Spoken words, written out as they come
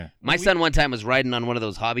My son one time was riding on one of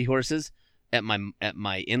those hobby horses at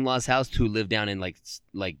my in-laws' house, who lived down in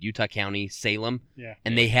like Utah County, Salem. Yeah.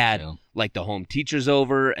 And they had like the home teachers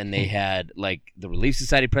over, and they had like the Relief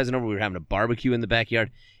Society president over. We were having a barbecue in the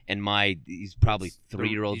backyard, and he's probably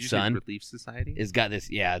 3-year-old son Relief Society has got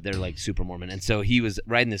this. Yeah, they're like super Mormon, and so he was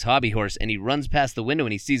riding this hobby horse, and he runs past the window,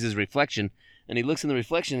 and he sees his reflection, and he looks in the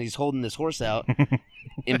reflection, and he's holding this horse out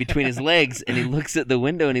in between his legs, and he looks at the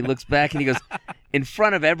window, and he looks back, and he goes, in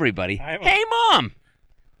front of everybody, "Hey, Mom,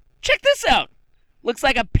 check this out. Looks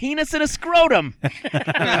like a penis and a scrotum."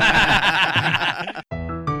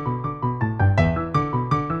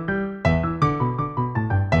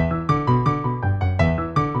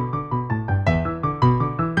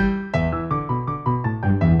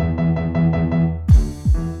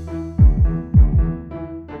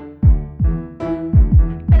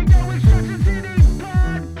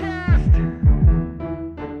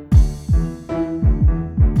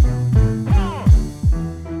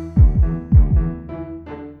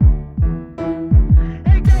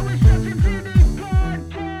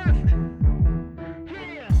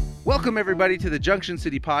 Welcome, everybody, to the Junction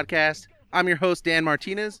City Podcast. I'm your host, Dan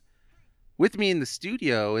Martinez. With me in the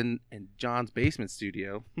studio, in John's basement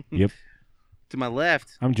studio. Yep. To my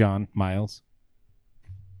left. I'm John Miles.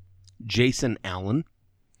 Jason Allen.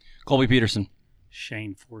 Colby Peterson.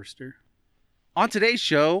 Shane Forster. On today's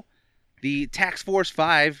show, the Tax Force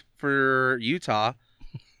 5 for Utah.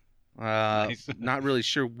 Not really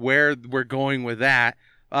sure where we're going with that.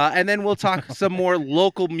 And then we'll talk some more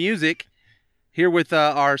local music. Here with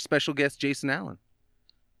our special guest, Jason Allen.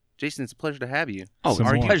 Jason, it's a pleasure to have you. Oh, it's a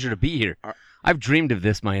pleasure to be here. I've dreamed of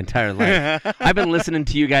this my entire life. I've been listening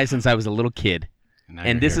to you guys since I was a little kid,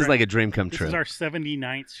 and this is like a dream come true. This is our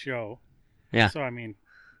 79th show. Yeah. So, I mean,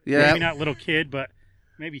 maybe not little kid, but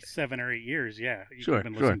maybe 7 or 8 years, yeah. You've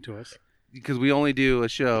been listening to us. Because we only do a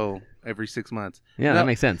show every 6 months. Yeah, that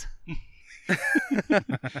makes sense.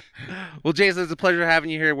 Well, Jason, it's a pleasure having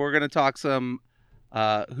you here. We're going to talk some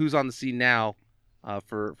who's on the scene now.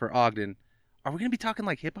 For Ogden. Are we going to be talking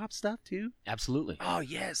like hip-hop stuff too? Absolutely. Oh,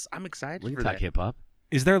 yes. I'm excited We for can that. talk hip-hop.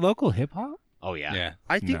 Is there local hip-hop? Oh, yeah.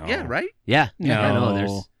 I think, No. right? Yeah. No. I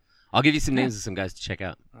know. I'll give you some names of some guys to check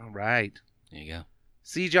out. All right. There you go.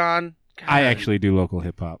 See, John? God. I actually do local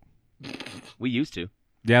hip-hop. We used to.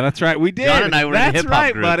 Yeah, that's right. We did. John and I were in that's a hip-hop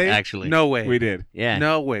right, group, buddy. actually. No way. We did. Yeah.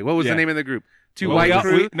 No way. What was the Yeah. name of the group? Two Well, white we all-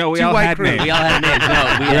 crew? we- no, we Two all white had crew. names. We all had names.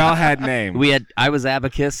 No, We all had names. I was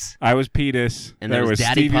Abacus. I was Petus. And there was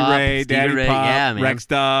Daddy Stevie Pop, Ray, Stevie Daddy Ray, Pop, yeah, man. Rex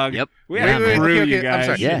Dog. Yep. We Yeah, had a man. crew, Okay, you guys.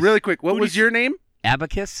 I'm sorry. Yeah. Really quick. What was your name?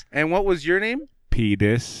 Abacus. And what was your name?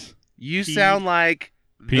 Petus. You sound like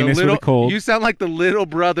Penis the little, with a cold. You sound like the little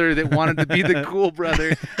brother that wanted to be the cool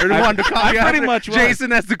brother, or wanted to copy I pretty after much was.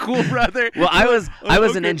 Jason as the cool brother. Well, I was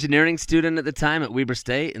an okay. engineering student at the time at Weber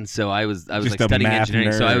State, and so I was Just like a studying math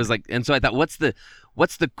engineering. So I nerd. was like, and so I thought, what's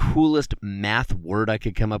the coolest math word I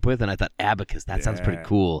could come up with? And I thought abacus. That sounds pretty Yeah.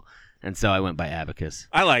 cool. And so I went by Abacus.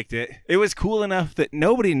 I liked it. It was cool enough that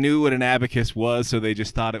nobody knew what an abacus was, so they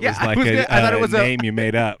just thought it was Yeah, like I thought it was a name you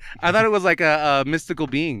made up. I thought it was like a mystical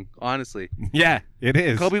being. Honestly, Yeah, it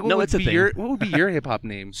is. Colby, what No, would it's a be thing. what would be your hip hop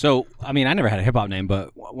name? So, I mean, I never had a hip hop name,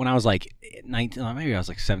 but when I was like 19, maybe I was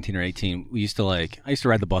like 17 or 18, I used to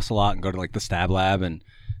ride the bus a lot and go to like the Stab Lab and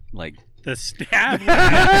like. The Stab. Is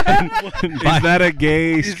that a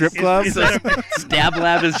gay strip club? Is that a, Stab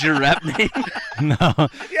Lab is your rep name? No.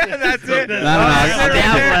 Yeah, that's it. No,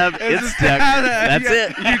 Stab Lab. It's stuck. That's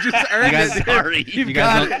it. You just earned guys- it. Sorry. You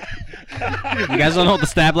got it. You guys don't know what the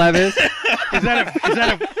Stab Lab is? is that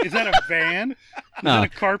a van? Is No. that a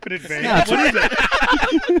carpeted van? No, it's What is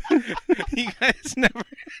it? You guys never.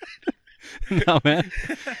 No, man.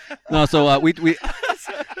 No, so we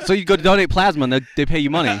so you go to donate plasma and they pay you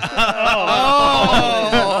money.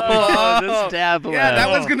 Oh, the Stab Lab. yeah, that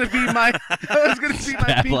was gonna be my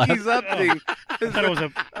Stab lab. pinkies up thing. I thought it was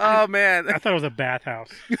a. Oh man, I thought it was a bathhouse.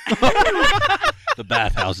 The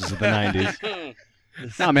bathhouses of the 90s. The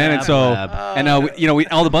No, man, and Stab so Lab. and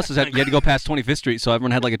all the buses you had to go past 25th Street, so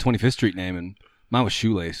everyone had like a 25th Street name, and mine was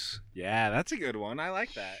Shoelace. Yeah, that's a good one. I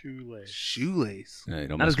like that. Shoelace. shoelace. Yeah, you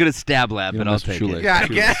don't Not mess as good as Stab Lab, You but don't I'll mess with take it. shoelace. Yeah, I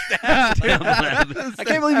guess. Stab Lab. I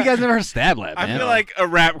can't believe you guys never heard of Stab Lab, I man. feel like a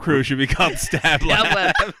rap crew should be called Stab Lab.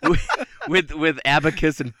 Stab Lab with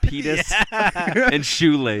Abacus and Petus and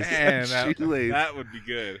Shoelace. Man, Shoelace. that would be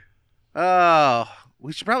good. Oh,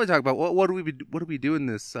 we should probably talk about what do we doing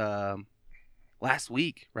this last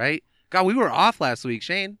week, right? God, we were off last week,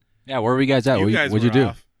 Shane. Yeah, where were you guys at? You guys What'd you were do?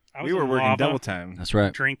 off. I We was were in working Lava, double time. That's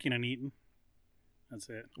right. drinking and eating. That's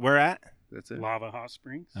it. Where at? That's it. Lava Hot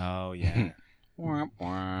Springs. Oh yeah.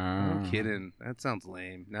 I'm kidding. That sounds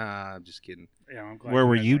lame. Nah, I'm just kidding. Yeah, I'm glad Where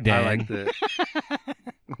were you, I Dan? like the.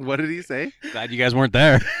 What did he say? Glad you guys weren't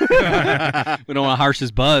there. We don't want to harsh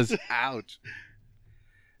his buzz. Ouch.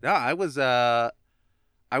 No, I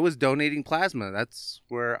was donating plasma. That's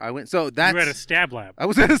where I went. So that's you were at a stab lab. I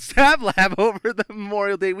was at a stab lab over the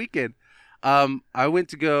Memorial Day weekend. I went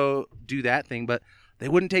to go do that thing, but they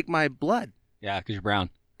wouldn't take my blood Yeah, because you're brown.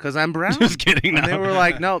 because I'm brown. Just kidding. And No. they were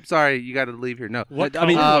like, "Nope, sorry, you got to leave here." No, What I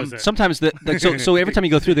mean, color was it? sometimes so every time you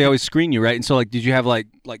go through, they always screen you, right? And so, like, did you have like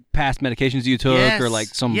past medications you took, Yes, or like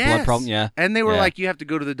some yes. blood problem? Yeah, and they were Yeah. like, "You have to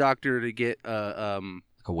go to the doctor to get like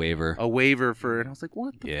a waiver. a waiver for." And I was like,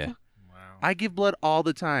 "What? The Yeah. fuck? I give blood all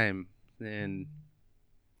the time." And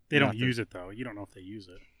They don't nothing. use it though. You don't know if they use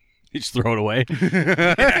it. You just throw it away.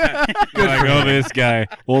 Like, oh, this guy,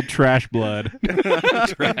 old trash blood.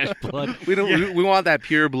 Trash blood. we don't. Yeah. We want that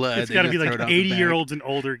pure blood. It's They got to just be throw like it out the 80-year-olds and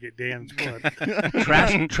older get Dan's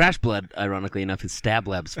blood. Trash Blood, ironically enough, is Stab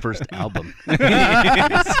Lab's first album.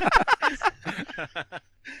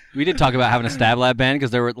 We did talk about having a Stab Lab band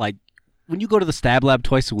because there were like, when you go to the Stab Lab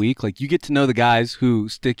twice a week, like you get to know the guys who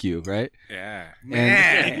stick you, right? Yeah.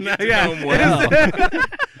 Man, to yeah. know 'em well.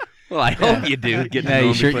 Well, I hope you do. Get to Yeah, know you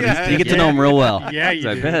him sure before Yeah. they you get to stick know them real well. Yeah, you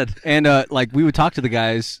I do. bet. And like we would talk to the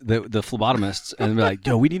guys, the phlebotomists, and be like,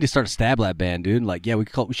 "Yo, we need to start a Stab Lab band, dude." Like, yeah, we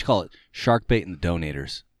should call it Shark Bait and the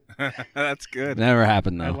Donators. That's It good. never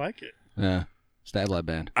happened I though. like it. Yeah, Stab Lab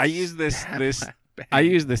band. I use this I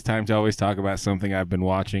use this time to always talk about something I've been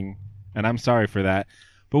watching, and I'm sorry for that.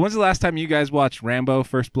 But when's the last time you guys watched Rambo: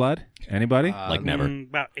 First Blood? Anybody? Like never.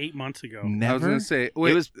 About 8 months ago. I was Never. gonna say,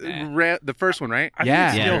 wait, was- the first one, right? I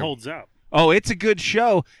Yeah. think it still Yeah. holds up. Oh, it's a good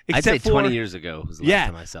show. I'd say Except for 20 years ago was the last Yeah,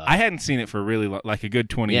 time I saw it. I hadn't seen it for really like a good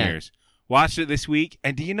 20 Yeah. years. Watched it this week,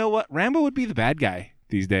 and do you know what? Rambo would be the bad guy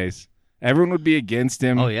these days. Everyone would be against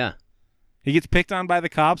him. Oh, yeah. He gets picked on by the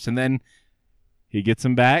cops, and then he gets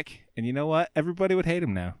them back. And you know what? Everybody would hate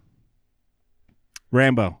him now.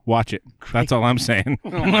 Rambo, watch it. That's all I'm saying. Oh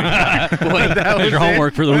my God. Boy, That was your it?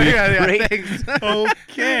 homework for the week. Yeah, yeah, Great. thanks.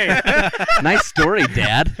 Okay. Nice story,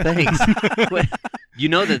 Dad. Thanks. Wait, you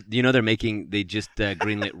know they're making, they just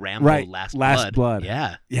greenlit Rambo Right, Last Last Blood.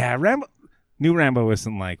 Yeah. Yeah, Rambo. New Rambo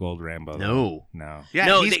isn't like old Rambo. though. No. No. Yeah,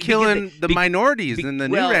 No, he's they- killing because the they- minorities be- in the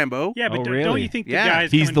well- new Rambo. Yeah, but Oh, don't really? you think the Yeah.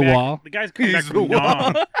 guy's He's coming the back, wall? The guy's coming He's back the from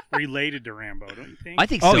wall. Nam related to Rambo, don't you think? I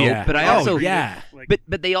think Oh, so, yeah. but I Oh, also yeah. Like,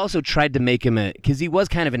 But they also tried to make him because he was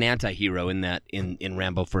kind of an anti-hero in that in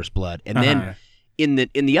Rambo First Blood, and Uh-huh. then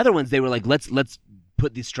in the other ones they were like let's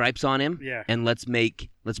put these stripes on him, Yeah. and let's make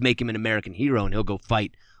him an American hero, and he'll go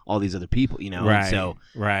fight all these other people, you know. Right. And so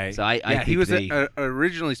right. I Yeah, think he was they,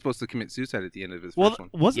 originally supposed to commit suicide at the end of his well, first one.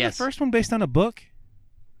 wasn't Yes. the first one based on a book?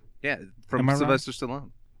 Yeah, Am from I wrong? Sylvester Stallone.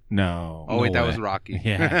 No. Oh, wait, No that was way. Rocky.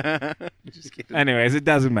 Yeah. Just kidding. Anyways, it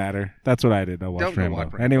doesn't matter. That's what I did. I watched Don't go Rambo. watch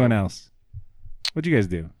Rambo. Anyone else? What'd you guys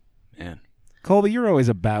do? Man. Colby, you're always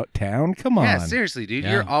about town. Come on. Yeah, seriously, dude.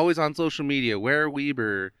 Yeah. You're always on social media. Wear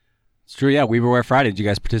Weber. It's true. Yeah, Weaver Wear Friday. Did you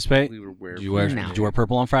guys participate? Weber wear. Did you wear No. Did you wear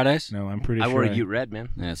purple on Fridays? No, I'm pretty I sure. wore a Ute red, man.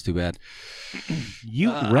 Yeah, it's too bad.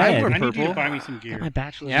 You I red. wear I need you to purple. buy me some gear. Got my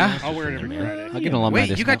bachelor's. Yeah? and master's I'll wear it from every there, man. Friday. I'll give an alumni Wait,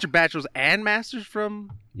 you discount. got your bachelor's and master's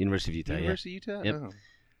from University of Utah. University of Utah? Yep. Oh.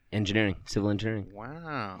 Engineering, civil engineering.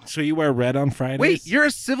 Wow. So you wear red on Fridays? Wait, you're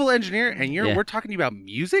a civil engineer and Yeah. we're talking about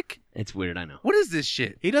music? It's weird, I know. What is this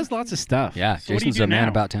shit? He does lots of stuff. Yeah, So what do you Jason's do a man now?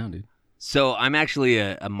 about town, dude. So I'm actually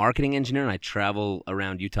a marketing engineer, and I travel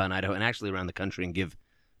around Utah and Idaho, and actually around the country, and give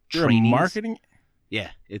You're a trainings. marketing.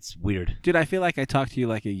 Yeah, it's weird. Dude, I feel like I talked to you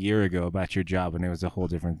like a year ago about your job, and it was a whole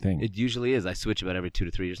different thing. It usually is. I switch about every 2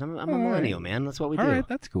 to 3 years. I'm a All millennial, right. man. That's what we All do. right,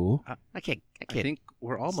 that's cool. I can't. I think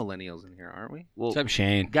we're all millennials in here, aren't we? Well, Except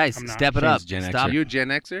Shane. guys, I'm not. step it Shane's up. Gen Stop. Xer. Are you a Gen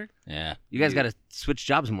Xer? Yeah. You guys Yeah. got to switch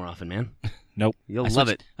jobs more often, man. Nope. You'll I love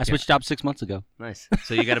switched- it. I switched jobs 6 months ago. Nice.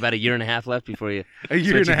 So you got about a year and a half left before you. A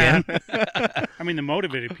year Switch and a half. I mean, the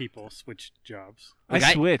motivated people switch jobs. Like,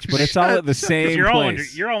 I switch, but it's all at the 'Cause same you're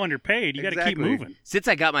place. all underpaid. You got to keep Exactly. moving. Since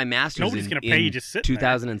I got my master's Nobody's in, gonna pay you in just sitting there.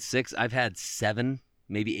 2006, I've had 7,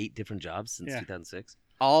 maybe 8 different jobs since Yeah. 2006.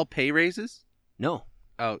 All pay raises? No.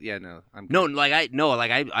 Oh, yeah, no. I'm No,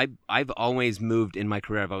 I've always moved in my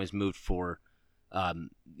career. I've always moved for,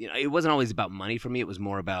 it wasn't always about money for me. It was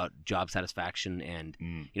more about job satisfaction and,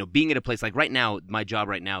 being at a place like right now. My job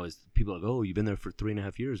right now is people are like, oh, you've been there for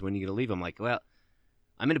 3.5 years. When are you gonna leave? I'm like, well,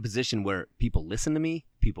 I'm in a position where people listen to me,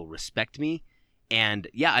 people respect me, and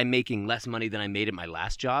yeah, I'm making less money than I made at my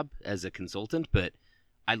last job as a consultant, but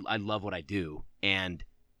I love what I do and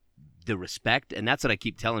the respect, and that's what I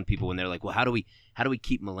keep telling people when they're like, well, how do we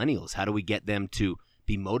keep millennials? How do we get them to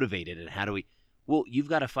be motivated? And how do we? Well, you've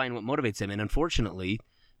got to find what motivates them. And unfortunately,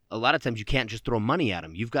 a lot of times you can't just throw money at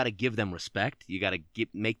them. You've got to give them respect. You got to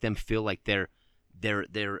make them feel like they're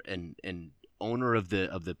an owner of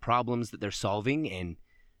the problems that they're solving, and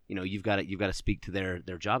you've got to speak to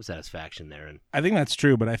their job satisfaction there. And I think that's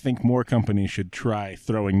true, but I think more companies should try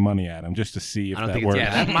throwing money at them just to see if that works.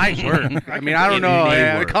 Yeah, that might work. I mean, I don't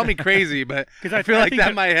know. Call me crazy, but I feel like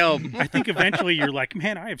that might help. I think eventually you're like,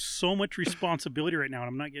 man, I have so much responsibility right now, and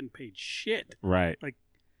I'm not getting paid shit. Right. Like,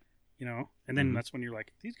 and then that's when you're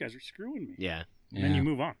like, these guys are screwing me. Yeah. And then you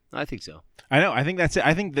move on. I think so. I know. I think that's it.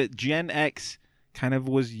 I think that Gen X kind of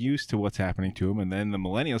was used to what's happening to them, and then the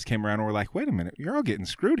millennials came around and were like, wait a minute, you're all getting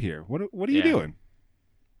screwed here. What are you doing?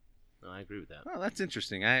 No, I agree with that. Oh, that's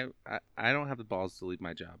interesting. I don't have the balls to leave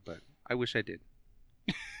my job, but I wish I did.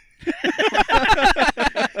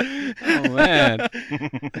 Oh man,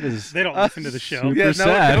 they don't listen to the show. Super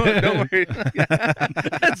sad. Don't worry.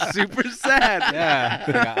 That's super sad.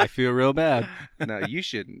 Yeah, I feel real bad. No, you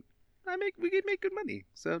shouldn't. We can make good money,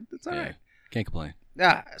 so that's all right. Can't complain.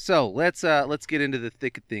 So let's get into the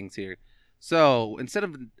thick of things here. So instead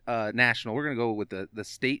of national, we're gonna go with the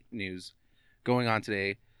state news going on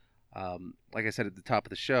today. Like I said at the top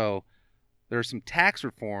of the show, there are some tax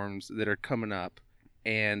reforms that are coming up,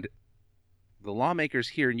 and the lawmakers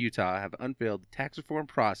here in Utah have unveiled the tax reform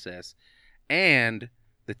process and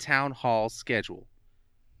the town hall schedule.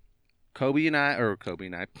 Kobe and I.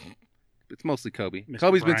 It's mostly Kobe. Mr.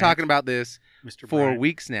 Kobe's Bryant. been talking about this Mr. for Bryant.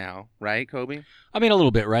 weeks now, right, Kobe? I mean, a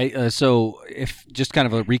little bit, right? So, if just kind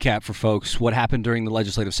of a recap for folks, what happened during the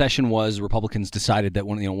legislative session was Republicans decided that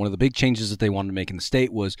one of the big changes that they wanted to make in the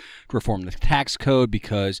state was to reform the tax code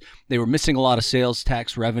because they were missing a lot of sales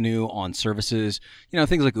tax revenue on services,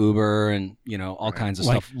 things like Uber and all kinds of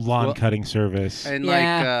Like stuff. lawn cutting service. And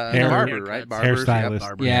Hair- barber, right? Barbers, hairstylist.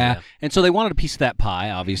 Barber, Yeah, and so they wanted a piece of that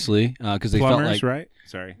pie, obviously, because they Plumbers, felt like right?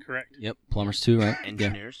 Sorry. Correct. Yep, plumbers too, right?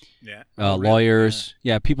 Engineers. Yeah. Lawyers,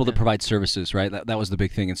 people that provide services, right? That was the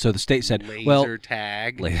big thing. And so the state said, laser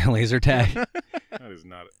tag. laser tag. That is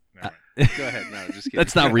not it. Never Go ahead. No, just kidding.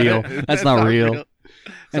 That's not real. That's not real.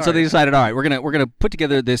 And so they decided, all right, we're gonna put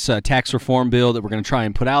together this tax reform bill that we're gonna try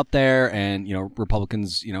and put out there, and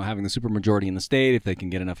Republicans, having the supermajority in the state, if they can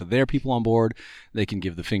get enough of their people on board, they can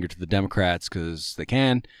give the finger to the Democrats because they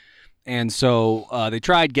can. And so they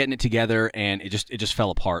tried getting it together, and it just fell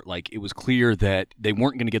apart. Like, it was clear that they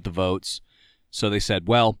weren't going to get the votes. So they said,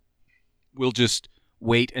 well, we'll just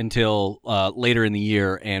wait until later in the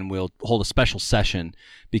year, and we'll hold a special session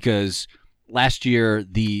because last year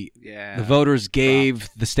the voters gave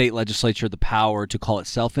the state legislature the power to call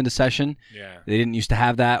itself into session. Yeah. They didn't used to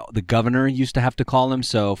have that. The governor used to have to call them.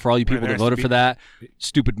 So for all you people that voted for that,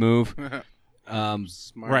 stupid move. Smart.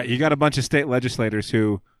 Right. You got a bunch of state legislators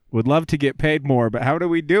who would love to get paid more, but how do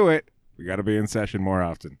we do it? We got to be in session more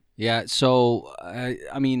often. Yeah, so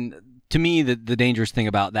I mean, to me, the dangerous thing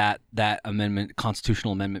about that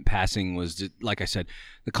constitutional amendment passing was that, like I said,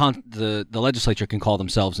 the legislature can call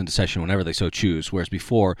themselves into session whenever they so choose, whereas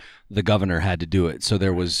before the governor had to do it. So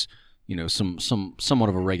there was somewhat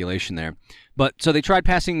of a regulation there. But so they tried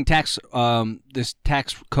passing this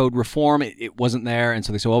tax code reform. It wasn't there, and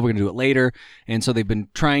so they said, well, we're going to do it later. And so they've been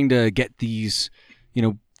trying to get these,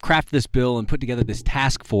 craft this bill and put together this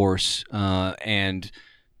task force, and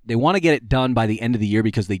they want to get it done by the end of the year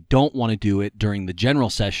because they don't want to do it during the general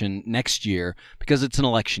session next year because it's an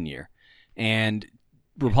election year. And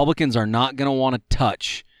Republicans are not going to want to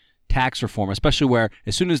touch tax reform, especially where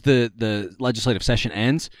as soon as the legislative session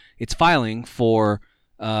ends, it's filing for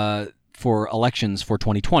elections for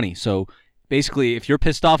 2020. So basically, if you're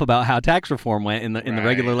pissed off about how tax reform went in the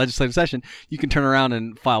regular legislative session, you can turn around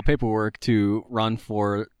and file paperwork to run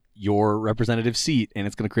for your representative seat, and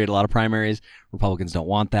it's going to create a lot of primaries. Republicans don't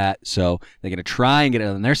want that, so they're going to try and get it.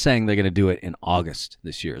 And they're saying they're going to do it in August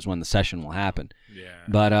this year is when the session will happen.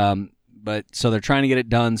 Yeah. But so they're trying to get it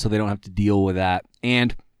done so they don't have to deal with that.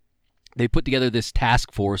 And they put together this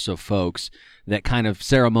task force of folks that kind of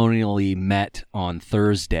ceremonially met on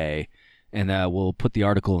Thursday. And we'll put the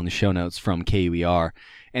article in the show notes from KUER.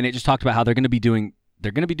 And it just talked about how they're going to be doing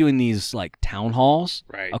these like town halls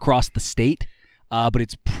across the state. But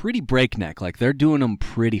it's pretty breakneck. Like, they're doing them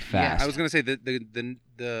pretty fast. Yeah, I was going to say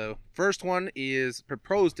the first one is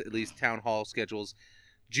proposed, at least, town hall schedules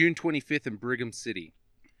June 25th in Brigham City.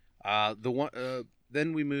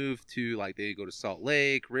 Then we move to, like, they go to Salt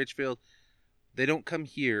Lake, Richfield. They don't come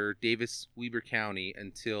here, Davis, Weber County,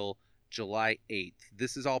 until July 8th.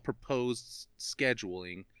 This is all proposed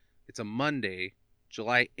scheduling. It's a Monday,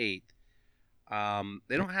 July 8th.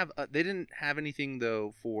 They didn't have anything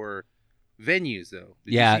though for Venues, though.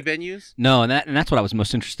 Did Yeah. you see venues? No, and that's what I was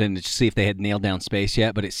most interested in, to see if they had nailed down space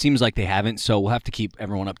yet, but it seems like they haven't, so we'll have to keep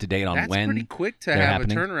everyone up to date on That's when. pretty quick to they're have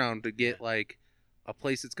happening. a turnaround to get like a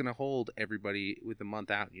place that's going to hold everybody with a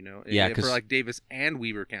month out, Yeah, for 'cause- like Davis and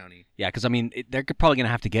Weber County. Yeah, because I mean, they're probably going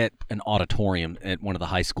to have to get an auditorium at one of the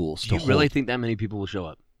high schools. Do you really think that many people will show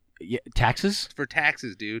up? Yeah, taxes? For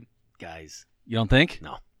taxes, dude. Guys, You don't think?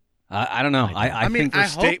 No. I don't know. I mean, think I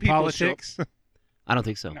there's hope State people politics. I don't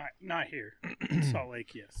think so. Not here. Salt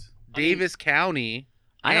Lake, yes. Davis County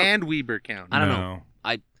I don't- and Weber County. I don't know.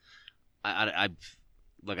 No.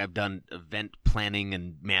 I've done event planning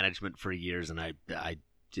and management for years, and I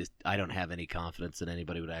don't have any confidence that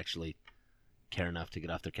anybody would actually care enough to get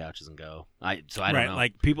off their couches and go. I don't Right, know.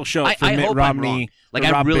 like people show up for I Mitt hope I'm wrong. Romney. Like or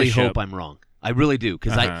I Rob really Bishop. hope I'm wrong. I really do,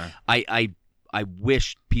 because Uh-huh. I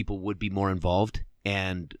wish people would be more involved,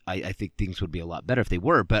 and I think things would be a lot better if they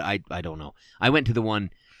were, but I don't know. I went to the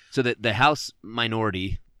one, so that the House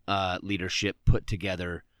minority leadership put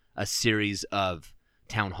together a series of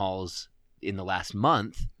town halls in the last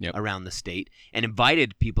month around the state and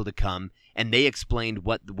invited people to come, and they explained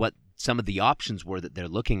what some of the options were that they're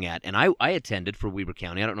looking at. And I attended for Weber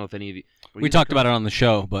County. I don't know if any of you we talked about it on the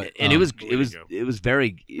show, but and it was we didn't go.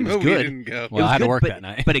 No, We good. didn't go. Well, I had to good, work but, that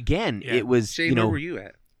night. But again, Yeah. it was Shane, where were you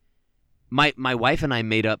at? my wife and I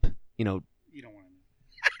made up You don't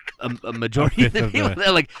want to. a majority of the Fifth people of the-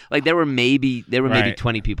 there. Like there were maybe Right.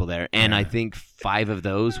 20 people there, and I Yeah. think 5 of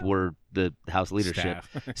those were the House leadership.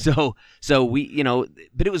 Staff. So we,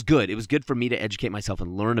 but it was good. It was good for me to educate myself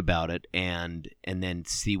and learn about it, and then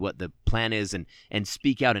see what the plan is, and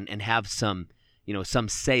speak out and have some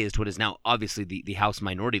say as to what is now. Obviously, the House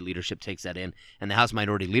minority leadership takes that in, and the House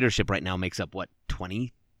minority leadership right now makes up what,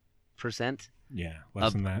 20%? Yeah,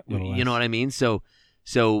 less than that. Little You less. know what I mean? So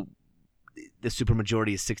the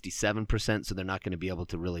supermajority is 67%, so they're not going to be able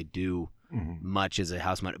to really do Mhm. much as a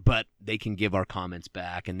House minority, but they can give our comments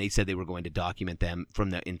back, and they said they were going to document them from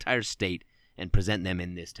the entire state and present them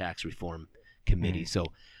in this tax reform committee. So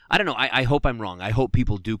I don't know. I hope I'm wrong. I hope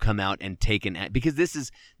people do come out and take an act, because this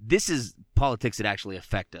is politics that actually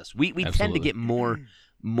affect us. We tend to Absolutely. get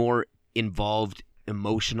more involved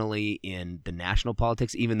emotionally in the national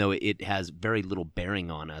politics, even though it has very little bearing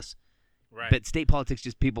on us. Right. But state politics,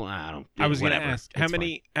 just people. I don't. I was going to whatever. ask It's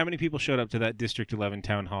fine. how many people showed up to that District 11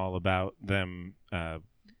 town hall about them one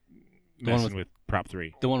messing with Prop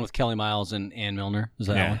 3, the one with Kelly Miles and Ann Milner. Is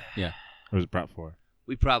that Yeah. one? Yeah. or was it Prop 4?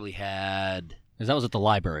 We probably had. 'Cause that was at the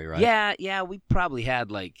library, right? Yeah. We probably had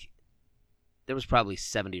there was probably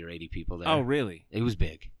 70 or 80 people there. Oh, really? It was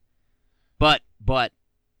big, but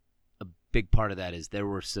a big part of that is there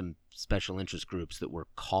were some special interest groups that were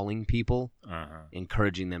calling people,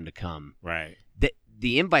 encouraging them to come. Right.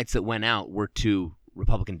 The invites that went out were to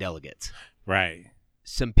Republican delegates. Right.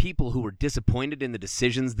 Some people who were disappointed in the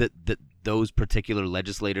decisions that those particular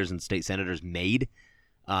legislators and state senators made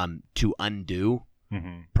to undo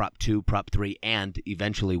Mm-hmm. Prop 2, Prop 3, and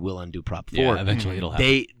eventually will undo Prop 4. Yeah, eventually it'll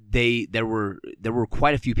happen. There were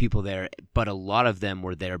quite a few people there, but a lot of them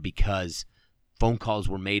were there because phone calls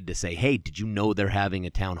were made to say, hey, did you know they're having a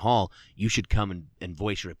town hall? You should come and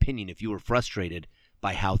voice your opinion if you were frustrated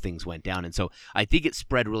by how things went down. And so I think it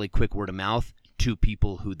spread really quick word of mouth to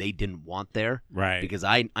people who they didn't want there. Right. Because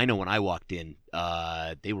I know when I walked in,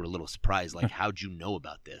 they were a little surprised, like, how'd you know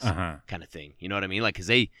about this kind of thing? You know what I mean? Like, because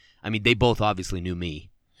they both obviously knew me.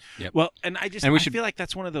 Yep. Well, and I feel like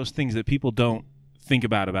that's one of those things that people don't think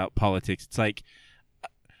about politics. It's like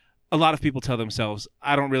a lot of people tell themselves,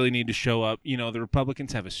 I don't really need to show up. The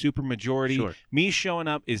Republicans have a super majority. Sure. Me showing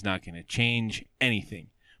up is not going to change anything.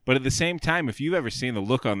 But at the same time, if you've ever seen the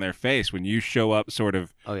look on their face when you show up sort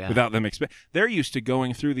of without them they're used to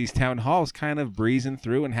going through these town halls, kind of breezing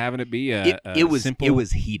through and having it be it was simple. It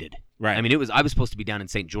was heated. Right. I mean, I was supposed to be down in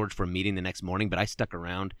St. George for a meeting the next morning, but I stuck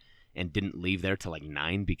around and didn't leave there till like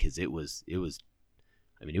 9 because it was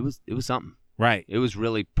something. Right. It was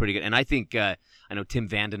really pretty good. And I think I know Tim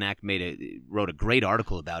Vandenack wrote a great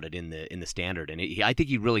article about it in the Standard, and I think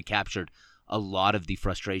he really captured a lot of the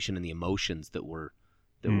frustration and the emotions that were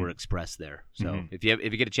expressed there. So if you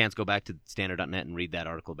get a chance, go back to standard.net and read that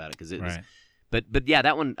article about it, because it was. But yeah,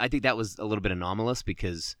 that one, I think that was a little bit anomalous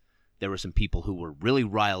because there were some people who were really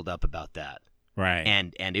riled up about that. Right.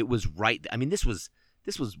 And it was right. I mean, this was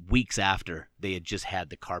weeks after they had just had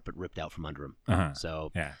the carpet ripped out from under them.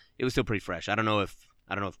 So it was still pretty fresh. I don't know if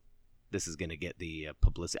this is going to get the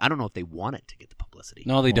publicity. I don't know if they want it to get the publicity.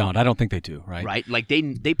 No, they don't. I don't think they do. Right. Right. Like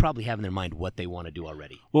they probably have in their mind what they want to do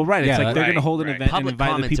already. Well, right. It's Yeah, like they're going to hold an event and Public invite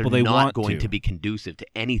the comments people are they not want going to be conducive to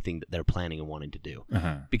anything that they're planning and wanting to do.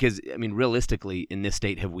 Because I mean, realistically, in this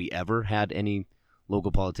state, have we ever had any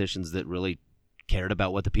local politicians that really cared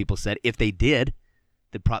about what the people said. If they did,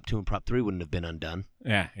 the Prop 2 and Prop 3 wouldn't have been undone.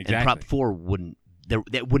 Yeah, exactly. And Prop 4 wouldn't.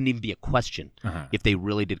 That wouldn't even be a question if they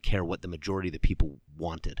really did care what the majority of the people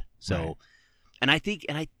wanted. So, right. And I think,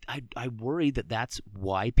 and I worry that that's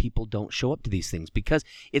why people don't show up to these things, because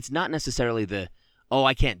it's not necessarily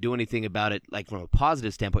I can't do anything about it, like from a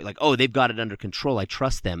positive standpoint, like, oh, they've got it under control, I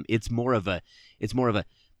trust them. It's more of a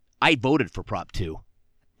I voted for Prop 2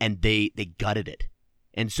 and they gutted it.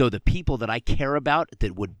 And so the people that I care about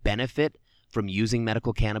that would benefit from using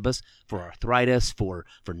medical cannabis for arthritis, for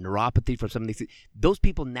neuropathy, for some of these things, those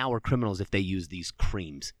people now are criminals if they use these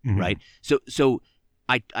creams, right? So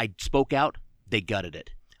I spoke out, they gutted it.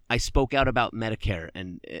 I spoke out about Medicare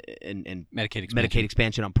and Medicaid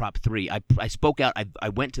expansion on Prop 3. I spoke out. I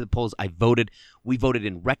went to the polls. I voted. We voted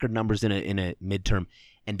in record numbers in a midterm,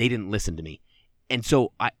 and they didn't listen to me. And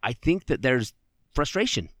so I think that there's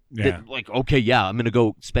frustration. Yeah. That, like, okay, yeah, I'm going to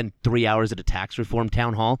go spend 3 hours at a tax reform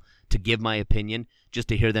town hall to give my opinion just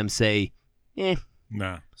to hear them say,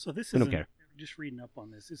 no. So this isn't, just reading up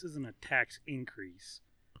on this, this isn't a tax increase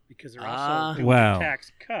because they're also doing wow. a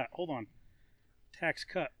tax cut. Hold on. Tax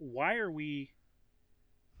cut. Why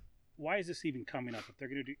is this even coming up? If they're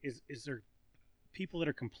going to do, is there people that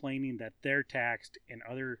are complaining that they're taxed and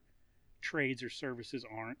other trades or services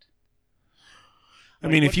aren't? I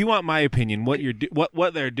mean, if you want my opinion,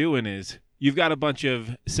 what they're doing is you've got a bunch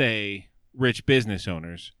of, say, rich business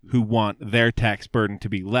owners who want their tax burden to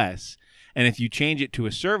be less, and if you change it to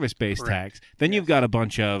a service-based tax, then you've got a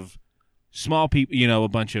bunch of small people, a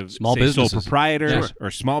bunch of small businesses, sole proprietors or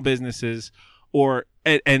small businesses,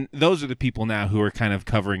 and those are the people now who are kind of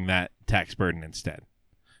covering that tax burden instead.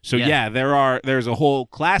 So there's a whole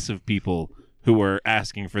class of people who are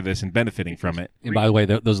asking for this and benefiting from it. And by the way,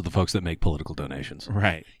 those are the folks that make political donations.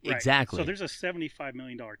 Right. Exactly. So there's a $75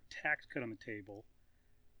 million tax cut on the table,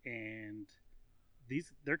 and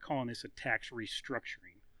they're calling this a tax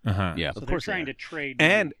restructuring. Yeah, so they're trying to trade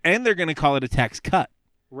and they're going to call it a tax cut.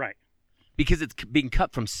 Right. Because it's being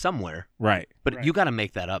cut from somewhere. Right. But you got to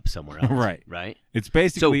make that up somewhere else. Right. It's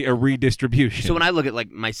basically a redistribution. So when I look at,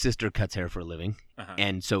 like, my sister cuts hair for a living,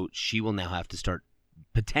 and so she will now have to start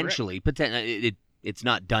potentially, it's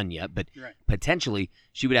not done yet, but potentially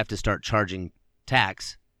she would have to start charging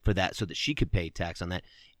tax for that so that she could pay tax on that.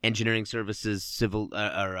 Engineering services, civil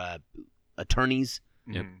attorneys,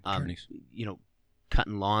 attorneys,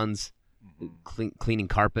 cutting lawns, cleaning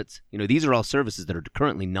carpets. These are all services that are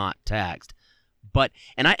currently not taxed. But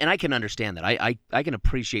and I can understand that. I can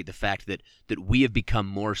appreciate the fact that we have become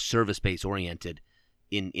more service-based oriented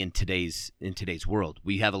in today's world.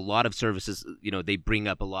 We have a lot of services, they bring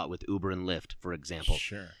up a lot with Uber and Lyft, for example.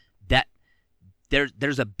 Sure. That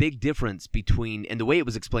there's a big difference between, and the way it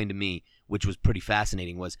was explained to me, which was pretty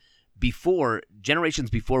fascinating, was generations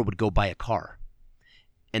before would go buy a car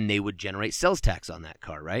and they would generate sales tax on that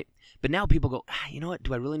car, right? But now people go, you know what,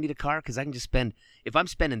 do I really need a car? Because I can just if I'm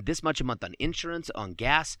spending this much a month on insurance, on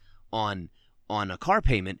gas, on a car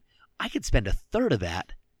payment, I could spend a third of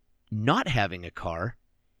that not having a car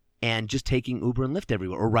and just taking Uber and Lyft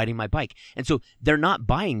everywhere or riding my bike. And so they're not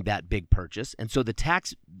buying that big purchase. And so the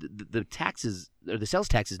taxes or the sales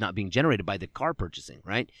tax is not being generated by the car purchasing,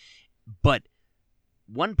 right? But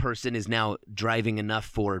one person is now driving enough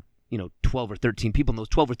for, 12 or 13 people. And those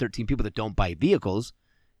 12 or 13 people that don't buy vehicles,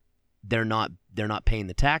 they're not paying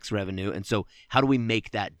the tax revenue. And so how do we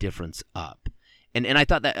make that difference up? And I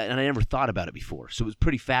thought that, and I never thought about it before. So it was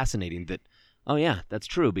pretty fascinating that, oh yeah, that's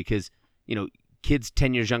true, because, kids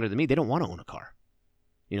 10 years younger than me, they don't want to own a car.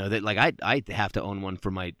 That, like, I have to own one for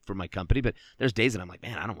my company, but there's days that I'm like,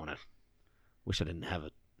 man, I don't want to. Wish I didn't have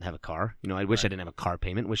a car. I wish I didn't have a car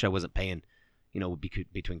payment. Wish I wasn't paying,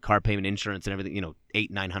 between car payment, insurance, and everything,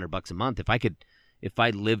 $800-900 a month. If I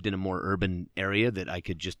lived in a more urban area that I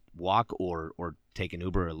could just walk or take an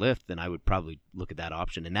Uber or Lyft, then I would probably look at that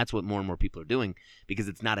option. And that's what more and more people are doing, because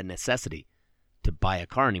it's not a necessity to buy a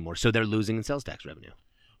car anymore. So they're losing in sales tax revenue.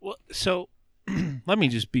 Well, so let me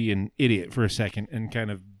just be an idiot for a second and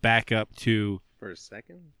kind of back up to... For a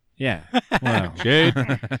second? Yeah. Wow.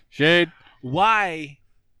 Shade. Why?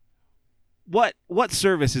 What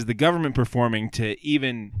service is the government performing to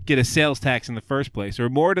even get a sales tax in the first place? Or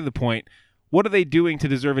more to the point, what are they doing to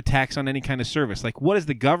deserve a tax on any kind of service? Like, what is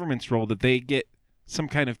the government's role that they get some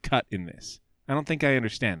kind of cut in this? I don't think I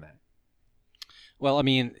understand that. Well, I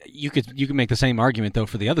mean, you could make the same argument, though,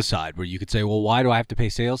 for the other side, where you could say, well, why do I have to pay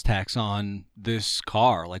sales tax on this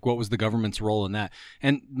car? Like, what was the government's role in that?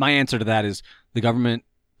 And my answer to that is the government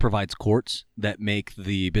provides courts that make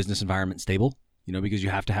the business environment stable, because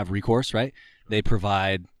you have to have recourse, right? They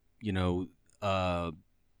provide,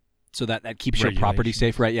 so that keeps your property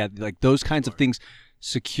safe, right? Yeah, like those kinds of things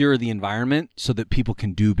secure the environment so that people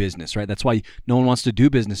can do business, right? That's why no one wants to do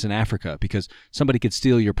business in Africa, because somebody could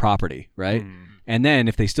steal your property, right? And then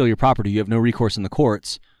if they steal your property, you have no recourse in the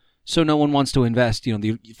courts. So no one wants to invest.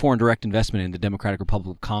 The foreign direct investment in the Democratic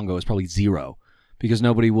Republic of Congo is probably zero, because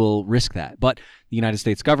nobody will risk that. But the United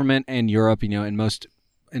States government and Europe, and most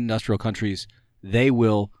industrial countries, they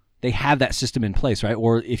have that system in place, right?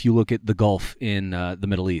 Or if you look at the Gulf in the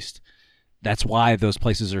Middle East, that's why those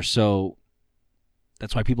places are so.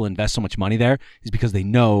 That's why people invest so much money there, is because they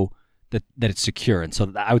know that it's secure. And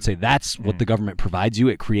so I would say that's what the government provides you.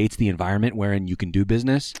 It creates the environment wherein you can do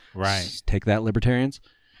business. Right. Take that, libertarians.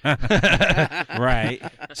 Right.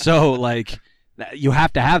 So you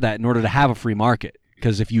have to have that in order to have a free market.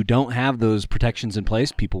 Because if you don't have those protections in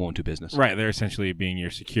place, people won't do business. Right. They're essentially being your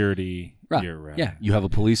security. Right. Your, yeah. You have a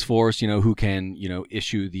police force, who can,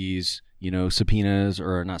 issue these, subpoenas,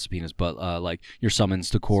 or not subpoenas, but your summons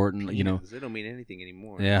to court, and They don't mean anything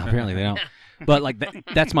anymore. Yeah, apparently they don't. But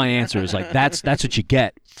that's my answer. Is that's what you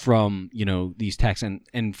get from these tax,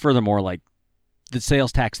 and furthermore, the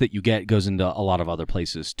sales tax that you get goes into a lot of other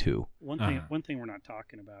places too. One thing we're not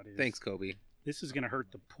talking about is, thanks, Kobe. This is going to hurt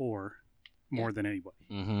the poor more than anybody.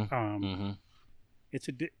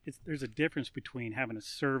 There's a difference between having a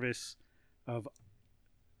service of,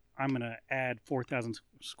 I'm going to add 4,000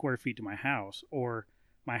 square feet to my house, or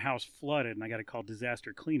my house flooded and I got to call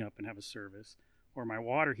disaster cleanup and have a service, or my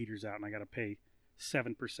water heater's out and I got to pay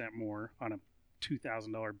 7% more on a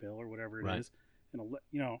 $2,000 bill or whatever it is. And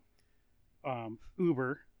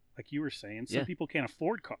Uber, like you were saying, some people can't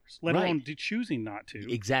afford cars, let alone choosing not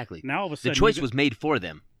to. Exactly. Now all of a sudden the choice was made for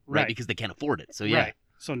them, right? Because they can't afford it. So yeah. Right.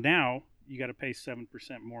 So now you got to pay 7%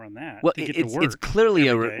 more on that. Well, to get to work it's clearly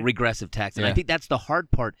a regressive tax, and I think that's the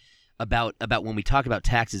hard part about when we talk about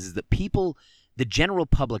taxes, is that people, the general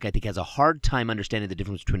public, I think, has a hard time understanding the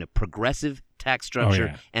difference between a progressive tax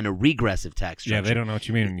structure and a regressive tax structure. Yeah, they don't know what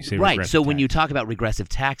you mean when you say right. regressive So tax. when you talk about regressive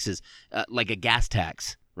taxes, like a gas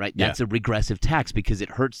tax, right? That's a regressive tax because it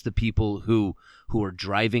hurts the people who are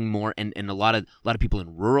driving more, and a lot of people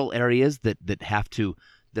in rural areas that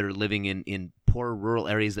are living in poor rural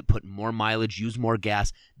areas that put more mileage, use more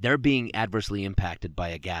gas. They're being adversely impacted by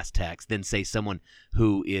a gas tax than, say, someone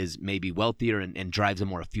who is maybe wealthier and drives a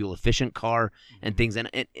more fuel-efficient car and things.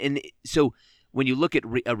 And so when you look at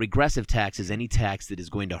a regressive tax, is any tax that is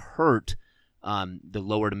going to hurt the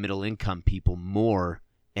lower to middle income people more,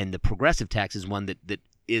 and the progressive tax is one that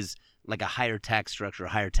is like a higher tax structure, a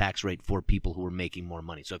higher tax rate for people who are making more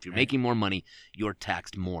money. So if you're making more money, you're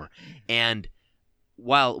taxed more. And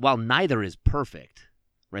while neither is perfect,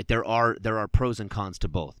 right? There are pros and cons to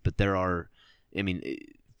both, but there are, I mean,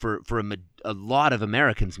 for a lot of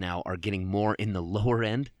Americans now are getting more in the lower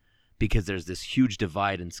end because there's this huge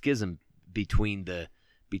divide and schism between the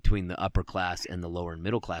upper class and the lower and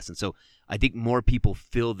middle class, and so I think more people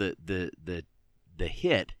feel the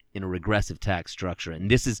hit in a regressive tax structure, and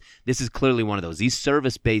this is clearly one of those. These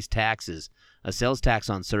service-based taxes. A sales tax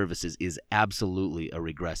on services is absolutely a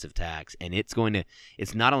regressive tax, and it's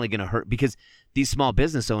not only going to hurt because these small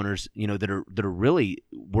business owners, that are really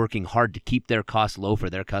working hard to keep their costs low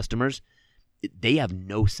for their customers, they have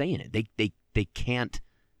no say in it. They can't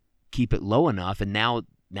keep it low enough, and now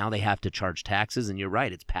they have to charge taxes, and you're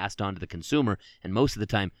right, it's passed on to the consumer, and most of the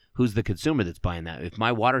time, who's the consumer that's buying that? If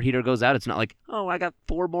my water heater goes out, it's not like, oh, I got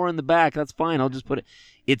 4 more in the back, that's fine, I'll just put it.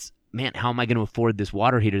 It's, man, how am I going to afford this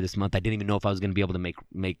water heater this month? I didn't even know if I was going to be able to make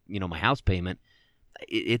my house payment.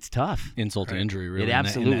 It's tough. Insult to injury, really. It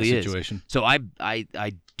absolutely in that situation. Is. So I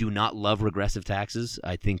do not love regressive taxes.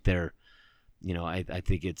 I think they're, I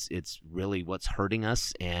think it's really what's hurting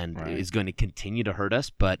us and is going to continue to hurt us.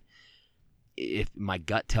 But if my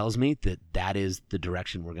gut tells me that is the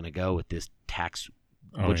direction we're going to go with this tax,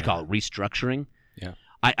 what you call it, restructuring. Yeah.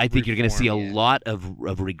 I think you're going to see a lot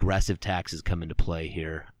of regressive taxes come into play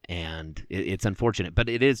here, and it's unfortunate. But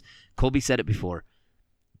it is, Colby said it before,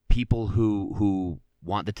 people who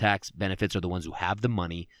want the tax benefits are the ones who have the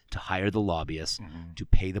money to hire the lobbyists, to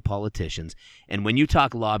pay the politicians. And when you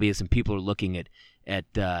talk lobbyists and people are looking at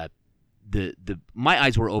my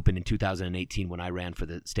eyes were open in 2018 when I ran for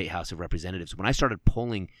the State House of Representatives. When I started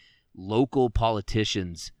polling local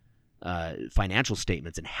politicians' financial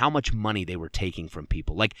statements and how much money they were taking from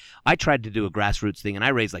people. Like, I tried to do a grassroots thing and I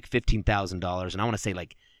raised like $15,000, and I want to say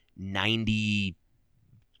like 95%.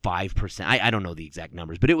 I don't know the exact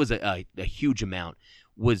numbers, but it was a huge amount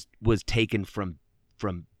was taken from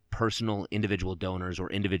personal individual donors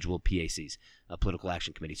or individual PACs, a political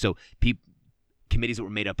action committee. So committees that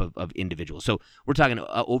were made up of individuals. So we're talking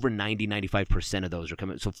over 95% of those are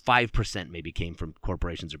coming. So 5% maybe came from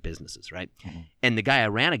corporations or businesses, right? Mm-hmm. And the guy I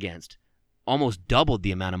ran against almost doubled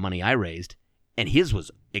the amount of money I raised, and his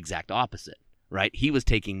was exact opposite, right? He was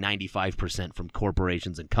taking 95% from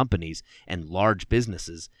corporations and companies and large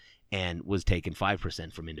businesses, and was taking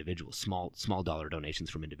 5% from individuals, small dollar donations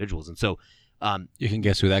from individuals. And so you can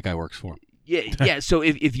guess who that guy works for. Yeah. So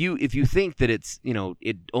if you think that it's,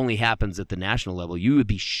 it only happens at the national level, you would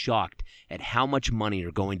be shocked at how much money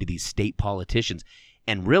are going to these state politicians.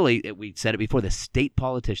 And really, we said it before, the state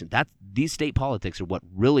politicians, these state politics are what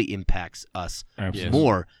really impacts us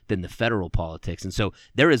more than the federal politics. And so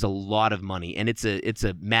there is a lot of money, and it's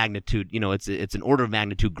a magnitude, it's an order of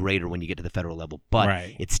magnitude greater when you get to the federal level.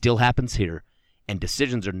 But it still happens here, and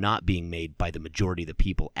decisions are not being made by the majority of the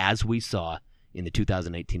people, as we saw in the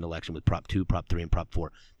 2018 election with Prop 2, Prop 3, and Prop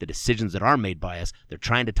 4. The decisions that are made by us, they're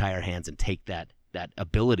trying to tie our hands and take that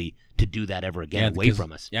ability to do that ever again away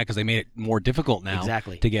from us. Yeah, because they made it more difficult now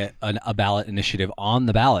exactly. to get a ballot initiative on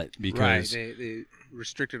the ballot. Because they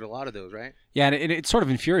restricted a lot of those, right? Yeah, and it's sort of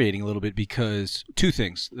infuriating a little bit because two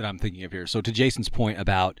things that I'm thinking of here. So to Jason's point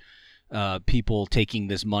about people taking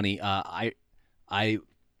this money, I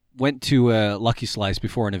went to Lucky Slice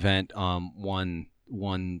before an event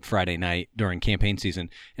one Friday night during campaign season,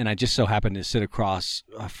 and I just so happened to sit across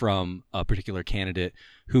from a particular candidate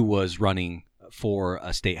who was running for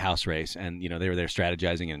a state house race, and they were there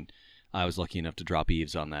strategizing, and I was lucky enough to drop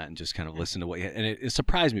eaves on that and just kind of listen to what and it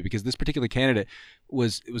surprised me because this particular candidate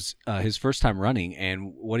was his first time running,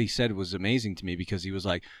 and what he said was amazing to me because he was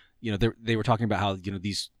like, they were talking about how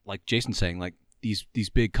these, like Jason's saying, like these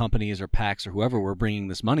big companies or PACs or whoever were bringing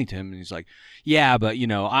this money to him, and he's like, yeah, but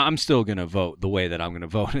I'm still gonna vote the way that I'm gonna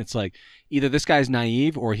vote. And it's like, either this guy's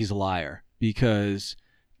naive or he's a liar, because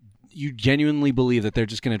you genuinely believe that they're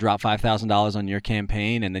just going to drop $5,000 on your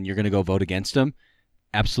campaign and then you're going to go vote against them?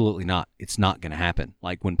 Absolutely not. It's not going to happen.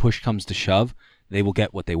 Like, when push comes to shove, they will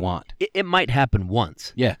get what they want. It might happen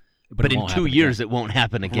once. Yeah. But in 2 years, it won't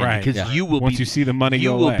happen again. Right. Because you will once you see the money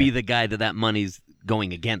you go will away. be the guy that money's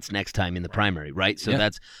going against next time in the primary, right? So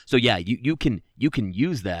you can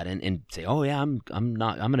use that and say, oh yeah, I'm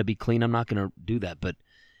going to be clean. I'm not going to do that. But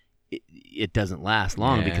it doesn't last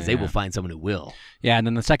long because they will find someone who will. Yeah, and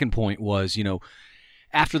then the second point was,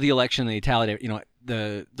 after the election, they tallied,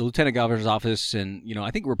 the lieutenant governor's office, and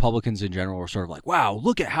I think Republicans in general were sort of like, wow,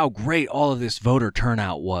 look at how great all of this voter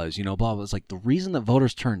turnout was. Blah, blah. It's like the reason that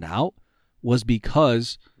voters turned out was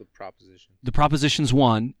because the propositions,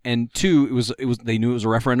 one, and two, it was they knew it was a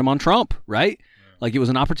referendum on Trump, right? Yeah. Like, it was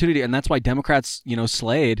an opportunity, and that's why Democrats,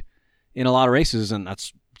 slayed in a lot of races, and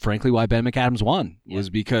that's frankly why Ben McAdams won, was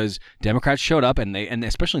because Democrats showed up, and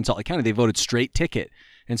especially in Salt Lake County, they voted straight ticket.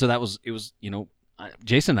 And so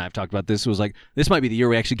Jason and I have talked about this. It was like, this might be the year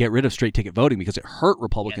we actually get rid of straight ticket voting, because it hurt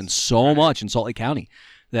Republicans so much in Salt Lake County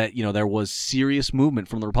that, there was serious movement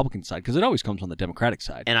from the Republican side, because it always comes on the Democratic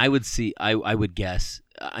side. And I would guess,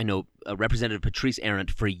 I know Representative Patrice Arent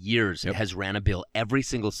for years has ran a bill every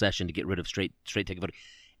single session to get rid of straight ticket voting.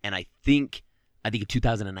 And I think in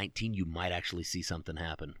 2019 you might actually see something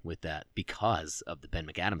happen with that because of the Ben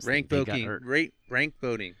McAdams thing. Rank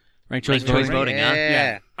voting. Ranked choice voting, huh?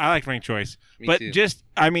 Yeah, I like ranked choice. Me but too.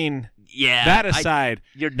 That aside,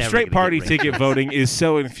 you're never straight party gonna get ticket voting is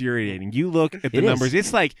so infuriating. You look at the numbers;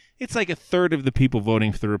 it's like a third of the people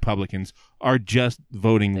voting for the Republicans are just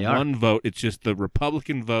voting one vote. It's just the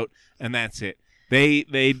Republican vote, and that's it.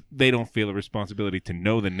 They don't feel a responsibility to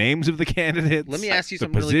know the names of the candidates. Let me ask you the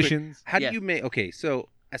something positions. really quick. How do you make? Okay, so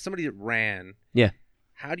as somebody that ran,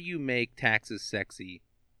 how do you make taxes sexy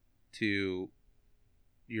to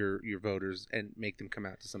your voters and make them come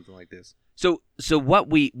out to something like this? So what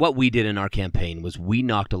we did in our campaign was we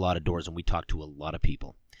knocked a lot of doors and we talked to a lot of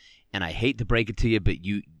people. And I hate to break it to you, but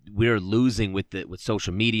we're losing with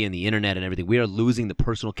social media and the internet and everything. We are losing the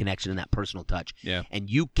personal connection and that personal touch. Yeah. And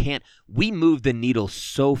we moved the needle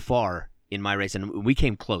so far in my race, and we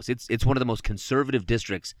came close. It's one of the most conservative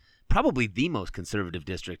districts, probably the most conservative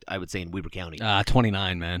district, I would say, in Weber County.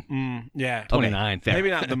 29, man. 29. Fair. Maybe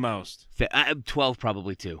not the most. 12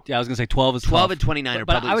 probably too. Yeah, I was going to say 12 is 12 and 29 are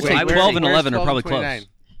but probably. I would say 12 and 11 are probably 29?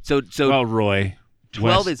 close. So Roy.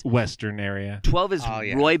 12 is Western area. 12 is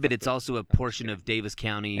Roy, but it's also a portion of Davis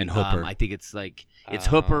County and Hooper. I think it's like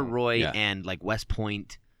Hooper, Roy, yeah. and like West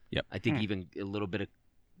Point. Yep. I think even a little bit of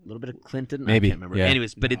Clinton. Maybe. I can't remember. Yeah.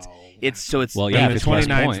 Anyways, but it's well, yeah. And the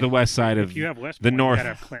 29 is the west side of If you have West the Point, north you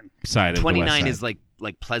gotta have Clinton. side of the 29 west is side.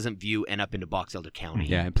 like Pleasant View and up into Box Elder County.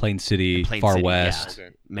 Yeah, in Plain City, Plain far City, west. Yeah,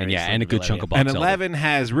 okay. Mary And a good Slocumville chunk area. of Box And Elder. 11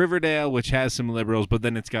 has Riverdale, which has some liberals, but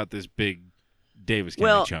then it's got this big Davis County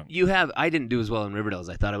Well, chunk. I didn't do as well in Riverdale as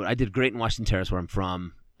I thought I would. I did great in Washington Terrace, where I'm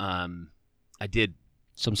from. I did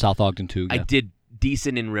Some South Ogden too. I Yeah. did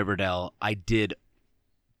decent in Riverdale. I did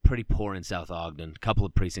pretty poor in South Ogden. A couple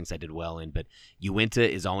of precincts I did well in, but Uinta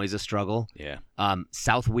is always a struggle. Yeah.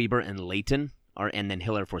 South Weber and Layton and then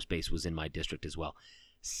Hill Air Force Base was in my district as well.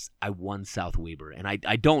 I won South Weber, and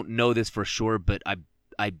I don't know this for sure, but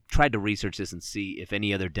I tried to research this and see if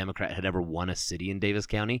any other Democrat had ever won a city in Davis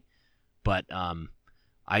County, but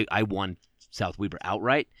I won South Weber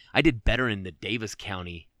outright. I did better in the Davis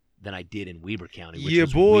County than I did in Weber County, which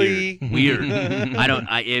was boy. weird.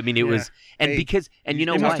 I mean, it was, and Hey, because, and you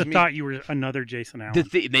know They why? must have thought you were another Jason Allen.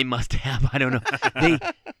 They must have. I don't know.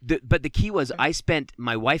 But the key was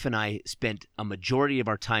my wife and I spent a majority of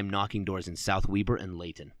our time knocking doors in South Weber and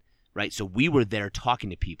Layton, right? So we were there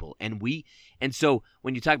talking to people, and so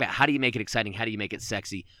when you talk about how do you make it exciting, how do you make it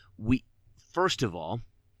sexy, we first of all,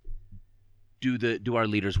 do our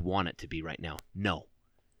leaders want it to be right now? No.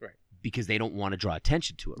 Because they don't want to draw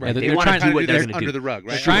attention to it. Right? Yeah, They they're want to trying do what to they're this going to under do. the rug,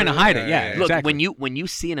 right? They're trying to hide it, yeah. Look, Exactly. when you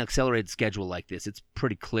see an accelerated schedule like this, it's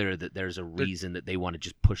pretty clear that there's a reason that they want to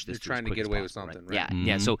just push this. They're through as trying to quick get as away with possible, something, right? right? Yeah, Mhm.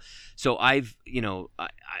 yeah. So I've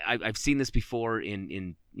I've seen this before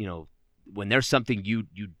in when there's something you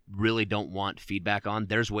really don't want feedback on.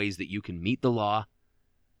 There's ways that you can meet the law,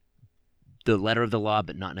 the letter of the law,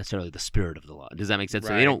 but not necessarily the spirit of the law. Does that make sense?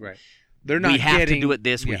 So they don't. Right. They're not. We have getting, to do it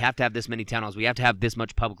this. We yeah. have to have this many town halls. We have to have this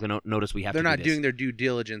much public notice. We have. They're to do not this. doing their due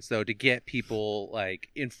diligence though to get people like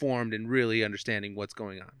informed and really understanding what's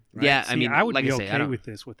going on. Right? Yeah, See, I mean, I would like be I say, I okay don't. with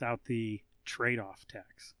this without the trade-off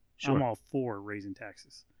tax. Sure. I'm all for raising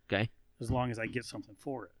taxes. Okay. As long as I get something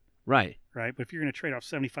for it, Right. right? But if you're going to trade off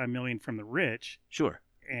 $75 million from the rich Sure.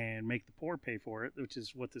 and make the poor pay for it, which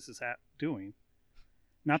is what this is doing,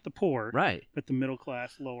 not the poor, Right. but the middle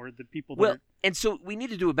class, lower, the people that Well, are, and so we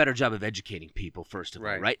need to do a better job of educating people, first of all,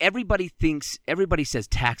 Right. right? Everybody says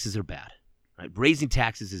taxes are bad, right? Raising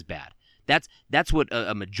taxes is bad. That's what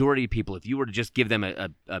a majority of people, if you were to just give them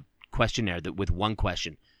a questionnaire that with one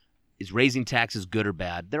question, is raising taxes good or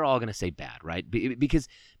bad? They're all going to say bad, right? But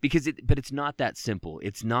it's not that simple.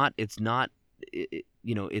 It's not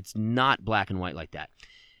black and white like that.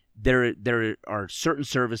 There are certain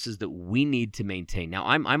services that we need to maintain. Now,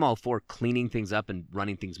 I'm all for cleaning things up and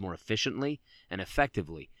running things more efficiently and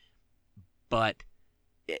effectively, but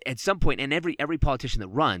at some point, and every politician that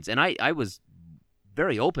runs, and I was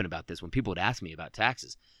very open about this when people would ask me about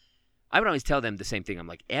taxes, I would always tell them the same thing. I'm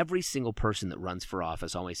like, every single person that runs for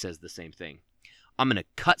office always says the same thing. I'm going to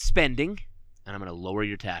cut spending, and I'm going to lower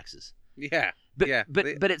your taxes. Yeah. But yeah.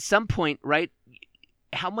 but at some point, right?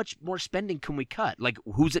 How much more spending can we cut? Like,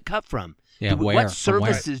 who's it cut from? Yeah, where? What From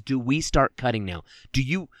where? services do we start cutting now?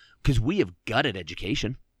 Because we have gutted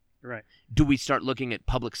education. right? Do we start looking at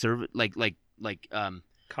public service, like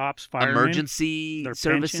Cops, firemen, emergency their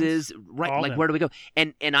services? pensions, Right? all Like, them. where do we go?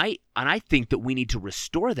 And I think that we need to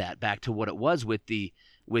restore that back to what it was with the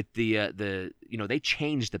they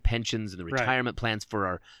changed the pensions and the Right. retirement plans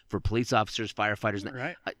for police officers, firefighters. And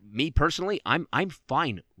right? me personally, I'm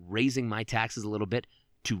fine raising my taxes a little bit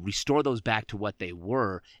to restore those back to what they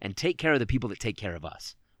were and take care of the people that take care of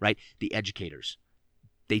us, right? The educators.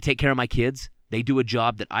 They take care of my kids. They do a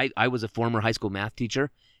job that I was a former high school math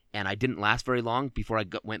teacher, and I didn't last very long before I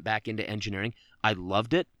went back into engineering. I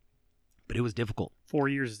loved it, but it was difficult. 4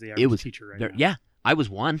 years is the It average was teacher right there, now. yeah, I was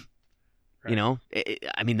one. Right. You know,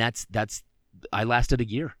 I mean, that's I lasted a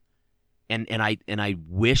year, and I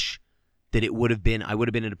wish that I would have been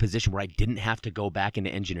in a position where I didn't have to go back into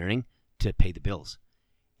engineering to pay the bills,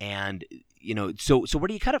 and so where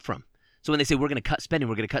do you cut it from? So when they say we're going to cut spending,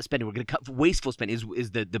 we're going to cut wasteful spending we're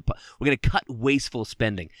going to cut wasteful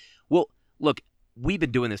spending. Well, look, we've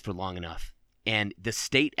been doing this for long enough, and the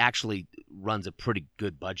state actually runs a pretty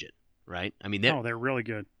good budget. Right? I mean, They're really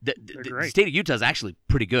good. the great. state of Utah is actually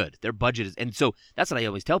pretty good. Their budget is, and so that's what I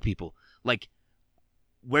always tell people. Like,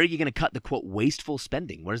 where are you going to cut the quote wasteful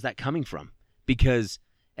spending? Where's that coming from? Because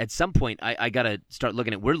at some point, I got to start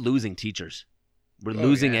looking at. We're losing teachers, we're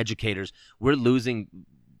losing educators, we're losing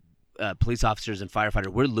police officers and firefighters.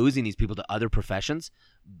 We're losing these people to other professions,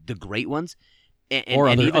 the great ones, or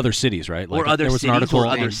even other cities, right? or other there was cities an article or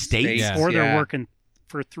other on- states. Yeah. Or they're Yeah. working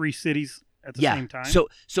for 3 cities at the same time.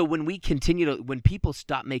 So when we continue to, when people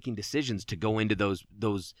stop making decisions to go into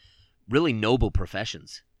those really noble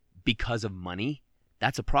professions because of money,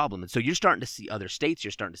 that's a problem. And so you're starting to see other states,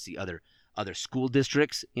 you're starting to see other school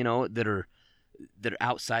districts, that are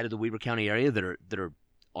outside of the Weber County area that are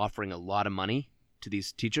offering a lot of money to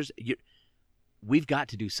these teachers. We've got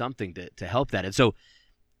to do something to help that. And so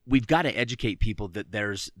we've got to educate people that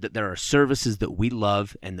there are services that we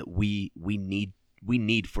love and that we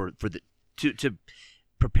need for the to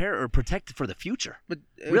prepare or protect for the future. But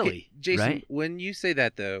really, Jason, right? when you say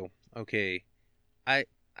that though, okay, I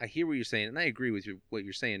hear what you're saying and I agree with what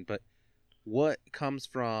you're saying, but what comes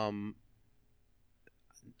from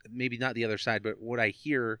maybe not the other side, but what I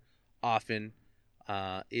hear often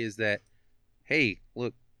is that, hey,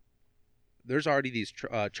 look, there's already these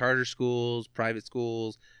charter schools, private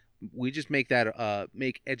schools. We just make that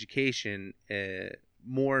make education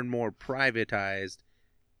more and more privatized,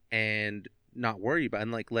 and not worry about it,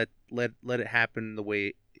 and like let it happen the way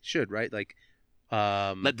it should, right? Like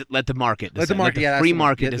let the market decide. Let the market, let the free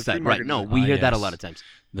market decide. Right? No, we hear that a lot of times.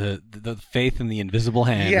 The faith in the invisible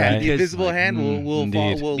hand. Yeah, right? the invisible hand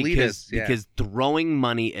will lead us. Yeah. Because throwing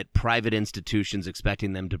money at private institutions,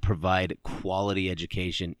 expecting them to provide quality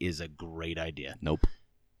education, is a great idea. Nope.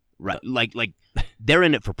 Right, like they're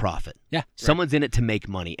in it for profit. Yeah, someone's in it to make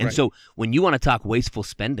money, and so when you want to talk wasteful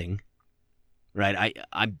spending, right?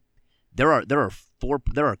 There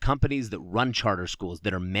are companies that run charter schools,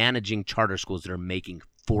 that are managing charter schools, that are making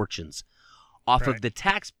fortunes off of the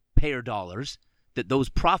taxpayer dollars that those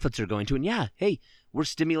profits are going to. And yeah, hey, we're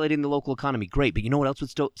stimulating the local economy. Great. But you know what else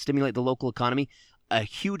would stimulate the local economy? A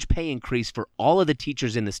huge pay increase for all of the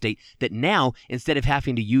teachers in the state that now, instead of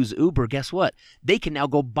having to use Uber, guess what? They can now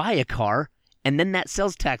go buy a car, and then that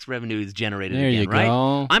sales tax revenue is generated there again, you right?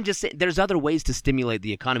 Go. I'm just saying there's other ways to stimulate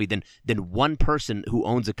the economy than one person who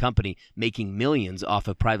owns a company making millions off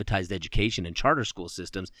of privatized education and charter school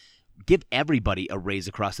systems. Give everybody a raise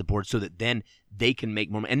across the board so that then they can make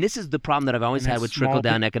more money. And this is the problem that I've always had with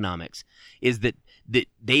trickle-down economics, is that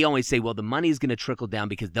they always say, well, the money is going to trickle down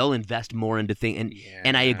because they'll invest more into things.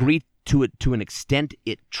 And I agree to an extent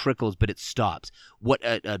it trickles, but it stops. What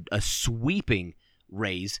a sweeping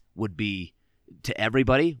raise would be to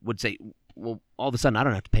everybody would say, well, all of a sudden I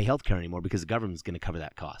don't have to pay health care anymore because the government's going to cover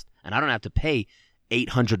that cost. And I don't have to pay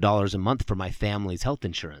 $800 a month for my family's health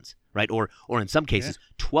insurance, right? Or in some cases,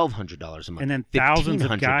 $1,200 a month. And then thousands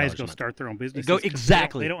of guys go start their own businesses.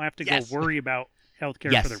 Exactly. They don't have to go worry about health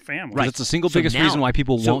care for their family. Right. That's the single biggest reason why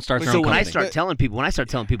people won't start their own company. When I start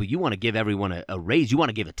telling people, you want to give everyone a raise, you want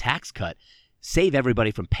to give a tax cut, save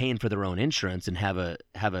everybody from paying for their own insurance and have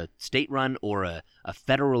a state-run or a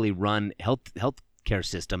federally run health care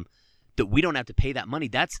system that we don't have to pay that money.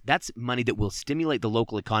 That's money that will stimulate the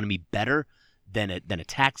local economy better than a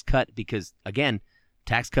tax cut, because again,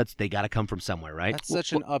 tax cuts, they got to come from somewhere, right? That's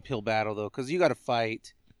such an uphill battle though, because you got to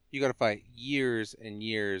fight years and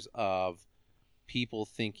years of people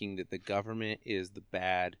thinking that the government is the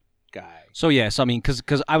bad guy. So yes, I mean,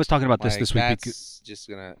 because I was talking about this week.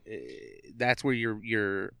 That's where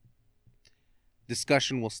your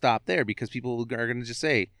discussion will stop there, because people are gonna just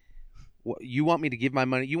say, "You want me to give my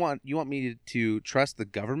money? You want me to trust the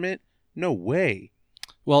government? No way."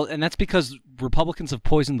 Well, and that's because Republicans have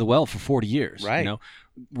poisoned the well for 40 years. Right. You know,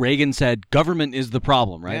 Reagan said, "Government is the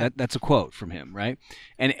problem," right? Yeah. That's a quote from him, right?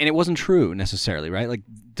 And it wasn't true necessarily, right? Like,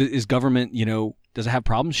 is government, does it have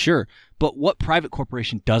problems? Sure. But what private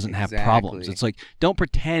corporation doesn't have problems? It's like, don't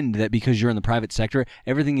pretend that because you're in the private sector,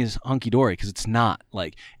 everything is hunky-dory, because it's not.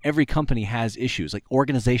 Like, every company has issues. Like,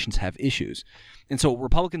 organizations have issues. And so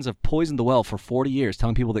Republicans have poisoned the well for 40 years,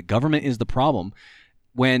 telling people that government is the problem,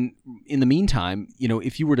 when in the meantime,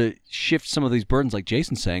 if you were to shift some of these burdens, like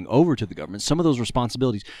Jason's saying, over to the government, some of those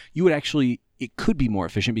responsibilities, it could be more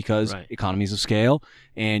efficient because economies of scale,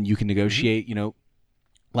 and you can negotiate,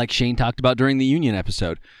 like Shane talked about during the union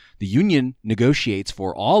episode. The union negotiates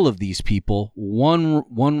for all of these people one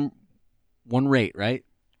rate, right?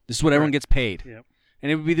 This is what everyone gets paid. Yep.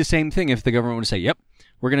 And it would be the same thing if the government were to say, yep,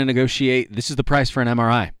 we're going to negotiate, this is the price for an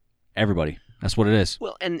MRI. Everybody. That's what it is.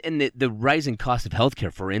 Well, and the rising cost of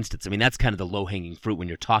healthcare, for instance, I mean, that's kind of the low-hanging fruit when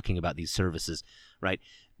you're talking about these services, right?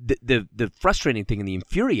 The frustrating thing and the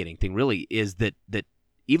infuriating thing really is that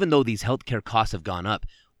even though these healthcare costs have gone up,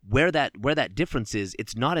 where that difference is,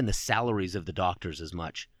 it's not in the salaries of the doctors as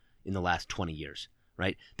much in the last 20 years,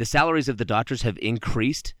 right? The salaries of the doctors have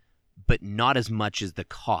increased, but not as much as the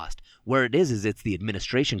cost. Where it is it's the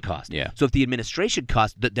administration cost. Yeah. So if the administration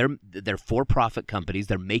cost, they're for-profit companies,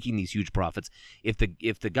 they're making these huge profits. If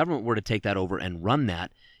the government were to take that over and run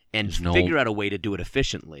that and figure out a way to do it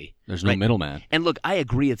efficiently, there's no middleman. And look, I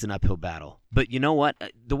agree it's an uphill battle, but you know what?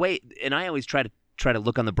 And I always try to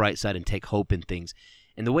look on the bright side and take hope in things.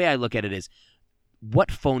 And the way I look at it is,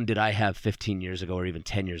 what phone did I have 15 years ago or even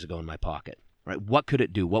 10 years ago in my pocket? Right? What could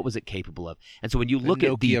it do? What was it capable of? And so when you look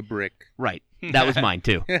at the Nokia brick, right, that was mine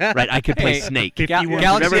too. Right, I could play Snake.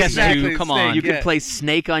 Galaxy S2, come on. You could play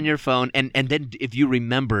Snake on your phone, and then if you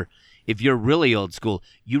remember, if you're really old school,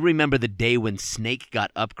 you remember the day when Snake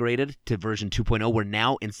got upgraded to version 2.0, where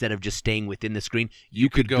now instead of just staying within the screen, you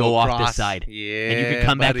could go off the side. Yeah, and you could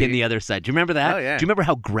come back in the other side. Do you remember that? Oh, yeah. Do you remember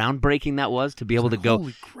how groundbreaking that was to be able to go?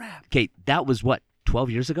 Holy crap. Okay, that was what, 12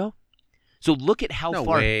 years ago? So look at how No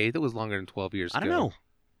far. way. That was longer than 12 years ago. I don't know.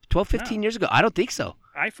 12, 15 No. years ago? I don't think so.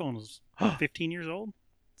 iPhone was 15 years old,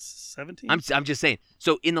 17. I'm just saying.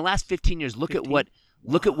 So in the last 15 years, look at 15? what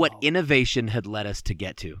Wow. innovation had led us to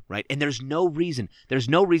get to, right? And there's no reason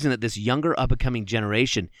that this younger up and coming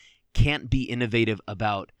generation can't be innovative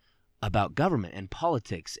about government and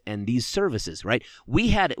politics and these services, right?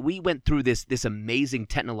 We went through this amazing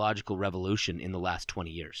technological revolution in the last 20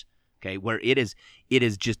 years, okay, where it has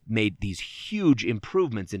just made these huge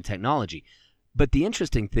improvements in technology. But the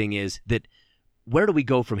interesting thing is that where do we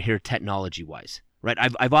go from here technology-wise, right?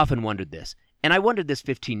 I've often wondered this. And I wondered this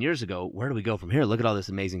 15 years ago. Where do we go from here? Look at all this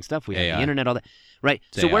amazing stuff. We have AI. the internet, all that. Right?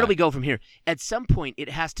 It's So where AI. do we go from here? At some point,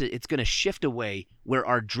 it's going to shift away where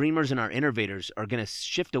our dreamers and our innovators are going to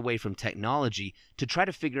shift away from technology to try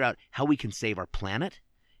to figure out how we can save our planet,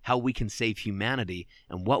 how we can save humanity,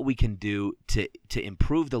 and what we can do to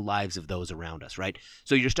improve the lives of those around us, right?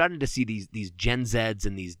 So you're starting to see these Gen Zs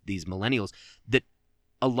and these millennials that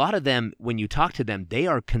a lot of them, when you talk to them, they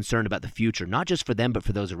are concerned about the future, not just for them, but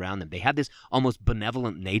for those around them. They have this almost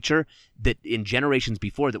benevolent nature that in generations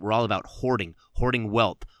before that were all about hoarding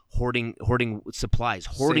wealth, hoarding supplies,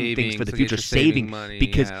 hoarding things for the future, saving money,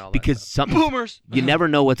 because all that stuff. something, Boomers. you never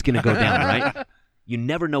know what's going to go down, right? You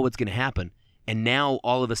never know what's going to happen. And now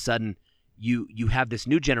all of a sudden you have this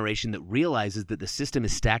new generation that realizes that the system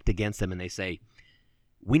is stacked against them, and they say,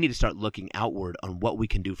 we need to start looking outward on what we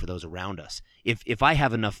can do for those around us. If I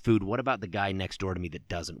have enough food, what about the guy next door to me that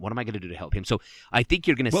doesn't? What am I going to do to help him? So I think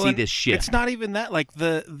you're going to see and this shift. It's not even that. Like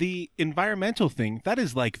the environmental thing, that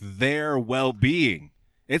is like their well-being.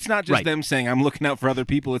 It's not just Right. them saying, I'm looking out for other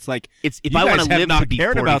people. It's like, It's if you I want guys to have live not to be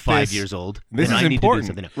cared about 45 this. years old, This then is I need important.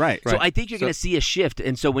 to do something else. Right. So I think you're going to see a shift.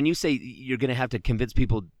 And so when you say you're going to have to convince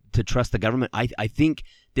people to trust the government, I think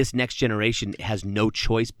this next generation has no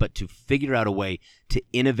choice but to figure out a way to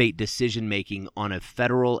innovate decision-making on a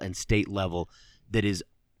federal and state level that is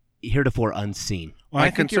heretofore unseen. Well, I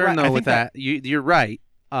My think you're concern, right. I though, with think that, you're right.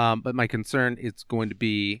 But my concern is going to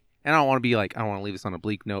be, and I don't want to be like, I don't want to leave this on a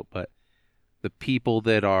bleak note, but the people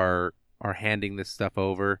that are handing this stuff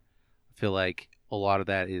over, I feel like a lot of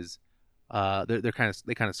that is, they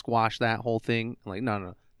kind of squash that whole thing. Like,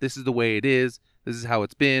 no, this is the way it is. This is how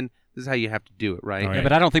it's been. This is how you have to do it, right? All right. Yeah,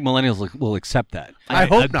 but I don't think millennials will accept that. I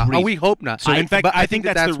hope not. agree. Oh, we hope not. So in fact, but I think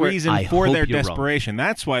that's the where- reason I for hope their you're wrong. desperation.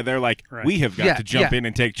 That's why they're like, Right. we have got Yeah, to jump yeah. in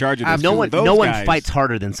and take charge of this. No Those one guys- fights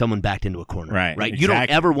harder than someone backed into a corner. Right, Right. exactly.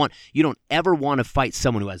 You don't ever want to fight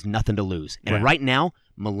someone who has nothing to lose. And Right. right now,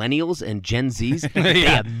 millennials and Gen Zs, they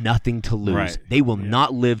have nothing to lose. Right. They will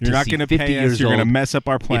not live You're to not see going to 50 pay years us. You're old going to mess up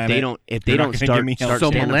our planet. if they You're not don't gonna start give me health So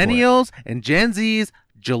standing up for it. millennials and Gen Zs,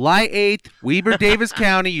 July 8th, Weber Davis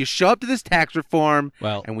County, you show up to this tax reform,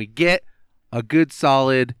 Well, and we get a good,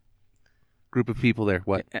 solid group of people there.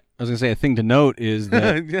 What? I was going to say a thing to note is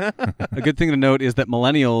that a good thing to note is that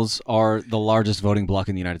millennials are the largest voting bloc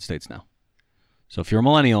in the United States now. So if you're a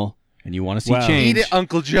millennial and you want to see Well, change, Eat it,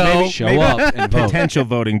 Uncle Joe. show up and vote. potential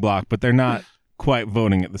voting block, but they're not quite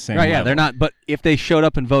voting at the same Right? Yeah, level. they're not. But if they showed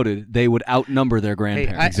up and voted, they would outnumber their Hey,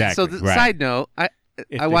 grandparents. Exactly, So, right. side note,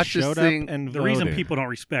 If I they watched this showed up thing. and The reason voted. people don't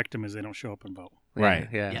respect them is they don't show up and vote. Right.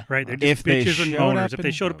 Yeah. Yeah. Right? They're If just they bitches and showed boners. up If they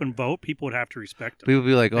and showed up voted. and vote, people would have to respect them. People would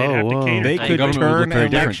be like, They'd have to oh, cater. They The could government would look turn very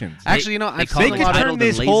different. elections. Actually, you know, I've call They seen a them could lot of turn entitled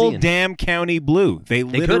this and whole lazy and- damn county blue. They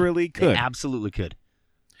literally They could. absolutely could.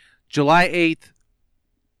 July 8th.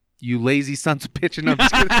 You lazy sons of bitch. No, I'm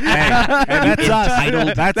just kidding. Hey, that's us.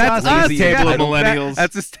 Entitled- That's That's us. us, This table yeah. of millennials.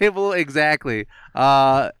 That's a table exactly.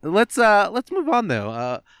 Let's move on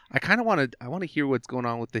though. I kind of want to hear what's going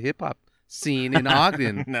on with the hip hop scene in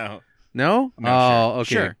Ogden. No. No? No, Oh,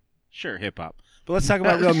 sure. okay. Sure, hip hop. But let's talk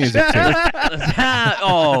about real music too.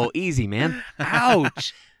 Oh, easy, man.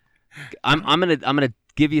 Ouch. I'm gonna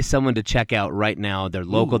give you someone to check out right now. They're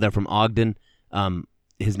local. Ooh. They're from Ogden.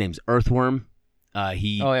 His name's Earthworm. Oh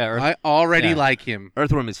yeah, Earth. I already Yeah. like him.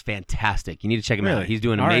 Earthworm is fantastic. You need to check him out. Really? He's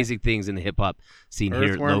doing All right. amazing things in the hip hop scene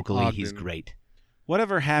here Earthworm, locally. He's Ogden. great.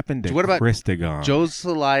 Whatever happened to What about Christagon?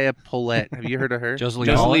 Joselia Paulette. Have you heard of her? Joselie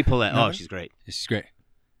Joselie Hall. Paulette. Oh, No. she's great. She's great.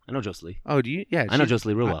 I know Joselie. Oh, do you? Yeah. I know she's-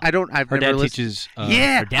 Joselie real well. I don't. I've Her never dad listened. teaches.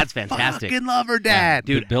 Yeah. Her dad's fantastic. I fucking love her dad.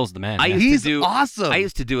 Dude, Bill's the man. I yeah. used He's to do awesome. I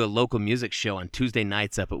used to do a local music show on Tuesday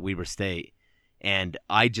nights up at Weber State, and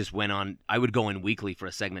I just went on. I would go in weekly for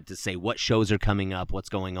a segment to say what shows are coming up, what's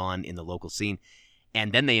going on in the local scene,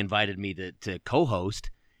 and then they invited me to co-host,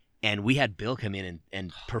 And we had Bill come in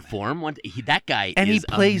and perform. That guy And he is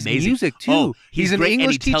plays amazing. music, too. Oh, He's an great,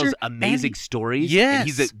 English and he tells teacher, amazing and stories. Yes. And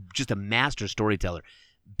he's just a master storyteller.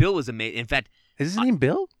 Bill was amazing. In fact, Is his name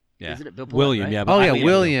Bill? Yeah. isn't it Bill Pullman, William, right? yeah. Oh, yeah, William.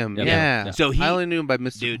 William. Yeah. Yeah. Yeah. So I only knew him by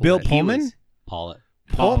Mr. Dude, Bill he Pullman? was- Paulette.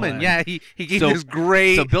 Pullman. Yeah, he gave So- this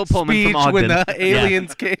great so Bill Pullman speech from when Ogden. the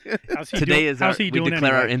aliens came. How's he Today doing? is How's we he doing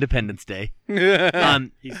declare our anyway? Independence Day.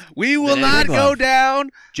 He's- We will The not Earthworm. go down.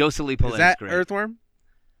 Joe Salih Is that great. Earthworm?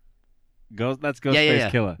 That's Ghostface Yeah.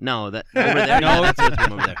 Killer. No, that over there. No, that's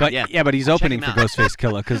Earthworm over there. But yeah, but he's Check opening him for out. Ghostface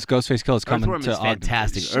Killer because Ghostface Killer is coming Earthworm to is Ogden.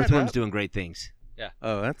 fantastic. Shut Earthworm's up. doing great things.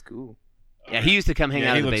 Oh, that's cool. Yeah, he used to come hang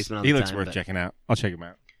out he in the looks, basement all he the looks time. worth but- checking out. I'll check him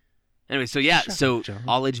out. Anyway, so Shut up, John.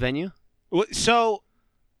 all age venue. So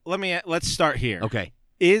let's start here. Okay.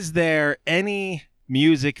 Is there any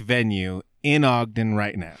music venue in Ogden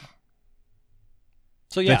right now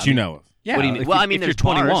So yeah, that you know of? Yeah. What do you mean? if Well, you- I mean, if there's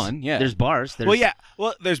you're 21. bars. Yeah. There's bars. There's, Well, yeah.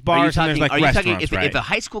 Well, there's Are you bars and talking? there's like Are you talking? restaurants, If right? a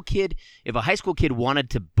high school kid wanted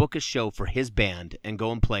to book a show for his band and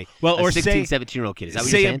go and play, Well, a or 16, say- 17-year-old kid, is that what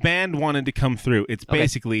Say you're a saying? band wanted to come through. It's Okay.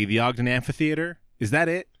 basically the Ogden Amphitheater. Is that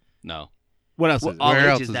it? No. What else Well, is it? all Where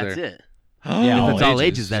else ages. is That's there? it. Yeah, If it's all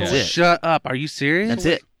ages, that's yeah. it. Shut up. Are you serious? That's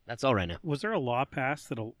it. That's all right now. Was there a law passed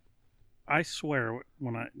that'll? I swear,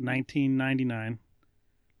 1999,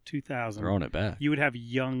 2000, Throwing it back. you would have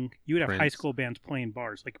high Prince. school bands playing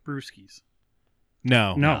bars like Brewskis.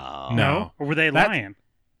 No. No, or were they That- lying?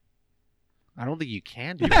 I don't think you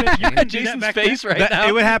can do You that. could do that Jason's back face then. right now.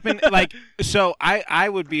 It would happen like so I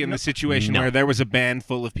would be in the situation No. where there was a band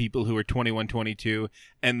full of people who were 21, 22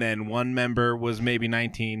 and then one member was maybe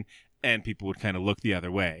 19 and people would kind of look the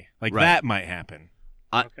other way. Like Right. that might happen.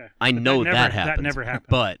 Okay. I But know that that never- happens. that never happened.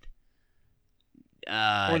 But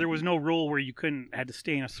Or there was no rule where you had to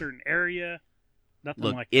stay in a certain area. Nothing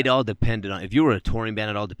look, like it that. all depended on if you were a touring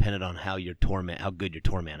band. It all depended on how good your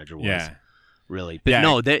tour manager was. Yeah. Really. But Yeah.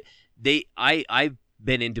 no, I've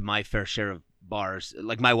been into my fair share of bars.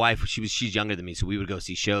 Like my wife, she's younger than me, so we would go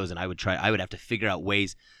see shows, and I would have to figure out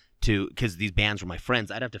ways to, because these bands were my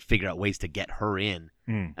friends. I'd have to figure out ways to get her in.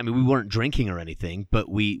 Mm. I mean, we weren't drinking or anything, but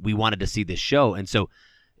we wanted to see this show, and so.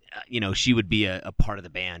 She would be a part of the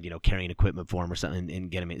band, carrying equipment for him or something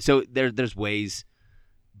and get him in. So there's ways,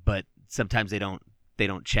 but sometimes they don't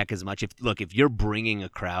check as much. If you're bringing a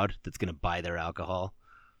crowd that's going to buy their alcohol,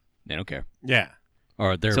 They don't care. Yeah.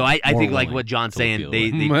 Or they're so I more think like willing what John's to saying, feel they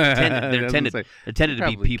it. there tended to be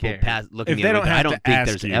probably people care. looking If the they other don't way. I have don't to think ask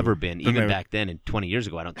there's you, ever been, then even they're- back then, and 20 years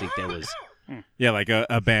ago, I don't think there was. Yeah, like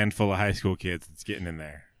a band full of high school kids that's getting in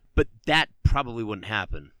there. But that probably wouldn't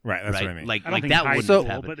happen. Right, that's right? what I mean. Like I don't think that high wouldn't school, have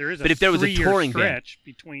happened. but there is But if there was a 3-year touring band, stretch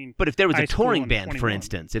between. But if there was high a school touring and band, for 21.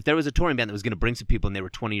 instance, if there was a touring band that was going to bring some people and they were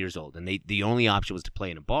 20 years old and the only option was to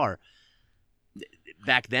play in a bar,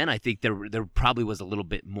 back then I think there probably was a little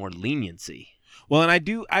bit more leniency. Well, and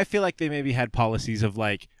I feel like they maybe had policies of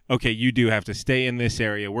like, okay, you do have to stay in this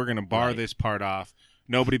area. We're going to bar Right. this part off.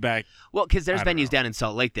 Nobody back. Well, because there's I don't venues know. down in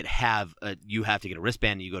Salt Lake that have you have to get a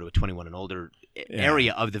wristband and you go to a 21 and older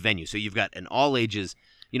area of the venue. So you've got an all ages.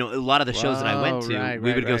 A lot of the shows that I went to,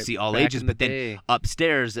 we would go see all Back aused, in but the then day.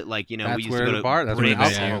 upstairs at we That's used where to go the to bar- that's where the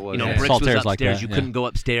Bricks. alcohol was. Yeah. Bricks was Saltaire's upstairs. like that, You yeah. couldn't go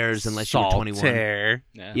upstairs unless you were 21. Saltaire.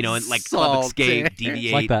 Yeah. And like Club Escape, Saltaire.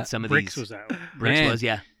 Deviate, Like that. some of Bricks these. was out. Bricks Man. was,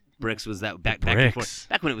 yeah. Bricks was that back Bricks. before,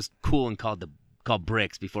 back when it was cool and called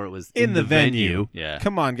Bricks before it was In the venue. Yeah.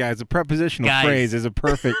 Come on, guys. A prepositional Guys. phrase is a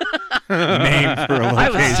perfect name for a location. I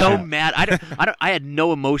was so mad. I had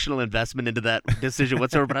no emotional investment into that decision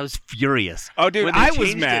whatsoever, but I was furious. Oh, dude, When they I was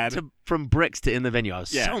changed it mad. from Bricks to In the Venue. I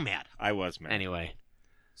was Yeah. so mad. I was mad. Anyway,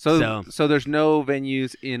 So there's no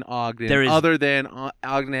venues in Ogden There is- other than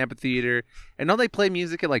Ogden Amphitheater. And don't they play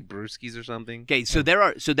music at like Brewski's or something? okay, so there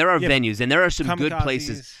are Yeah, venues, and there are some good Kamikazes.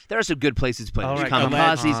 places. There are some good places to play. Oh, There's right,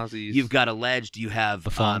 Kamikazes. Kamikazes. You've got Alleged. You have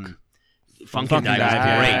The Funk. Funk Funk and and Dive is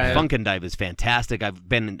Dive, great. yeah. Funk and Dive is fantastic.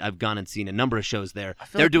 I've gone and seen a number of shows there. I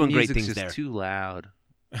feel They're like the doing great music's things just there. too loud.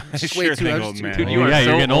 Sure too- thing, I'm old just man. too- Dude, you are Yeah, so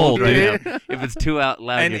you're getting old old, right dude. now. If it's too out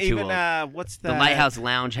loud, And you're even too old. what's The Lighthouse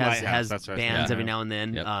Lounge has Lighthouse, that's what I was bands thinking every of. now and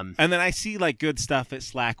then. Yep. And then I see like good stuff at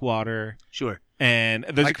Slackwater, Sure. and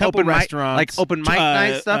there's Like a couple open mic- restaurants, like open mic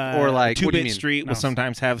night stuff, or like, what do you 2-Bit mean? Street No. will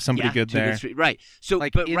sometimes have somebody Yeah, good 2-Bit there. Street. Right. So,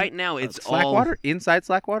 Like but in, right now it's Slackwater? Inside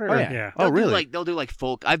Slackwater? Oh, or- yeah. all. Oh, They'll do really? they'll do like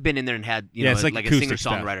folk. I've been in there and had Yeah, it's like a acoustic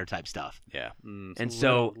singer-songwriter type stuff. Yeah. Mm. And It's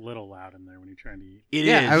so little loud in there when you're trying to eat. it is.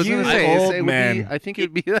 Yeah, I was going to You say, old it would man. be, I think it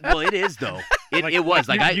would be Well, it is though. It was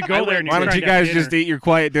like you go I there went and Why you're don't you trying to have guys just dinner. eat your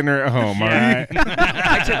quiet dinner at home? Yeah. All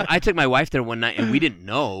right. I took my wife there one night and we didn't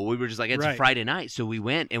know. We were just like, it's a Right. Friday night. So we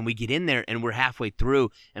went and we get in there and we're halfway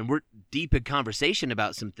through and we're deep in conversation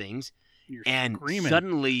about some things. You're And screaming.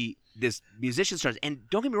 suddenly this musician starts, and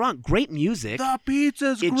don't get me wrong, great music. The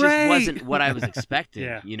pizza's It great. just wasn't what I was expecting,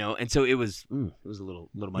 Yeah. and so it was a little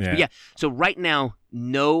much. Yeah. But yeah, so right now,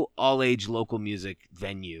 no all-age local music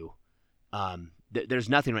venue. There's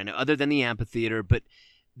nothing right now other than the amphitheater. But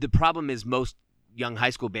the problem is most young high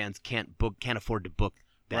school bands can't afford to book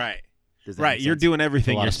that. Right. Does that Right. make You're sense? doing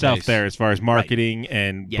everything A lot of yourself space. there as far as marketing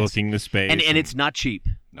and Yes. booking the space. and it's not cheap.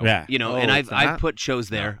 Nope. Yeah. And Oh, I've it's not? put shows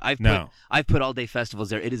there. No. I've put all day festivals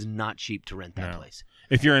there. It is not cheap to rent that No. place.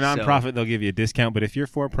 If you're a So- nonprofit, they'll give you a discount. But if you're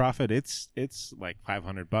for profit, it's like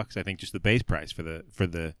 $500. I think just the base price for the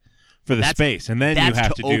That's- space, and then that's you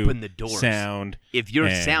have to to open do the doors. sound. If you're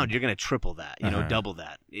And- sound, you're going to triple that. Uh-huh. Double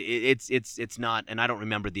that. It's not. And I don't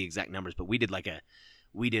remember the exact numbers, but we did like a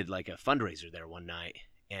fundraiser there one night,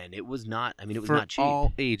 and it was not. I mean, it was for not cheap.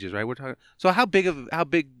 all ages, right? We're talking. So how big of a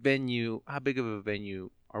venue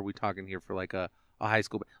are we talking here for like a high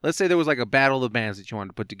school? Let's say there was like a battle of the bands that you wanted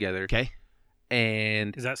to put together, Okay.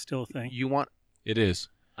 and Is that still a thing? you want. It is.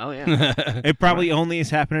 Oh yeah. It probably only is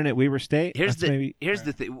happening at Weber State. Here's That's maybe-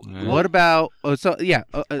 the thing. What about? Oh, so yeah.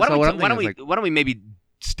 Why so don't, what I'm why don't thinking we is like, why don't we maybe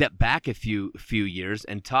step back a few years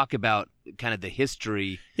and talk about kind of the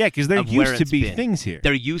history? Yeah, because there of where used to it's be been. things here.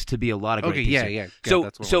 There used to be a lot of great okay, things yeah, here. yeah. So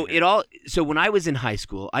that's what I so wanna it hear. all so when I was in high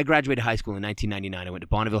school, I graduated high school in 1999. I went to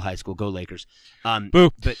Bonneville High School. Go Lakers.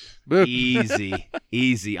 Boop. But Boop.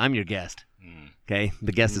 easy. I'm your guest. Okay,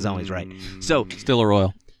 the guest is always right. Mm. So Still a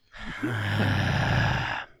Royal.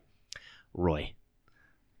 Roy,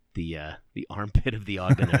 the armpit of the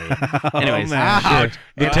Ogden area. Anyways, Oh, man. Ouch.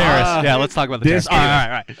 The terrace. Yeah, let's talk about the This- terrace. All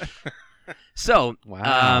right. So,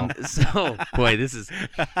 Wow. boy, this is.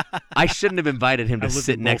 I shouldn't have invited him to I lived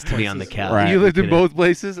sit in next both to me on the places. couch. Right. You lived in Kidding. both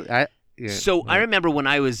places. Yeah. So I remember when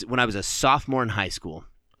I was a sophomore in high school.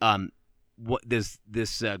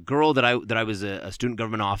 This girl that I was a student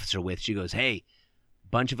government officer with. She goes, "Hey,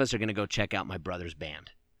 bunch of us are gonna go check out my brother's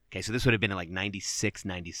band." Okay, so this would have been in like 96,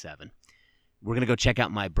 97. We're gonna go check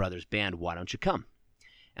out my brother's band. Why don't you come?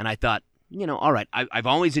 And I thought, all right. I've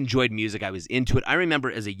always enjoyed music. I was into it. I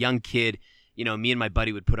remember as a young kid, me and my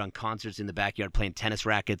buddy would put on concerts in the backyard playing tennis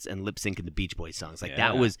rackets and lip syncing the Beach Boys songs. Like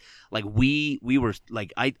that Yeah. was like we were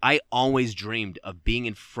like I always dreamed of being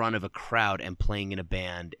in front of a crowd and playing in a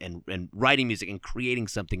band and writing music and creating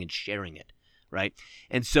something and sharing it. Right.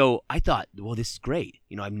 And so I thought, well, this is great.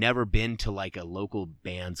 I've never been to like a local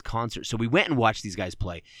band's concert. So we went and watched these guys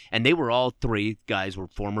play. And they were all three guys were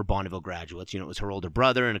former Bonneville graduates. It was her older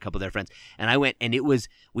brother and a couple of their friends. And I went and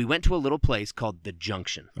we went to a little place called The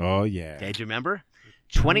Junction. Oh yeah. Okay, do you remember?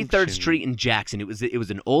 23rd Junction. Street in Jackson. It was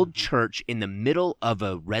an old church in the middle of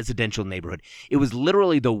a residential neighborhood. It was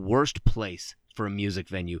literally the worst place for a music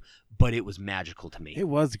venue, but it was magical to me. It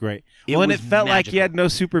was great. It Well, and was it felt like magical. you had no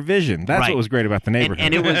supervision. That's Right. what was great about the neighborhood.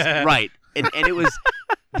 And it was right. And it was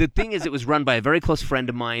the thing is it was run by a very close friend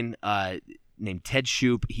of mine named Ted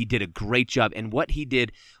Shoup. He did a great job. And what he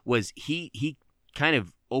did was he kind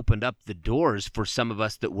of opened up the doors for some of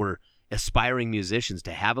us that were aspiring musicians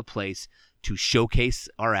to have a place to showcase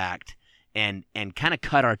our act and kind of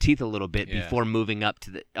cut our teeth a little bit Yeah. before moving up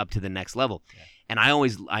to the next level. Yeah. And I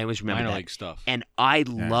always remember Minor that. league stuff. And I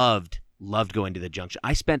loved going to the Junction.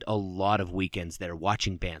 I spent a lot of weekends there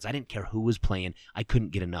watching bands. I didn't care who was playing. I couldn't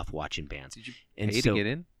get enough watching bands. Did you And pay so to get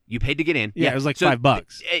in? You paid to get in. Yeah, it was like So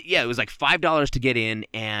 $5. Yeah, it was like $5 to get in,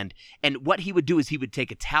 and what he would do is he would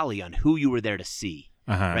take a tally on who you were there to see.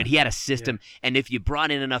 Uh-huh. Right, he had a system, and if you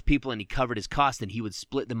brought in enough people and he covered his costs, then he would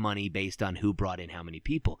split the money based on who brought in how many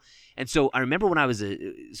people. And so I remember when I was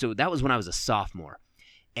a sophomore,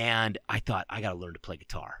 and I thought I got to learn to play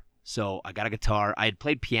guitar. So I got a guitar. I had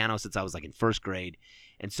played piano since I was like in first grade,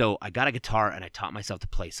 and so I got a guitar and I taught myself to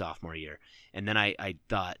play sophomore year. And then I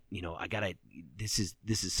thought, this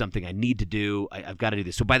is something I need to do. I've got to do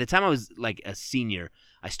this. So by the time I was like a senior,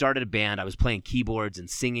 I started a band. I was playing keyboards and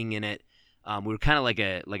singing in it. We were kind of like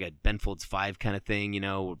a Ben Folds 5 kind of thing,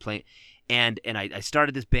 we're playing. And I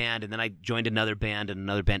started this band, and then I joined another band and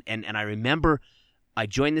another band. And I remember I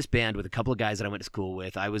joined this band with a couple of guys that I went to school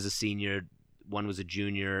with. I was a senior, one was a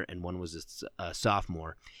junior, and one was a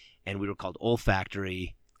sophomore. And we were called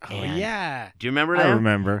Olfactory. Oh And yeah. do you remember that? I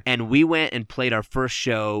remember. And we went and played our first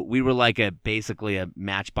show. We were like basically a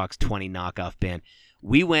Matchbox 20 knockoff band.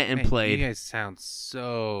 We went and Man, played. You guys sound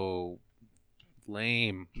so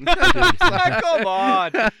lame. Come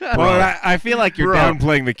on. Well, I feel like you're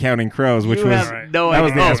downplaying the Counting Crows, which You was have no that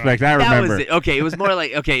was the idea. aspect I That remember. was it. Okay, it was more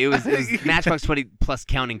like it was Matchbox 20 plus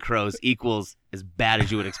Counting Crows equals as bad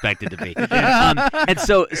as you would expect it to be. And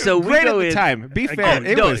so we Great go at the in. time. Be fair.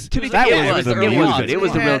 It No, was to be that fair, was it the was music. good. It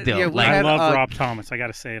was the real deal. Yeah, we Like, I had, love Rob Thomas. I got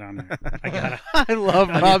to say it on there. I gotta. I love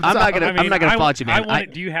Rob. I'm not gonna. I mean, I'm not gonna fault you, man.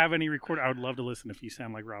 do you have any record? I would love to listen if you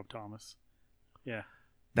sound like Rob Thomas. Yeah.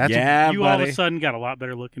 That's Yeah, You all of buddy. a sudden got a lot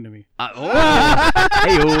better looking to me.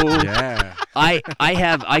 Hey-o. Yeah.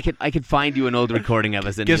 I could find you an old recording of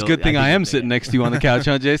us. And Guess you'll- good thing think I am you'll sitting dig next to you on the couch,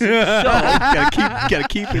 huh, Jason? gotta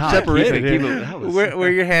keep it God, separated. keep it- that was-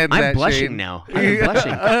 where your hands I'm at, blushing Shane? now. I'm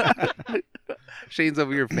blushing. Shane's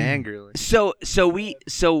over here fangirling. So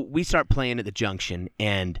we start playing at the Junction,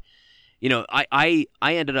 and you know, I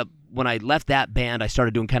ended up, when I left that band, I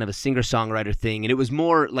started doing kind of a singer-songwriter thing, and it was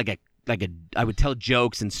more like a I would tell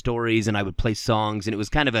jokes and stories, and I would play songs, and it was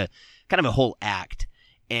kind of a whole act.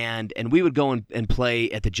 And we would go and play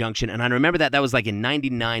at the Junction, and I remember that was like in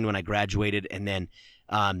 '99 when I graduated, and then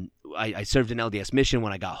I served an LDS mission.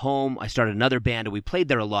 When I got home, I started another band, and we played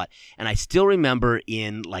there a lot. And I still remember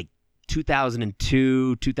in like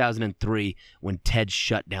 2002, 2003 when Ted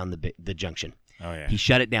shut down the Junction. Oh yeah. He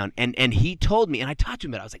shut it down, and he told me, and I talked to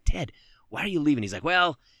him about it. I was like, Ted, why are you leaving? He's like,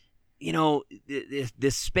 well, you know,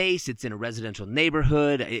 this space, it's in a residential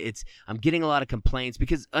neighborhood. I'm getting a lot of complaints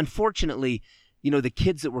because, unfortunately, you know, the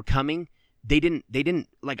kids that were coming, they didn't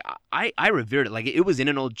like, I revered it. Like, it was in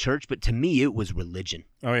an old church, but to me, it was religion.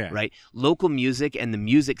 Oh yeah. Right? Local music and the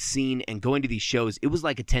music scene and going to these shows, it was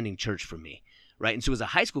like attending church for me. Right? And so it was a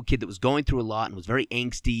high school kid that was going through a lot and was very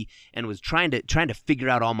angsty and was trying to figure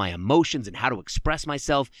out all my emotions and how to express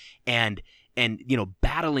myself and you know,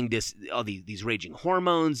 battling all these raging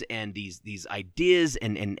hormones and these ideas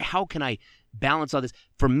and how can I balance all this?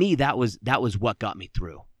 For me, that was what got me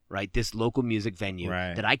through. Right? This local music venue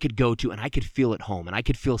that I could go to and I could feel at home and I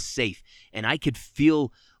could feel safe and I could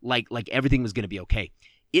feel like everything was going to be okay.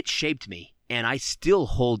 It shaped me, and I still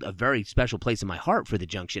hold a very special place in my heart for the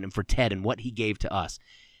Junction and for Ted and what he gave to us.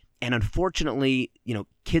 And unfortunately, you know,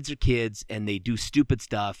 kids are kids and they do stupid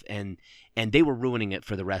stuff, and they were ruining it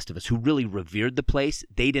for the rest of us who really revered the place.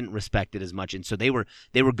 They didn't respect it as much, and so they were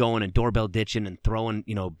going and doorbell ditching and throwing,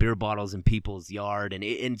 you know, beer bottles in people's yard,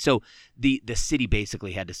 and so the city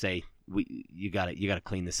basically had to say, you got to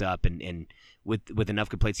clean this up, and with enough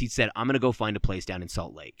complaints, he said, I'm going to go find a place down in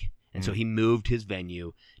Salt Lake. And so he moved his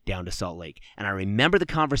venue down to Salt Lake. And I remember the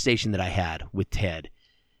conversation that I had with Ted.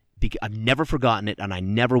 I've never forgotten it, and I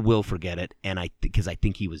never will forget it, and because I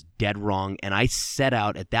think he was dead wrong, and I set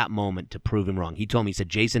out at that moment to prove him wrong. He told me, he said,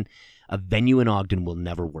 Jason, a venue in Ogden will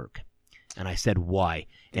never work. And I said, why?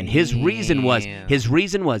 And his reason was,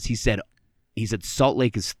 he said Salt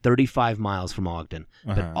Lake is 35 miles from Ogden,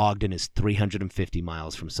 but Ogden is 350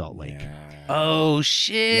 miles from Salt Lake. Yeah. Oh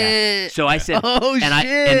shit! Yeah. So I said, oh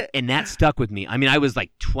shit! And that stuck with me. I mean, I was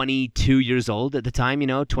like 22 years old at the time,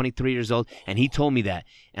 23 years old, and he told me that,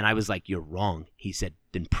 and I was like, "You're wrong." He said,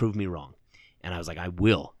 "Then prove me wrong," and I was like, "I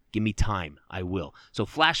will. Give me time. I will." So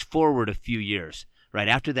flash forward a few years. Right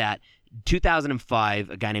after that, 2005,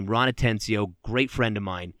 a guy named Ron Atencio, great friend of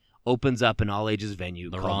mine, opens up an all-ages venue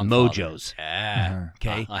called Mojo's. Yeah.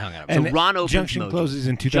 Okay. I hung out. So Ron opens Junction Mojo's. closes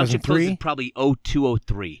in Junction 2003, closes probably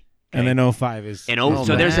 0203. and then 05 is. And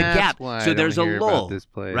so there's a that's gap. why I So there's a don't hear about lull, this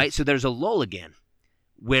place. right? So there's a lull again,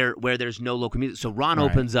 where there's no local music. So Ron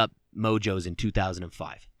opens up Mojo's in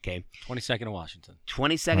 2005. Okay, 22nd in Washington.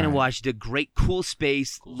 22nd in Washington, great, cool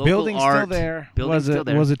space, local Building's art. still there. Building's still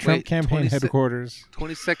there. Was a Trump Wait, campaign 26 headquarters.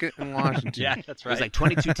 22nd in Washington. Yeah, that's It was like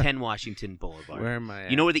 2210 Washington Boulevard. Where am I at?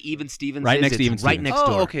 You know where the Even Stevens Right is? next to It's Even right Stevens. next Oh,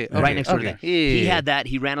 door. okay, Right okay, next door to okay. that. Yeah, He yeah. had that.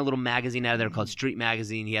 He ran a little magazine out of there called Street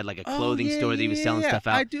Magazine. He had like a clothing Oh, store that he was selling yeah. stuff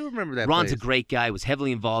out. I do remember that Ron's place. a great guy. Was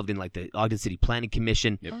heavily involved in like the Ogden City Planning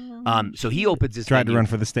Commission. Yep. So he opens this Tried to venue. run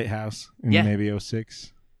for the state house in Yeah. maybe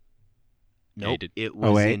 06. Nope, did. it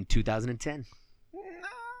was 08? in 2010.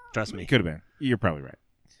 Trust me, It could have been. You're probably right.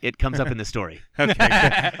 it comes up in the story. Okay. So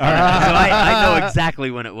I know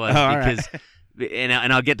exactly when it was All right. because,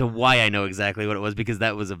 and I'll get to why I know exactly what it was because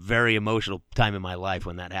that was a very emotional time in my life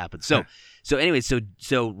when that happened. So anyway,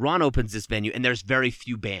 so Ron opens this venue and there's very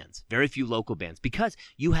few bands, very few local bands because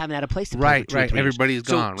you haven't had a place to play for 2 or 3 years. Everybody's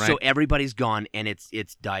gone, right? So everybody's gone and it's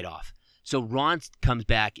died off. So Ron comes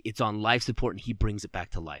back, it's on life support, and he brings it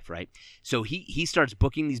back to life, right? So he starts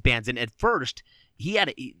booking these bands, and at first,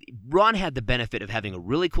 Ron had the benefit of having a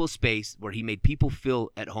really cool space where he made people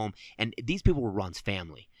feel at home, and these people were Ron's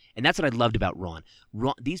family. And that's what I loved about Ron.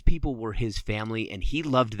 These people were his family, and he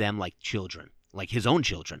loved them like children. like his own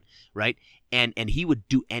children, right? And he would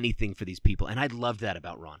do anything for these people, and I loved that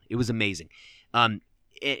about Ron. It was amazing. And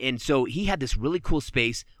so he had this really cool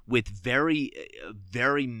space with very,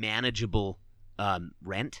 very manageable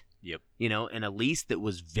rent. Yep. You know, and a lease that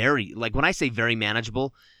was very, like when I say very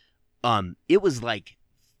manageable, it was like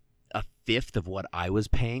a fifth of what I was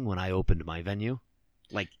paying when I opened my venue.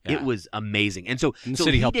 Like it was amazing. And so the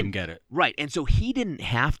city helped him get it. Right. And so he didn't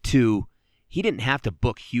have to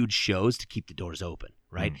book huge shows to keep the doors open,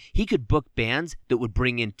 right? He could book bands that would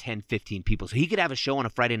bring in 10, 15 people. So he could have a show on a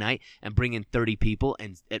Friday night and bring in 30 people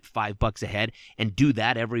and at $5 a head and do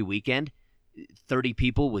that every weekend. 30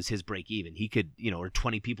 people was his break even. He could, or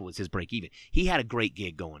 20 people was his break even. He had a great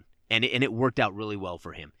gig going, and it worked out really well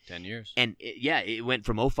for him. 10 years. And it went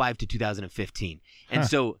from 2005 to 2015. And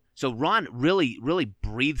so Ron really, really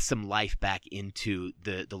breathed some life back into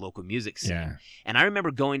the local music scene. Yeah. And I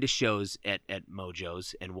remember going to shows at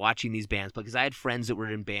Mojo's and watching these bands play, because I had friends that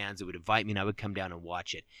were in bands that would invite me, and I would come down and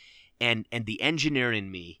watch it. And the engineer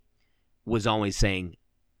in me was always saying,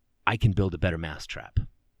 I can build a better mousetrap.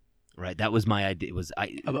 Right, that was my idea. It was a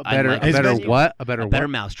better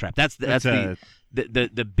mousetrap. That's the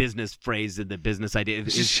business phrase and the business idea.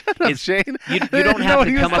 Shut up, Shane. You don't have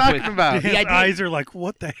to come up with. About. His eyes are like,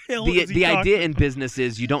 what the hell? The idea in business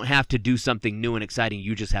is you don't have to do something new and exciting.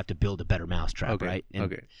 You just have to build a better mousetrap, okay. right?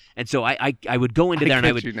 Okay. And so I would go into there and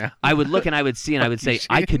I would look and I would see and I would say,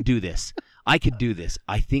 I could do this. I could do this.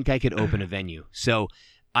 I think I could open a venue. So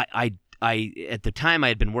I at the time I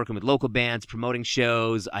had been working with local bands, promoting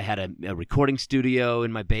shows. I had a recording studio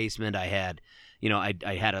in my basement. I had,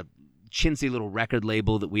 I had a chintzy little record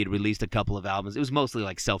label that we had released a couple of albums. It was mostly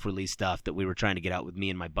like self-release stuff that we were trying to get out with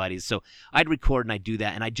me and my buddies. So I'd record and I'd do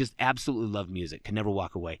that, and I just absolutely loved music. Could never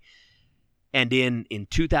walk away. And in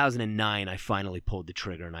 2009, I finally pulled the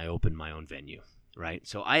trigger and I opened my own venue. Right.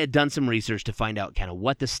 So I had done some research to find out kind of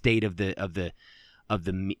what the state of the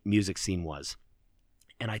music scene was.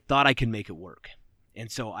 And I thought I could make it work.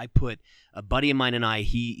 And so I put a buddy of mine and I,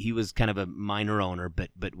 he was kind of a minor owner,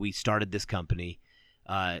 but we started this company,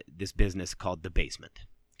 this business called The Basement.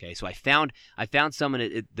 Okay, so I found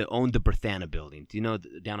someone that owned the Berthana building. Do you know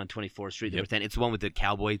down on 24th Street, the Berthana? It's the one with the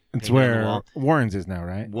cowboy. It's where Warren's is now,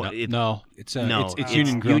 right? It's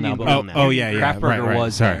Union Grill now. Kraftburger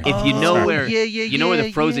was. Sorry. If you know where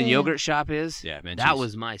the frozen yogurt shop is, that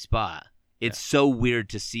was my spot. It's so weird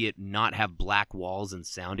to see it not have black walls and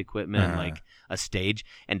sound equipment and like a stage,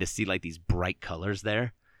 and to see like these bright colors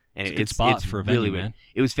there. And it's a good spot for a venue, really man. Weird.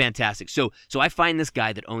 It was fantastic. So I find this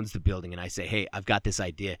guy that owns the building, and I say, hey, I've got this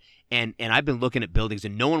idea. And I've been looking at buildings,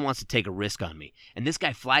 and no one wants to take a risk on me. And this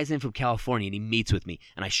guy flies in from California, and he meets with me,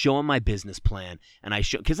 and I show him my business plan, and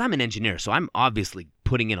because I'm an engineer, so I'm obviously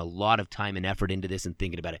putting in a lot of time and effort into this and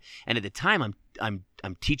thinking about it. And at the time, I'm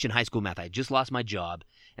teaching high school math. I had just lost my job,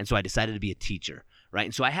 and so I decided to be a teacher. Right,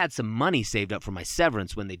 and so I had some money saved up for my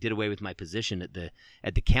severance when they did away with my position at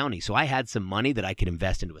the county. So I had some money that I could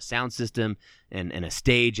invest into a sound system and a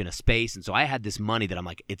stage and a space. And so I had this money that I'm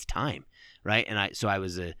like, it's time, right? And so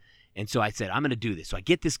I said, I'm going to do this. So I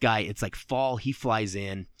get this guy. It's like fall. He flies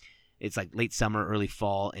in. It's like late summer, early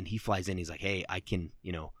fall, and he flies in. He's like, hey, I can,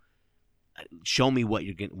 show me what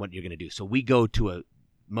you're gonna do. So we go to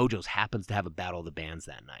Mojo's happens to have a Battle of the Bands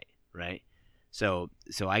that night, right? So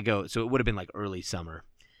I go, so it would have been like early summer.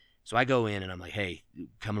 So I go in and I'm like, hey,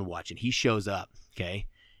 come and watch. And he shows up, okay?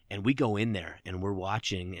 And we go in there and we're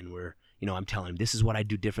watching and I'm telling him, this is what I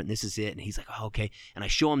do different. This is it. And he's like, oh, okay. And I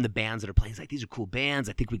show him the bands that are playing. He's like, these are cool bands.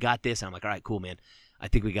 I think we got this. And I'm like, all right, cool, man. I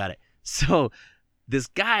think we got it. So this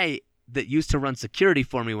guy that used to run security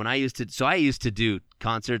for me I used to do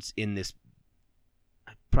concerts in this,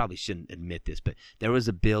 I probably shouldn't admit this, but there was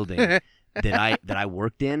a building that I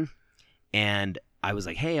worked in. And I was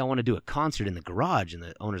like, hey, I want to do a concert in the garage. And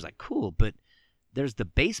the owner's like, cool, but there's the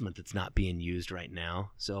basement that's not being used right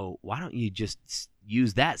now. So why don't you just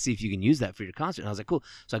use that, see if you can use that for your concert? And I was like, cool.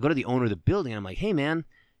 So I go to the owner of the building, and I'm like, hey, man,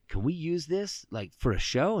 can we use this like for a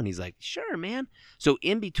show? And he's like, sure, man. So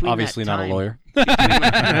in between obviously that time, not a lawyer.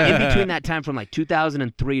 in between that time from like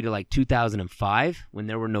 2003 to like 2005, when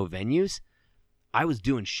there were no venues, I was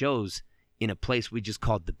doing shows in a place we just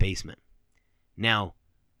called The Basement. Now,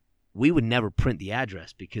 we would never print the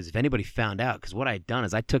address because if anybody found out, because what I had done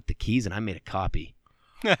is I took the keys and I made a copy.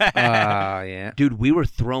 Yeah. Dude, we were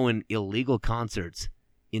throwing illegal concerts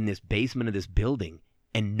in this basement of this building,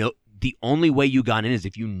 and the only way you got in is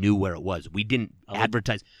if you knew where it was. We didn't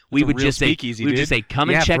advertise. We would just say, come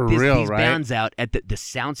and check these bands out. The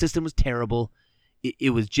sound system was terrible.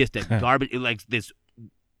 It was just a garbage, like this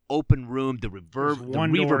open room. The reverb, There's the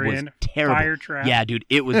one door reverb was in, terrible. fire trap. Yeah, dude,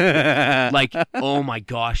 it was like, oh my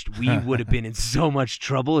gosh, we would have been in so much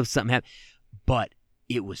trouble if something happened. But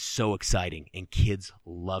it was so exciting, and kids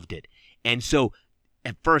loved it. And so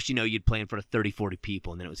at first, you'd play in front of 30, 40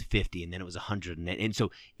 people, and then it was 50, and then it was 100. And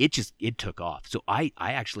so it took off. So I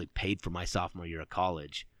actually paid for my sophomore year of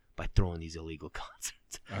college by throwing these illegal concerts.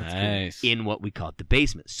 Nice. In what we called the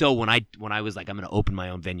basement. So when I was like, I'm going to open my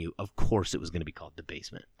own venue, of course it was going to be called the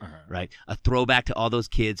basement, right? A throwback to all those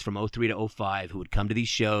kids from 03 to 05 who would come to these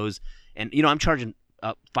shows. And, I'm charging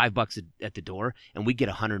 $5 at the door, and we get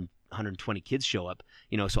 120 kids show up,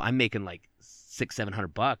 so I'm making like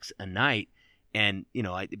 $600-700 a night. And,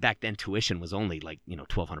 back then tuition was only like,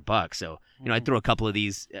 $1,200. So, I'd throw a couple of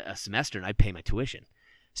these a semester and I'd pay my tuition.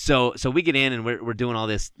 So we get in and we're doing all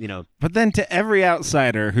this, But then to every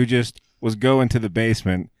outsider who just was going to the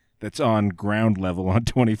basement that's on ground level on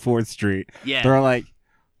 24th Street, Yeah. they're like,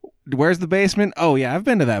 where's the basement? Oh, yeah, I've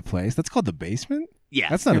been to that place. That's called the basement? Yeah.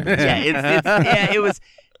 That's not a basement. It was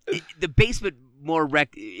the basement more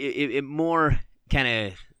it more kind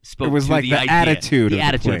of spoke It was to like the the idea. attitude The of the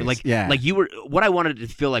attitude. place. Like, Yeah. like you were, what I wanted it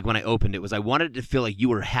to feel like when I opened it was I wanted it to feel like you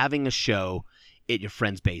were having a show at your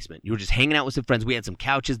friend's basement. You were just hanging out with some friends. We had some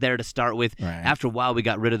couches there to start with. Right. After a while, we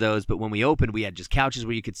got rid of those. But when we opened, we had just couches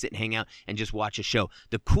where you could sit and hang out and just watch a show.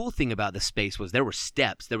 The cool thing about the space was there were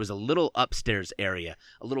steps. There was a little upstairs area,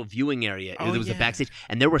 a little viewing area. Oh, there was a yeah. backstage.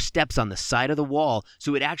 And there were steps on the side of the wall.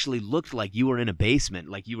 So it actually looked like you were in a basement,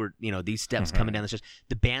 like you were, these steps coming down the stairs.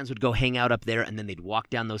 The bands would go hang out up there, and then they'd walk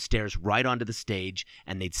down those stairs right onto the stage,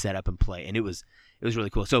 and they'd set up and play. And it was really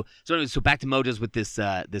cool. So back to Mojo's with this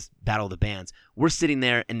Battle of the Bands. We're sitting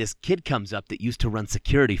there, and this kid comes up that used to run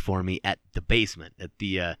security for me at the basement at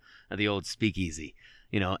the old speakeasy,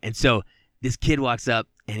 And so this kid walks up,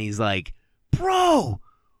 and he's like, "Bro,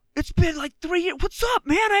 it's been like 3 years. What's up,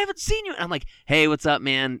 man? I haven't seen you." And I'm like, "Hey, what's up,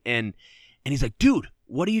 man?" And he's like, "Dude,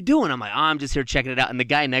 what are you doing?" I'm like, "Oh, I'm just here checking it out." And the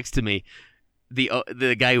guy next to me,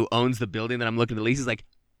 the guy who owns the building that I'm looking to lease, is like,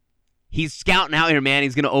 "He's scouting out here, man.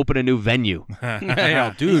 He's going to open a new venue."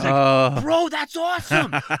 Hey, dude. "Bro, that's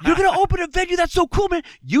awesome. You're going to open a venue. That's so cool, man.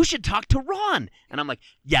 You should talk to Ron." And I'm like,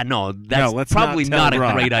 "Yeah, no, that's let's probably not tell not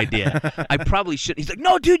Ron." a great idea. I probably should." He's like,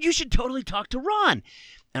 "No, dude, you should totally talk to Ron."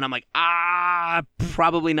 And I'm like,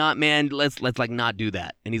 probably not, man. Let's like not do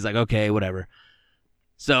that." And he's like, "Okay, whatever."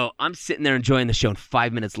 So I'm sitting there enjoying the show, and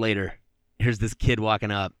 5 minutes later, here's this kid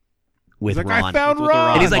walking up with He's like, Ron. I found With the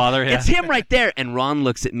Ron. And he's like, Father, yeah. "It's him right there." And Ron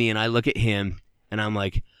looks at me, and I look at him, and I'm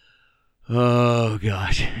like, "Oh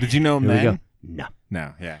gosh." Did you know him Here we then? go. No,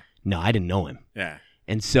 No, yeah. no, I didn't know him. Yeah.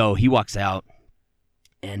 And so he walks out,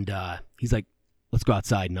 and he's like, "Let's go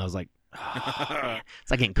outside." And I was like, "Oh, man."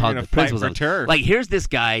 It's like getting called You're the gonna fight principal's for office. turf. Like, here's this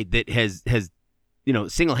guy that has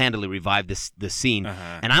single-handedly revived this scene,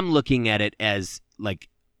 and I'm looking at it as like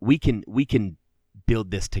we can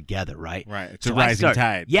build this together, right? Right. It's So a I rising start-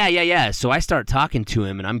 tide. Yeah. So I start talking to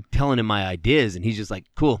him, and I'm telling him my ideas, and he's just like,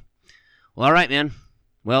 "Cool. Well, all right, man.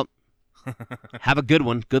 Well, have a good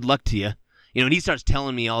one. Good luck to you." And he starts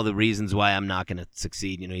telling me all the reasons why I'm not going to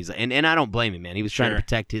succeed. He's like, and I don't blame him, man. He was trying to Sure.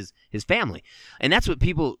 protect his family, and that's what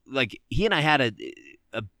people like. He and I had a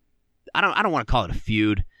I don't want to call it a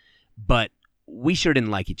feud, but we sure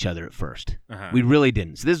didn't like each other at first. We really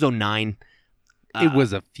didn't. So this is 2009. It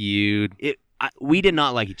was a feud. We did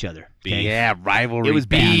not like each other. Okay? Yeah, rivalry. It was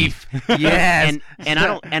beef. Yes. and I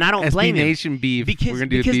don't SB blame him. Nation beef. Because- We're gonna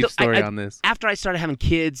do a because beef the- story on this. After I started having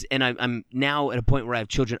kids, and I'm now at a point where I have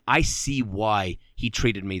children, I see why he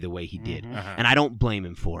treated me the way he did, and I don't blame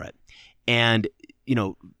him for it. And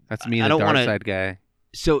That's me, I the don't dark wanna- side guy.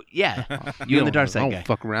 So yeah, you and the dark I side don't guy.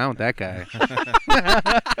 fuck around with that guy.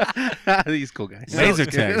 These cool guys. Laser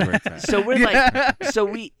tags where it's at. So we're like, so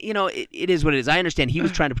we, it is what it is. I understand he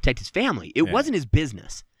was trying to protect his family. It Yeah. wasn't his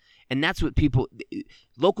business. And that's what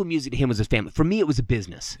local music to him was his family. For me, it was a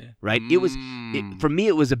business, right? It was, for me,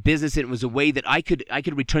 it was a business, and it was a way that I could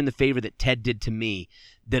return the favor that Ted did to me,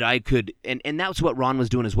 that I could, and that's what Ron was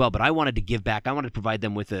doing as well. But I wanted to give back. I wanted to provide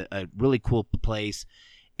them with a really cool place.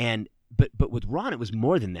 But with Ron, it was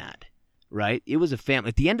more than that, right? It was a family.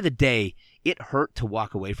 At the end of the day, it hurt to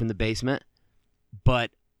walk away from the basement,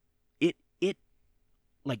 but it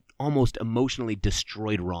like almost emotionally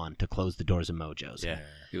destroyed Ron to close the doors of Mojo's. Yeah,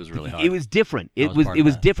 it was really hard. It was different. I It was was part it of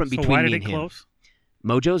was that. different So between why me did and it him. close?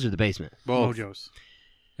 Mojo's or the basement? Mojo's.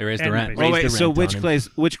 They raised the And rent. the Oh, Raised wait. the So rent on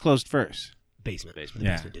which closed first? Basement. The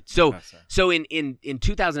Yeah. basement did. So in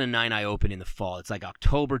 2009, I opened in the fall. It's like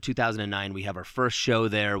October 2009. We have our first show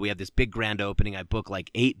there. We have this big grand opening. I book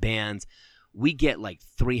like 8 bands. we get like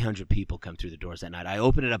 300 people come through the doors that night. I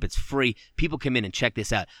open it up. It's free. People come in and check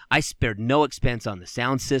this out. I spared no expense on the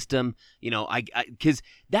sound system. You know, because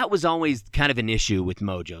that was always kind of an issue with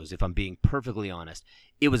Mojo's, if I'm being perfectly honest.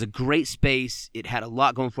 It was a great space. It had a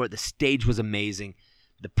lot going for it. The stage was amazing.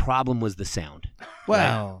 The problem was the sound.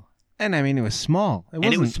 Wow. Right? And I mean, it was small.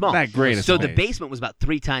 It was small. That great. So the basement was about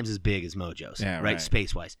 3 times as big as Mojo's, right?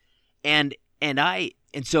 Space-wise. And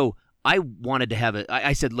so I wanted to have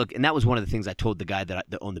I said, look, and that was one of the things I told the guy that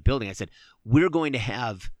owned the building. I said, we're going to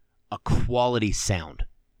have a quality sound,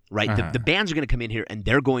 right? The bands are going to come in here and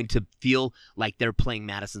they're going to feel like they're playing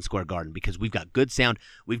Madison Square Garden because we've got good sound.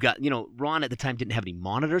 We've got, Ron at the time didn't have any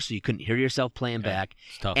monitors, so you couldn't hear yourself playing back.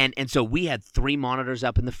 And so we had 3 monitors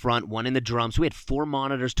up in the front, 1 in the drums. So we had 4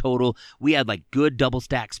 monitors total. We had like good double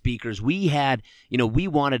stack speakers. We had, we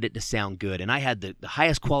wanted it to sound good. And I had the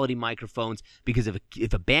highest quality microphones because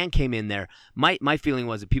if a band came in there, my feeling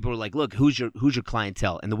was that people were like, look, who's your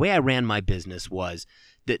clientele? And the way I ran my business was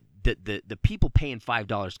that the people paying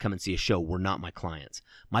 $5 to come and see a show were not my clients.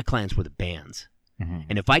 My clients were the bands. Mm-hmm.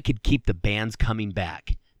 And if I could keep the bands coming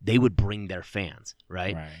back, they would bring their fans,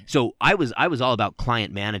 right? So I was all about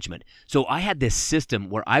client management. So I had this system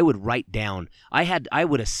where I would write down, I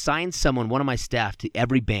would assign one of my staff to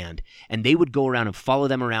every band, and they would go around and follow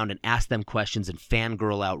them around and ask them questions and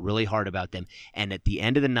fangirl out really hard about them. And at the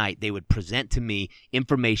end of the night, they would present to me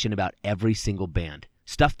information about every single band,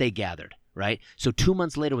 stuff they gathered. Right? So 2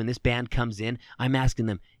 months later, when this band comes in, I'm asking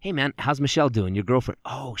them, hey, man, how's Michelle doing? Your girlfriend?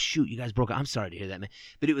 Oh, shoot, you guys broke up. I'm sorry to hear that, man.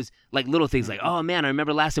 But it was like little things like, oh, man, I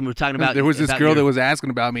remember last time we were talking about... There was this girl that was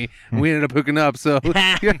asking about me, and we ended up hooking up, so...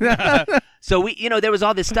 So we, there was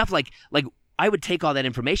all this stuff like I would take all that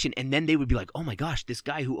information, and then they would be like, oh, my gosh, this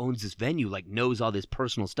guy who owns this venue, like, knows all this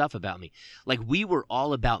personal stuff about me. Like, we were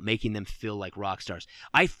all about making them feel like rock stars.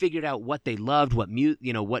 I figured out what they loved, what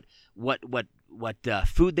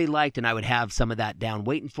food they liked, and I would have some of that down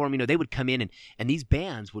waiting for them. They would come in, and these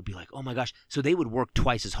bands would be like, oh, my gosh. So they would work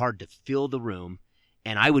twice as hard to fill the room,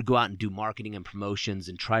 and I would go out and do marketing and promotions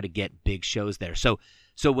and try to get big shows there. So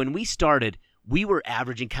when we started, we were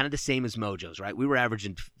averaging kind of the same as Mojo's, right? We were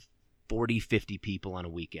averaging 40, 50 people on a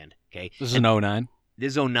weekend, okay? This is in 09?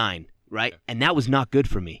 This is 09, right? And that was not good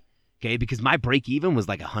for me, okay? Because my break even was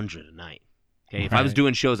like 100 a night, okay? If I was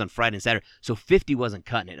doing shows on Friday and Saturday, so 50 wasn't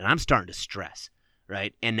cutting it, and I'm starting to stress,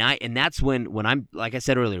 right? And that's when I'm, like I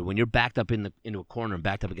said earlier, when you're backed up into a corner and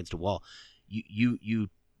backed up against a wall, you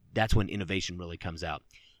that's when innovation really comes out.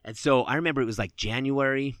 And so I remember it was like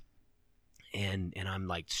January, and I'm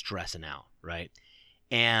like stressing out, right?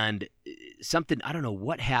 And something, I don't know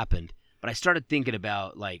what happened, but I started thinking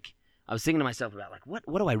about, like, I was thinking to myself about, like, what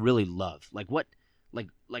do I really love? Like,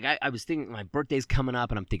 I was thinking my birthday's coming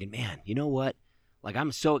up, and I'm thinking, man, you know what? Like,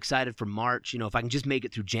 I'm so excited for March. If I can just make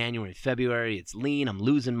it through January and February, it's lean. I'm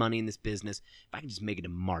losing money in this business. If I can just make it to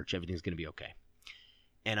March, everything's going to be okay.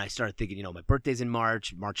 And I started thinking, my birthday's in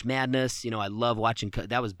March Madness. I love watching.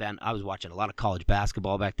 I was watching a lot of college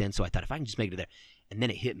basketball back then, so I thought if I can just make it there. And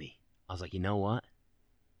then it hit me. I was like, you know what?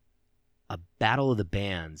 A battle of the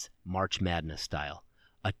bands, March Madness style,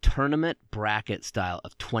 a tournament bracket style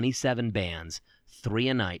of 27 bands, 3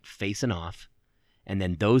 a night facing off, and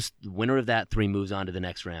then the winner of that 3 moves on to the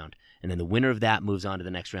next round, and then the winner of that moves on to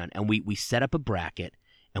the next round, and we set up a bracket,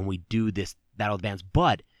 and we do this battle of the bands.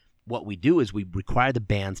 But what we do is we require the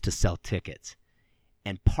bands to sell tickets,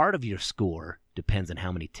 and part of your score depends on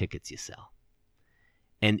how many tickets you sell.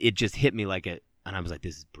 And it just hit me and I was like,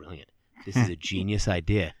 this is brilliant. This is a genius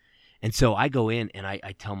idea. And so I go in and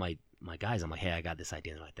I tell my guys, I'm like, hey, I got this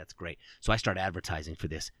idea. And they're like, that's great. So I start advertising for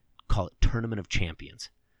this, call it Tournament of Champions,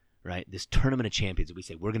 right? This Tournament of Champions. We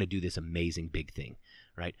say, we're going to do this amazing big thing,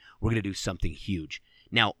 right? We're going to do something huge.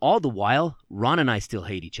 Now, all the while, Ron and I still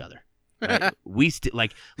hate each other. Right? We still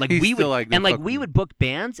we would book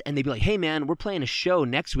bands, and they'd be like, hey, man, we're playing a show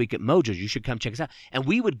next week at Mojo's. You should come check us out. And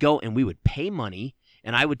we would go and we would pay money,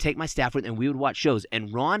 and I would take my staff with, and we would watch shows.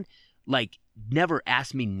 And Ron, never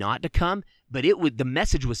asked me not to come, but the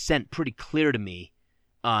message was sent pretty clear to me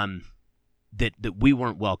that we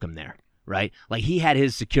weren't welcome there, right? Like, he had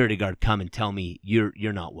his security guard come and tell me,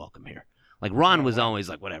 you're not welcome here. Like, Ron was always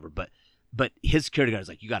like, whatever, but his security guard was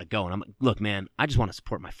like, you got to go. And I'm like, look, man, I just want to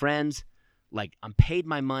support my friends. Like, I'm paid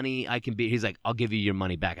my money. He's like, I'll give you your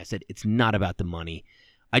money back. I said, it's not about the money.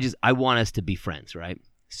 I want us to be friends, right?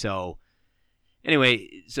 So anyway,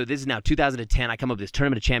 so this is now 2010. I come up with this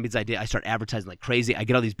Tournament of Champions idea. I start advertising like crazy. I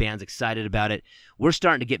get all these bands excited about it. We're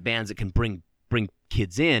starting to get bands that can bring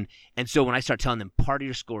kids in. And so when I start telling them part of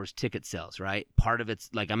your score is ticket sales, right? Part of it's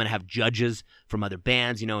like, I'm going to have judges from other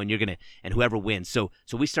bands, and and whoever wins. So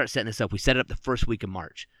we start setting this up. We set it up the first week of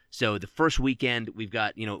March. So the first weekend we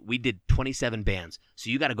did 27 bands. So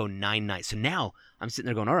you got to go 9 nights. So now I'm sitting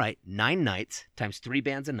there going, all right, 9 nights times 3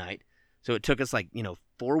 bands a night. So it took us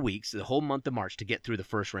 4 weeks, the whole month of March to get through the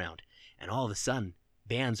first round. And all of a sudden,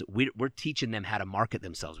 bands, we're teaching them how to market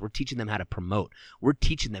themselves. We're teaching them how to promote. We're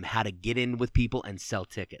teaching them how to get in with people and sell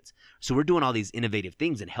tickets. So we're doing all these innovative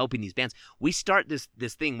things and helping these bands. We start this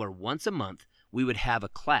thing where once a month we would have a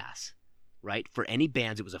class, right? For any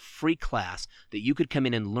bands, it was a free class that you could come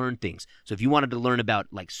in and learn things. So if you wanted to learn about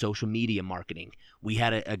social media marketing, we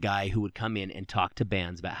had a guy who would come in and talk to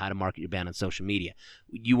bands about how to market your band on social media.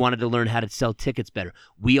 You wanted to learn how to sell tickets better.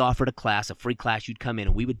 We offered a free class. You'd come in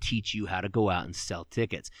and we would teach you how to go out and sell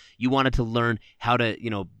tickets. You wanted to learn how to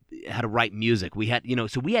write music. We had,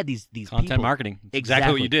 so we had these content people. marketing.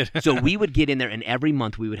 Exactly what you did. So we would get in there, and every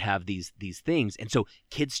month we would have these things. And so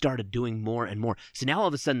kids started doing more and more. So now all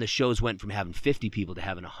of a sudden the shows went from having 50 people to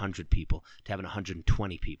having 100 people to having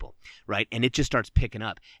 120 people, right? And it just starts picking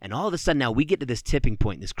up. And all of a sudden now we get to this tipping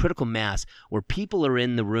point, this critical mass where people are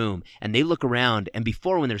in the room and they look around, and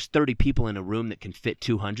before, when there's 30 people in a room that can fit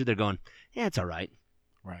 200, they're going, yeah, it's all right.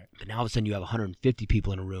 Right. But now all of a sudden you have 150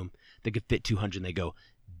 people in a room that could fit 200, and they go,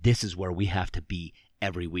 this is where we have to be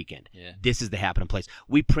every weekend. Yeah. This is the happening place.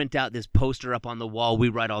 We print out this poster up on the wall. We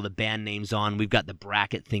write all the band names on. We've got the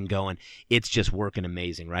bracket thing going. It's just working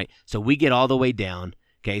amazing, right? So we get all the way down.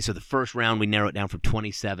 Okay, so the first round we narrow it down from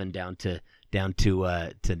 27 down to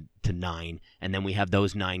 9, and then we have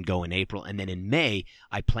those 9 go in April, and then in May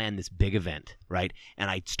I plan this big event, right?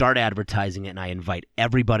 And I start advertising it, and I invite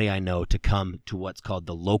everybody I know to come to what's called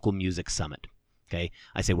the Local Music Summit. Okay,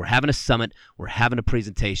 I say we're having a summit, we're having a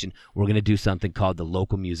presentation, we're going to do something called the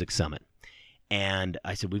Local Music Summit. And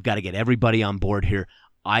I said, we've got to get everybody on board here.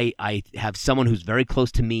 I have someone who's very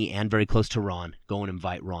close to me and very close to Ron. Go and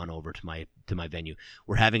invite Ron over to my venue.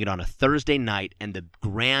 We're having it on a Thursday night, and the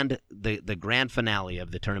grand finale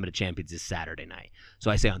of the Tournament of Champions is Saturday night.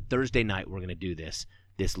 So I say on Thursday night we're going to do this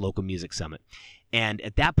Local Music Summit. And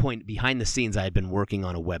at that point, behind the scenes, I had been working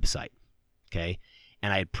on a website. Okay.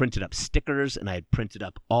 And I had printed up stickers, and I had printed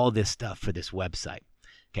up all this stuff for this website.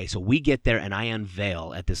 Okay, so we get there, and I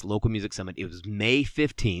unveil at this Local Music Summit. It was May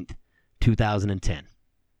 15th, 2010.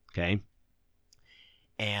 Okay?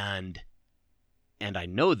 And I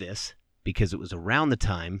know this because it was around the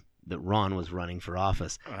time that Ron was running for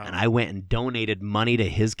office. And I went and donated money to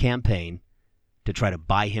his campaign to try to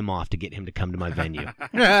buy him off to get him to come to my venue.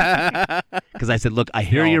 Because I said, look, I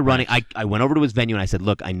hear you're running. I went over to his venue and I said,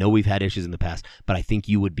 look, I know we've had issues in the past, but I think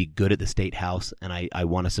you would be good at the State House, and I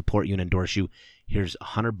want to support you and endorse you. Here's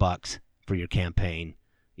 $100 for your campaign.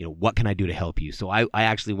 What can I do to help you? So I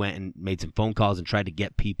actually went and made some phone calls and tried to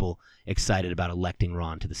get people excited about electing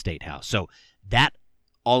Ron to the State House. So that,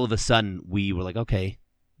 all of a sudden, we were like, okay,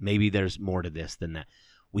 maybe there's more to this than that.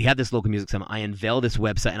 We have this Local Music Summit. I unveil this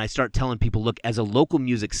website, and I start telling people, look, as a local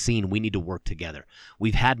music scene, we need to work together.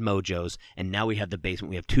 We've had Mojos, and now we have the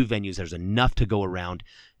Basement. We have 2 venues. There's enough to go around.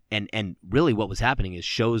 And really what was happening is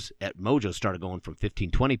shows at Mojo started going from 15,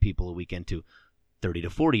 20 people a weekend to 30 to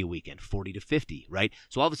 40 a weekend, 40 to 50, right?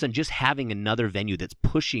 So all of a sudden, just having another venue that's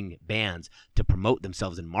pushing bands to promote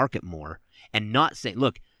themselves and market more, and not saying,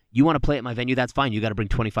 look, you want to play at my venue, that's fine. You got to bring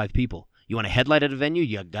 25 people. You want to headlight at a venue,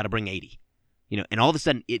 you got to bring 80. And all of a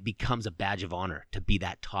sudden it becomes a badge of honor to be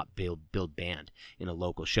that top build band in a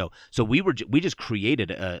local show. So we just created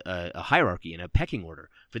a hierarchy and a pecking order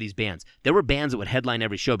for these bands. There were bands that would headline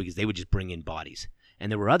every show because they would just bring in bodies, and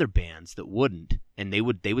there were other bands that wouldn't, and they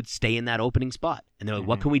would stay in that opening spot. And they're like,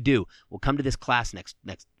 what can we do? We'll come to this class next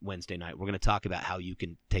Wednesday night. We're going to talk about how you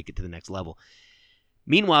can take it to the next level.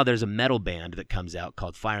 Meanwhile, there's a metal band that comes out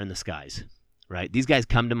called Fire in the Skies. Right? These guys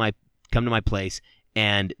come to my place.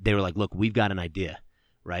 And they were like, look, we've got an idea,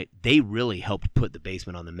 right? They really helped put the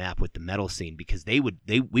Basement on the map with the metal scene, because we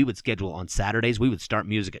would schedule on Saturdays. We would start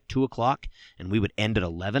music at 2:00 and we would end at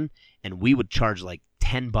 11, and we would charge like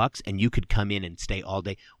 $10, and you could come in and stay all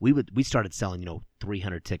day. We started selling,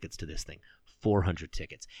 300 tickets to this thing, 400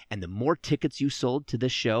 tickets. And the more tickets you sold to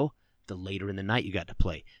this show, the later in the night you got to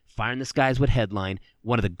play. Fire in the Skies would headline.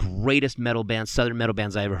 One of the greatest metal bands, southern metal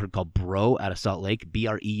bands I ever heard, called Bro out of Salt Lake,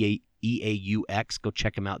 BREAUX. Go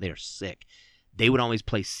check them out. They are sick. They would always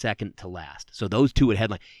play second to last. So those two would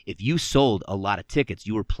headline. If you sold a lot of tickets,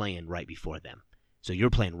 you were playing right before them. So you're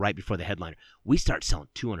playing right before the headliner. We start selling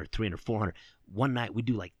 200, 300, 400. One night we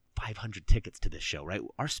do like 500 tickets to this show, right?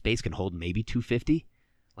 Our space can hold maybe 250.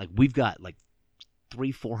 Like, we've got like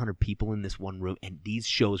 300-400 people in this one room, and these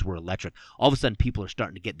shows were electric. All of a sudden, people are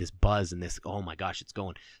starting to get this buzz and this, oh my gosh, it's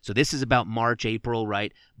going. So this is about March, April,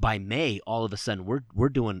 right? By May, all of a sudden,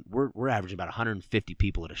 we're averaging about 150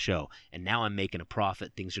 people at a show, and now I'm making a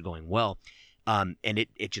profit. Things are going well. And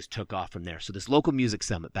it just took off from there. So this local music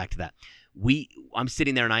summit, back to that. I'm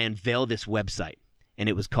sitting there and I unveil this website, and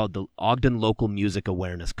it was called the Ogden Local Music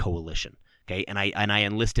Awareness Coalition. Okay, and I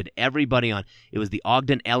enlisted everybody on. It was the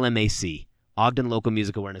Ogden LMAC, Ogden Local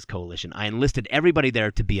Music Awareness Coalition. I enlisted everybody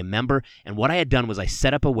there to be a member, and what I had done was I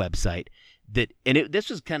set up a website this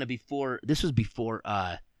was kind of before. This was before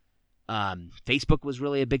Facebook was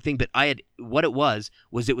really a big thing. But it was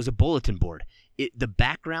a bulletin board. The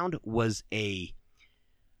background was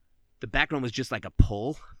just like a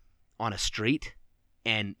pole on a street,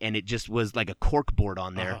 and it just was like a cork board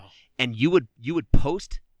on there. Oh. And you would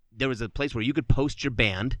post. There was a place where you could post your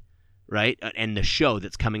band, right, and the show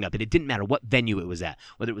that's coming up. And it didn't matter what venue it was at,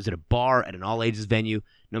 whether it was at a bar, at an all-ages venue,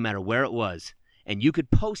 no matter where it was. And you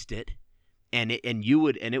could post it, and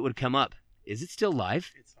it would come up. Is it still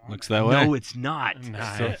live? Looks that way. No, it's not.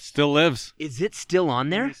 Nice. Still lives. Is it still on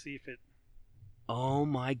there? Let me see if it... Oh,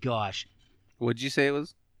 my gosh. What'd you say it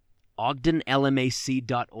was?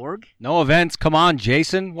 OgdenLMAC.org? No events. Come on,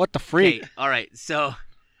 Jason. What the freak? Okay, all right, so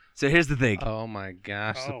here's the thing. Oh, my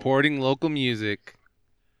gosh. Supporting local music.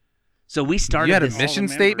 So we started You had a this... mission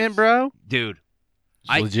statement, bro? Dude.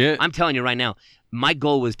 Legit. I'm telling you right now, my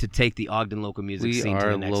goal was to take the Ogden local music scene to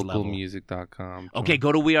the next level. WeAreLocalmusic.com. Okay,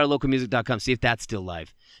 go to WeAreLocalmusic.com. See if that's still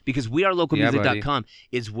live. Because WeAreLocalmusic.com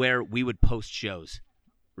is where we would post shows,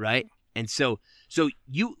 right? And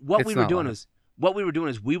what we were doing is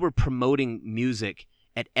we were promoting music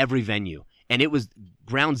at every venue, and it was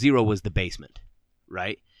ground zero was the basement,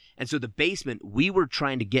 right? And so the basement, we were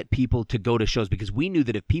trying to get people to go to shows because we knew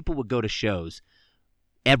that if people would go to shows,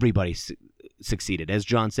 everybody succeeded. As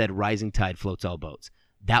John said, rising tide floats all boats.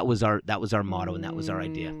 That was our motto, and that was our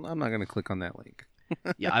idea. I'm not going to click on that link.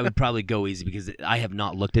 Yeah, I would probably go easy because I have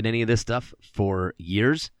not looked at any of this stuff for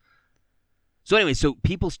years. So anyway, so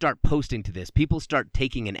people start posting to this. People start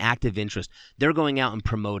taking an active interest. They're going out and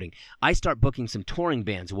promoting. I start booking some touring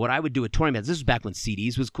bands. What I would do with touring bands, this was back when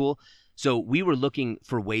CDs was cool. So we were looking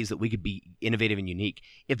for ways that we could be innovative and unique.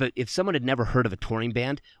 If someone had never heard of a touring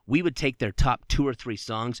band, we would take their top 2 or 3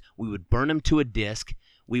 songs, we would burn them to a disc,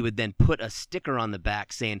 we would then put a sticker on the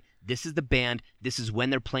back saying, this is the band, this is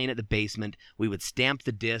when they're playing at the basement. We would stamp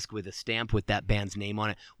the disc with a stamp with that band's name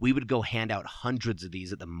on it. We would go hand out hundreds of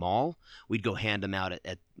these at the mall. We'd go hand them out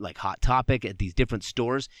at like Hot Topic, at these different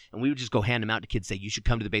stores, and we would just go hand them out to kids, say, you should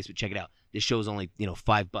come to the basement, check it out. This show's only,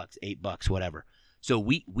 $5, $8, whatever. So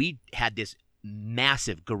we had this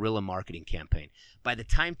massive guerrilla marketing campaign. By the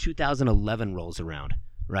time 2011 rolls around,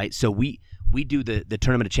 right? So we do the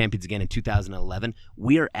Tournament of Champions again in 2011.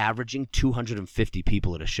 We are averaging 250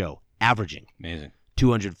 people at a show. Averaging. Amazing.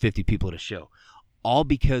 250 people at a show. All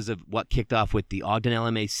because of what kicked off with the Ogden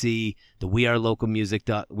LMAC, the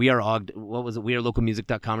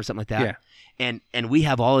WeAreLocalmusic.com or something like that. Yeah. And we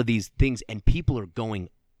have all of these things, and people are going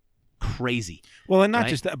crazy. Well, and not right?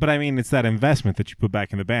 just that, but I mean, it's that investment that you put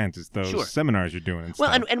back in the bands. It's those seminars you're doing and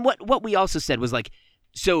stuff. And what we also said was like,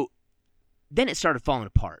 so then it started falling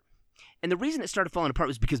apart. And the reason it started falling apart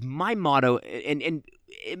was because my motto, and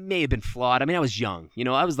it may have been flawed. I mean, I was young.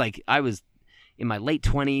 I was in my late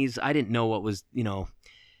 20s. I didn't know what was,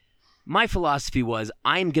 my philosophy was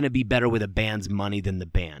I'm going to be better with a band's money than the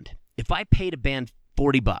band. If I paid a band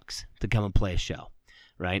 $40 to come and play a show,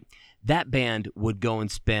 right, that band would go and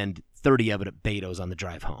spend 30 of it at Beto's on the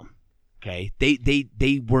drive home. Okay?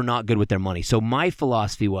 They were not good with their money. So my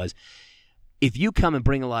philosophy was, if you come and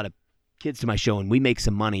bring a lot of kids to my show and we make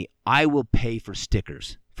some money, I will pay for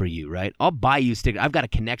stickers for you, right? I'll buy you stickers. I've got a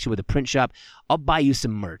connection with a print shop. I'll buy you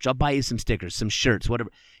some merch. I'll buy you some stickers, some shirts, whatever.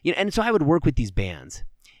 And so I would work with these bands.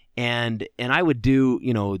 And I would do,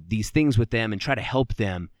 these things with them and try to help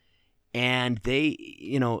them. And they,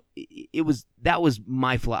 that was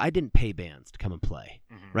my flaw. I didn't pay bands to come and play,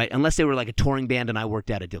 right? Unless they were like a touring band and I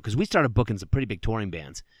worked out a deal. Because we started booking some pretty big touring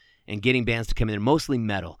bands and getting bands to come in. They're mostly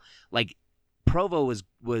metal. Like Provo was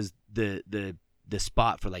the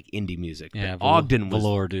spot for like indie music. Yeah, Ogden was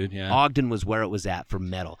Velour, dude. Yeah, Ogden was where it was at for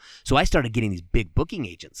metal. So I started getting these big booking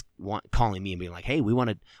agents calling me and being like, "Hey,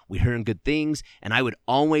 we're hearing good things." And I would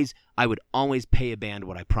always pay a band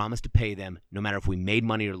what I promised to pay them, no matter if we made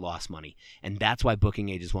money or lost money. And that's why booking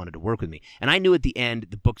agents wanted to work with me. And I knew at the end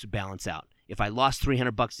the books would balance out. If I lost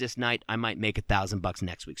 $300 this night, I might make $1,000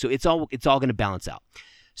 next week. So it's all going to balance out.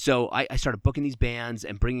 So I started booking these bands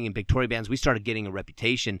and bringing in big touring bands. We started getting a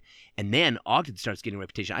reputation, and then Ogden starts getting a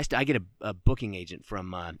reputation. I get a booking agent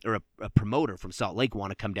from or a promoter from Salt Lake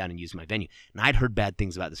want to come down and use my venue, and I'd heard bad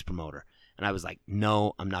things about this promoter, and I was like,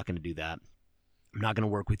 no, I'm not going to do that. I'm not going to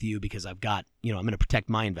work with you because I've got, I'm going to protect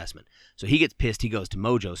my investment. So he gets pissed. He goes to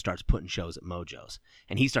Mojo, starts putting shows at Mojo's.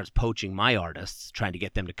 And he starts poaching my artists, trying to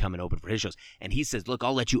get them to come and open for his shows. And he says, look,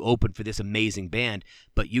 I'll let you open for this amazing band,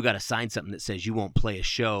 but you got to sign something that says you won't play a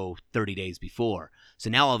show 30 days before. So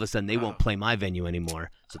now all of a sudden they won't play my venue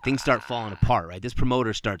anymore. So things start falling apart, right? This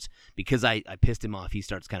promoter starts, because I pissed him off, he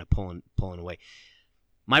starts kind of pulling away.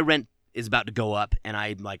 My rent is about to go up, and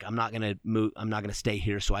I'm like, I'm not gonna move. I'm not gonna stay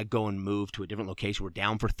here. So I go and move to a different location. We're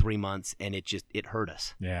down for 3 months, and it hurt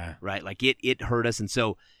us. Yeah. Right. Like it hurt us. And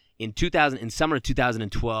so in summer of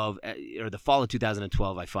 2012, or the fall of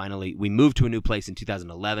 2012, we moved to a new place in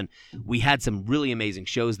 2011. We had some really amazing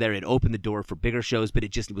shows there. It opened the door for bigger shows, but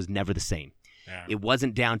it was never the same. Yeah. It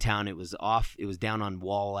wasn't downtown. It was off. It was down on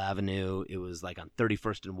Wall Avenue. It was like on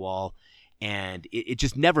 31st and Wall, and it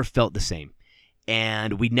just never felt the same.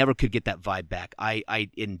 And we never could get that vibe back. I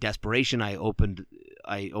in desperation, I opened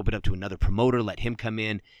up to another promoter, let him come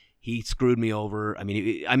in. He screwed me over. I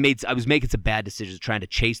mean, I was making some bad decisions, trying to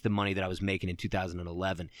chase the money that I was making in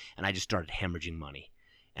 2011, and I just started hemorrhaging money.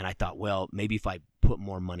 And I thought, well, maybe if I put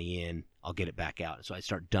more money in, I'll get it back out. So I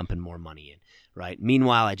start dumping more money in, right?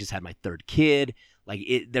 Meanwhile, I just had my third kid.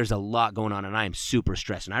 There's a lot going on, and I am super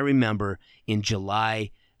stressed. And I remember in July,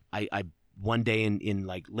 I one day in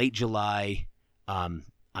like late July, I'm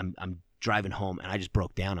driving home, and I just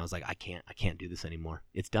broke down. I was like, I can't do this anymore.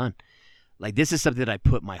 It's done. Like, this is something that I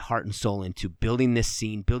put my heart and soul into, building this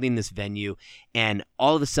scene, building this venue, and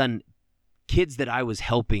all of a sudden, kids that I was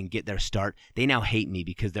helping get their start, they now hate me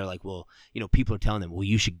because they're like, well, people are telling them, well,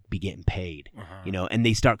 you should be getting paid, and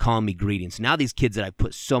they start calling me greedy. And so now these kids that I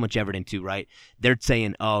put so much effort into, right, they're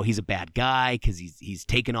saying, oh, he's a bad guy because he's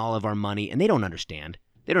taken all of our money, and they don't understand.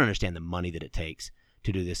 They don't understand the money that it takes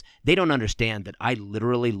to do this. They don't understand that I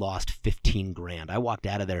literally lost $15,000. I walked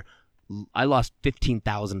out of there, I lost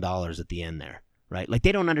 $15,000 at the end there, right? Like,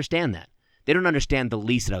 they don't understand that. They don't understand the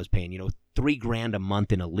lease that I was paying, $3,000 a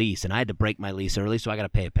month in a lease, and I had to break my lease early, so I got to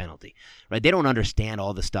pay a penalty, right? They don't understand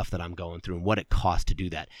all the stuff that I'm going through and what it costs to do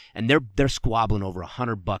that. And they're squabbling over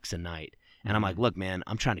 $100 a night. And I'm like, look, man,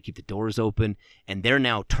 I'm trying to keep the doors open, and they're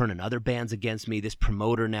now turning other bands against me. This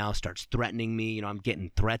promoter now starts threatening me. I'm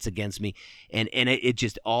getting threats against me, and it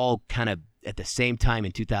just all kind of at the same time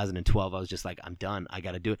in 2012. I was just like, I'm done. I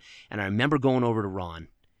got to do it. And I remember going over to Ron,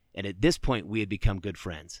 and at this point we had become good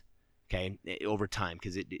friends. Okay, over time,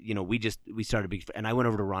 because we started big. And I went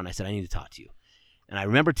over to Ron. I said, I need to talk to you. And I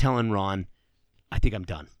remember telling Ron, I think I'm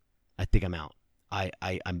done. I think I'm out.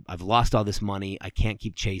 I've lost all this money. I can't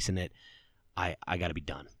keep chasing it. I got to be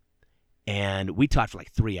done. And we talked for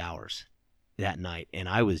like 3 hours that night, and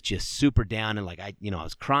I was just super down, and I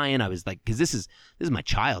was crying. I was like, because this is my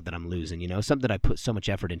child that I'm losing, something that I put so much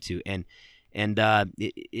effort into, and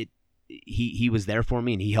he was there for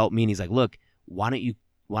me, and he helped me, and he's like, look, why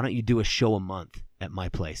don't you do a show a month at my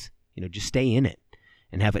place? Just stay in it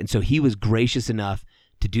and have it. And so he was gracious enough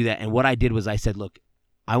to do that. And what I did was I said, look,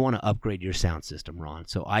 I want to upgrade your sound system, Ron.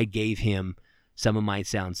 So I gave him some of my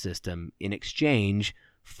sound system in exchange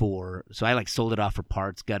so I sold it off for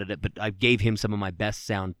parts, gutted it, but I gave him some of my best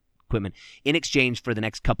sound equipment in exchange for the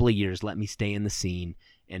next couple of years. Let me stay in the scene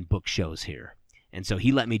and book shows here. And so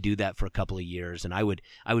he let me do that for a couple of years, and I would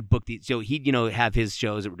book these. So he'd, have his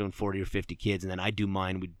shows that were doing 40 or 50 kids, and then I'd do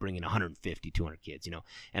mine. We'd bring in 150, 200 kids,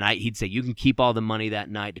 and he'd say, you can keep all the money that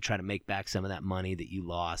night to try to make back some of that money that you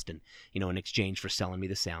lost, and, in exchange for selling me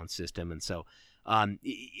the sound system. And so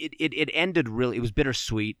it ended really, it was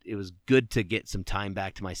bittersweet. It was good to get some time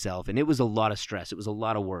back to myself, and it was a lot of stress. It was a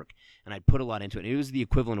lot of work, and I'd put a lot into it. And it was the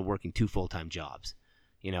equivalent of working 2 full-time jobs,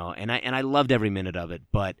 and I loved every minute of it,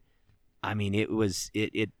 but I mean,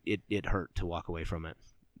 it hurt to walk away from it,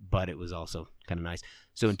 but it was also kind of nice.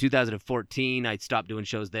 So in 2014, I stopped doing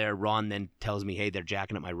shows there. Ron then tells me, hey, they're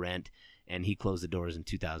jacking up my rent, and he closed the doors in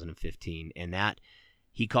 2015. And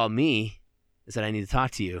he called me and said, I need to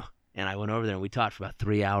talk to you. And I went over there, and we talked for about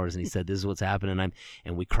 3 hours, and he said, this is what's happening.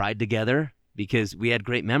 And we cried together because we had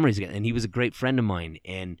great memories together, and he was a great friend of mine.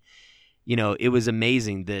 And it was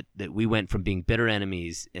amazing that we went from being bitter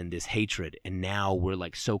enemies and this hatred, and now we're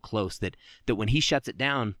so close that when he shuts it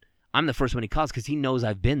down, I'm the first one he calls because he knows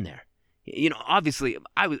I've been there. Obviously,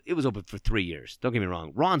 it was open for 3 years. Don't get me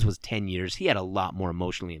wrong. Ron's was 10 years. He had a lot more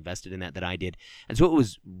emotionally invested in that than I did, and so it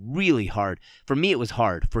was really hard. For me, it was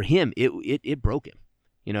hard. For him, it broke him.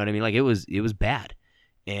 You know what I mean? It was bad,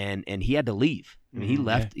 and he had to leave. I mean,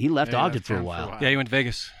 he left Ogden for a while. Yeah, he went to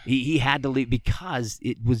Vegas. He had to leave because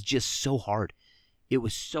it was just so hard. It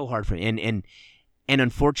was so hard for him, and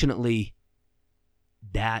unfortunately,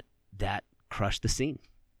 that crushed the scene.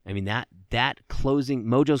 I mean, that closing,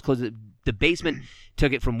 Mojo's closing, the Basement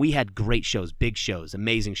took it from, we had great shows, big shows,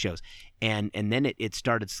 amazing shows, and then it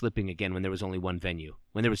started slipping again when there was only one venue.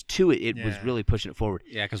 When there was two, it was really pushing it forward.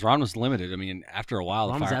 Yeah, because Ron was limited. I mean, after a while,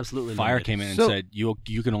 Ron was absolutely fire limited. came in and said, you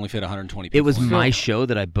can only fit 120 people. It was in. my show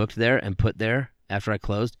that I booked there and put there after I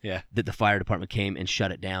closed, that the fire department came and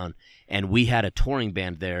shut it down, and we had a touring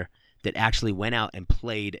band there that actually went out and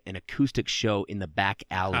played an acoustic show in the back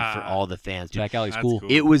alley for all the fans. Dude, back alley's cool.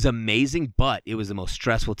 It was amazing, but it was the most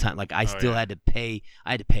stressful time. Like I still had to pay.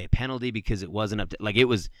 I had to pay a penalty because it wasn't up to, like, it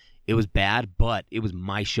was bad, but it was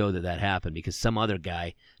my show that happened because some other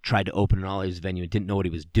guy tried to open an all-ages venue and didn't know what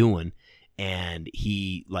he was doing, and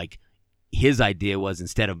he his idea was,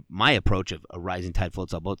 instead of my approach of a rising tide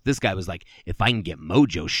floats all boats, this guy was like, if I can get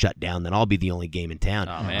Mojo shut down, then I'll be the only game in town.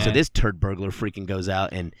 Oh, man. So this turd burglar freaking goes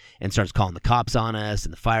out and starts calling the cops on us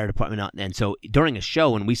and the fire department. And so during a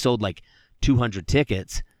show, when we sold like 200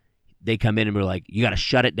 tickets, they come in and we're like, you got to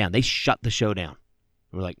shut it down. They shut the show down.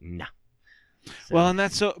 We're like, nah. So, well, and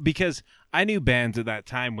that's so, because I knew bands at that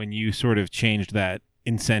time when you sort of changed that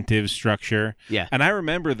incentive structure. Yeah. And I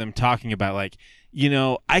remember them talking about, like,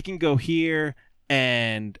 I can go here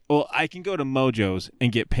and, I can go to Mojo's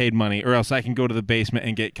and get paid money, or else I can go to the Basement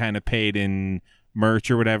and get kind of paid in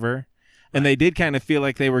merch or whatever. And they did kind of feel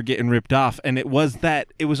like they were getting ripped off. And it was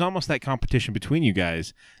almost that competition between you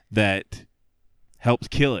guys that helped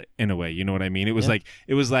kill it in a way. You know what I mean? It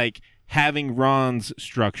was like having Ron's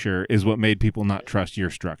structure is what made people not trust your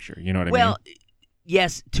structure. You know what I mean? Well,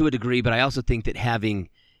 yes, to a degree, but I also think that having,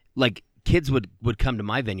 like, kids would come to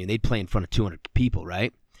my venue, they'd play in front of 200 people,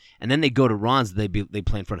 right? And then they'd go to Ron's, they'd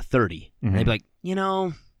play in front of 30. And they'd be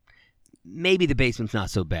like, maybe the Basement's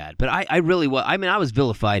not so bad. But I really was. I mean, I was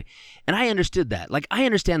vilified, and I understood that. Like, I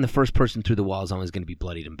understand the first person through the wall is always going to be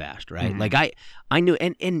bloodied and bashed, right? Like, I knew,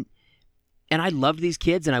 and I loved these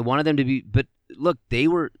kids, and I wanted them to be, but look, they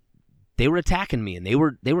were attacking me, and they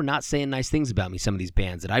were not saying nice things about me, some of these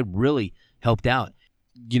bands that I really helped out.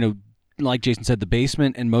 Like Jason said, the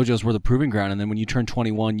Basement and Mojo's were the proving ground, and then when you turned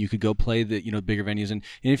 21, you could go play the bigger venues, and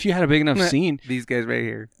if you had a big enough scene, these guys right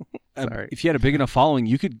here, sorry, if you had a big enough following,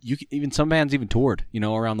 you could even, some bands even toured,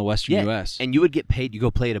 around the Western U.S. And you would get paid to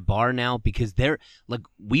go play at a bar now, because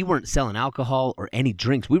we weren't selling alcohol or any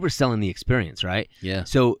drinks, we were selling the experience, right? Yeah.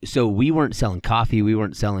 So we weren't selling coffee, we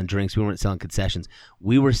weren't selling drinks, we weren't selling concessions,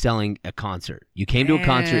 we were selling a concert. You came to a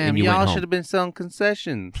concert and you went home. Y'all should have been selling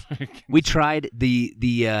concessions. We tried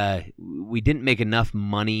we didn't make enough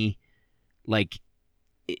money. Like,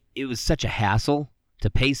 it was such a hassle to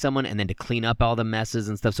pay someone and then to clean up all the messes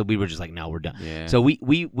and stuff. So we were just like, no, we're done. Yeah. So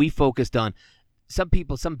we focused on, some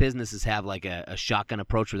businesses have like a shotgun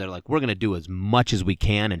approach where they're like, we're going to do as much as we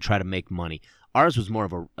can and try to make money. Ours was more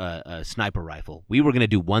of a sniper rifle. We were going to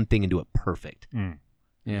do one thing and do it perfect.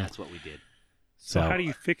 Yeah. That's what we did. So how do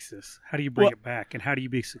you fix this? How do you bring it back? And how do you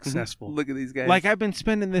be successful? Look at these guys. Like, I've been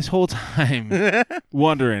spending this whole time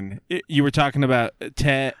wondering. You were talking about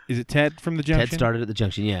Ted. Is it Ted from the Junction? Ted started at the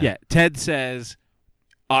Junction, yeah. Yeah. Ted says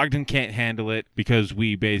Ogden can't handle it because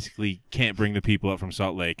we basically can't bring the people up from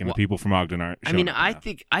Salt Lake, and the people from Ogden aren't. I mean, I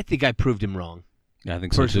think I proved him wrong. Yeah, I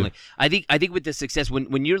think so personally. Too. I think with the success,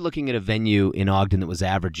 when you're looking at a venue in Ogden that was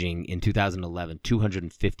averaging in 2011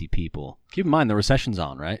 250 people. Keep in mind the recession's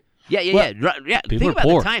on, right? Yeah. Think about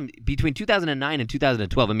poor. the time between 2009 and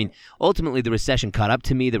 2012. I mean, ultimately the recession caught up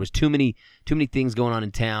to me. There was too many things going on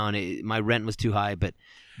in town. My rent was too high, but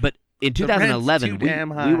in 2011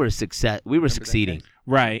 we were succeeding.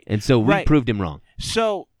 Right. And so we proved him wrong.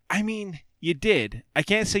 So, I mean, you did. I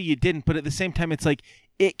can't say you didn't, but at the same time, it's like,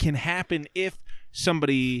 it can happen if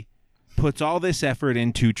somebody puts all this effort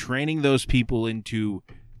into training those people into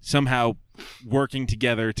somehow working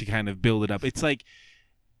together to kind of build it up. It's like,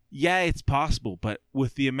 yeah, it's possible, but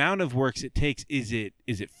with the amount of works it takes, is it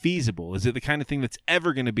feasible? Is it the kind of thing that's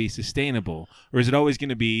ever going to be sustainable? Or is it always going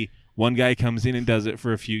to be one guy comes in and does it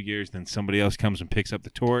for a few years, then somebody else comes and picks up the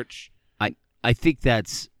torch? I think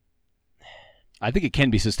it can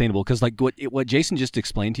be sustainable, because like what Jason just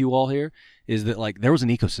explained to you all here is that, like, there was an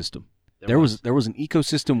ecosystem. There was an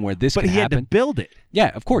ecosystem where this could happen. But he had to build it.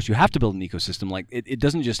 Yeah, of course. You have to build an ecosystem. Like, it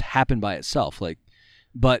doesn't just happen by itself. Like,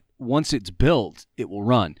 but once it's built, it will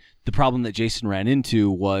run. The problem that Jason ran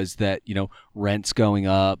into was that, rents going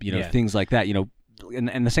up, things like that.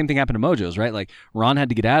 and the same thing happened to Mojo's, right? Like Ron had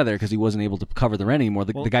to get out of there because he wasn't able to cover the rent anymore.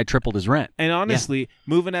 The guy tripled his rent. And honestly,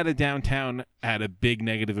 moving out of downtown had a big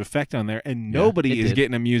negative effect on there, and nobody is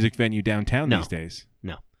getting a music venue downtown these days.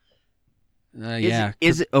 No.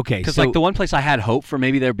 Is it okay? Because So like the one place I had hope for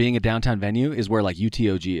maybe there being a downtown venue is where like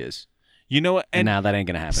UTOG is. You know what? And now that ain't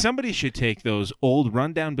gonna happen. Somebody should take those old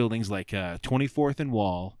rundown buildings like 24th and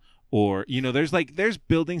Wall, or there's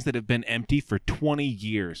buildings that have been empty for 20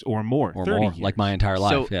 years or more, or 30 more, years. like my entire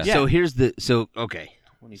life. So here's the okay.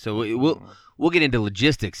 So we'll get into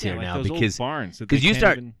logistics here like now those because old barns that because they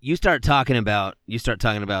can't you start talking about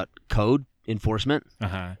code enforcement,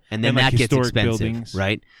 and then like that gets historic expensive, buildings.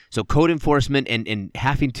 right? So code enforcement and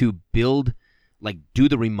having to do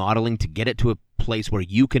the remodeling to get it to a place where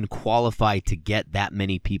you can qualify to get that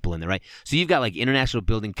many people in there, right? So you've got like international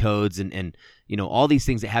building codes and all these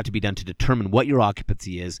things that have to be done to determine what your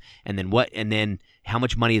occupancy is, and then how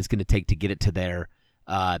much money it's going to take to get it to there.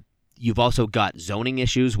 You've also got zoning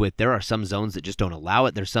issues there are some zones that just don't allow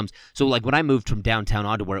it. So like when I moved from downtown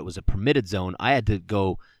onto where it was a permitted zone, I had to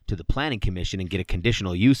go to the planning commission and get a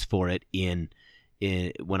conditional use for it in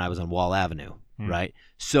when I was on Wall Avenue, right?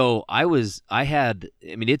 So there's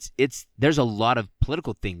a lot of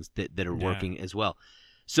political things that are working as well.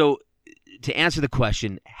 So to answer the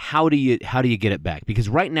question, how do you get it back? Because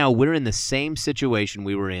right now we're in the same situation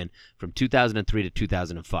we were in from 2003 to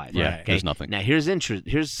 2005. Yeah, okay? there's nothing. Now here's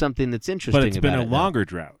something that's interesting. But it's been about a longer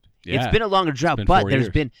drought. Yeah. It's been a longer drought, but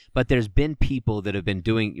there's 4 been people that have been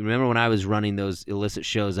doing. You remember when I was running those illicit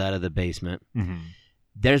shows out of the basement? Mm-hmm.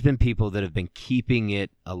 There's been people that have been keeping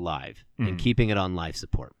it alive and keeping it on life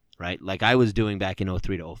support, right? Like I was doing back in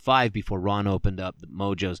 03 to 05 before Ron opened up the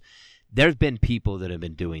Mojo's. There's been people that have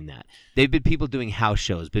been doing that. They've been people doing house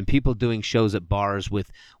shows, been people doing shows at bars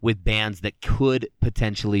with bands that could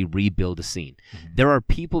potentially rebuild a scene. There are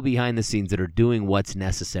people behind the scenes that are doing what's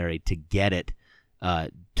necessary to get it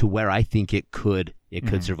to where I think it could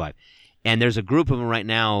survive. And there's a group of them right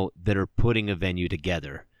now that are putting a venue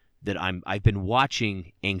together that I've been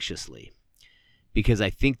watching anxiously because I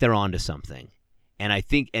think they're onto something.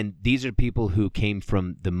 And these are people who came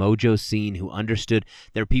from the Mojo scene, who understood.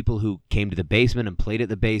 They're people who came to the basement and played at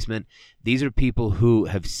the basement. These are people who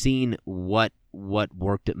have seen what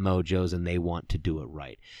worked at Mojo's, and they want to do it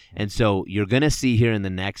right. And so you're going to see here in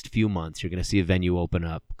the next few months, you're going to see a venue open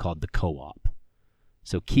up called the Co-op.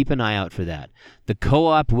 So keep an eye out for that. The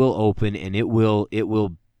Co-op will open, and it will.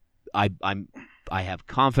 I have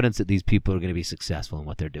confidence that these people are going to be successful in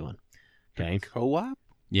what they're doing. Okay. Co-op?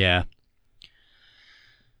 Yeah.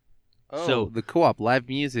 Oh, So- the Co-op live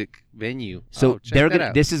music venue. So check they're that gonna.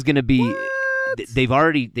 out. This is gonna be. What? They've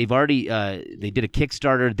already. They did a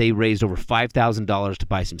Kickstarter. They raised over $5,000 to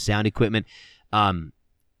buy some sound equipment.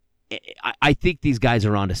 I think these guys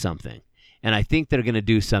are onto something, and I think they're going to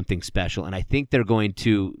do something special. And I think they're going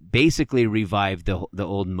to basically revive the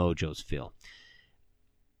old Mojo's feel.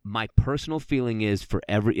 My personal feeling is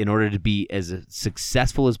in order to be as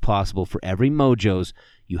successful as possible for every Mojo's,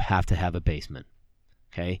 you have to have a basement.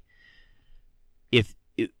 Okay. If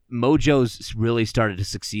Mojo's really started to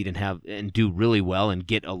succeed and do really well and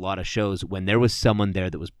get a lot of shows when there was someone there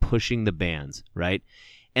that was pushing the bands, right?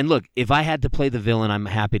 And look, if I had to play the villain, I'm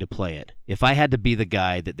happy to play it. If I had to be the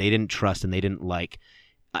guy that they didn't trust and they didn't like,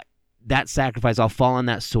 that sacrifice, I'll fall on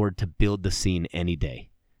that sword to build the scene any day.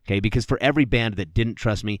 Okay, because for every band that didn't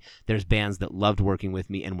trust me, there's bands that loved working with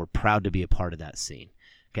me and were proud to be a part of that scene.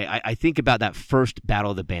 Okay, I think about that first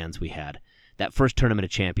Battle of the Bands we had. That first Tournament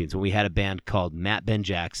of Champions when we had a band called Matt Ben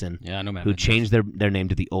Jackson, who changed their name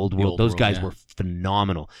to the Old World. Those guys were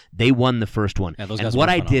phenomenal. They won the first one. Yeah, those and guys what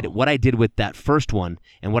were I phenomenal. did with that first one,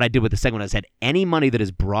 and what I did with the second one, I said any money that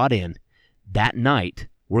is brought in that night,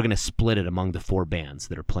 we're going to split it among the 4 bands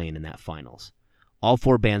that are playing in that finals. All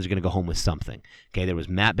 4 bands are going to go home with something. Okay, there was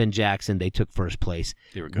Matt Ben Jackson. They took first place.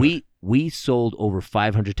 They were good. We sold over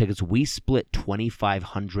 500 tickets. We split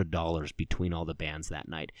 $2,500 between all the bands that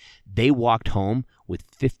night. They walked home with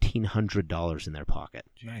 $1,500 in their pocket.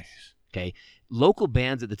 Nice. Okay, local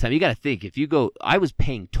bands at the time. You got to think if you go. I was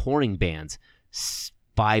paying touring bands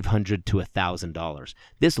 $500 to $1,000.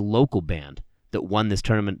 This local band that won this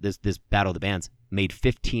tournament, this Battle of the Bands, made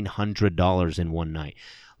 $1,500 in one night.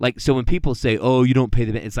 Like, so when people say, "Oh, you don't pay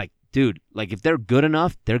the band," it's like, dude, like if they're good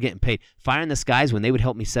enough, they're getting paid. Fire in the Skies, when they would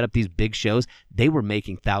help me set up these big shows, they were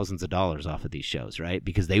making thousands of dollars off of these shows, right?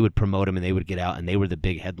 Because they would promote them and they would get out and they were the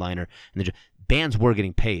big headliner. And bands were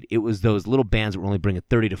getting paid. It was those little bands that were only bringing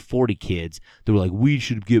 30 to 40 kids that were like, we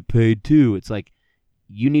should get paid too. It's like,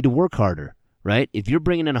 you need to work harder, right? If you're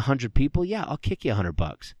bringing in 100 people, yeah, I'll kick you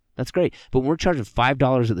 $100. That's great. But when we're charging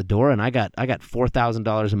 $5 at the door and I got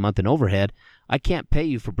 $4,000 a month in overhead, I can't pay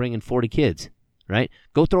you for bringing 40 kids, right?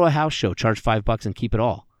 Go throw a house show, charge $5 and keep it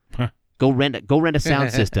all. Go rent a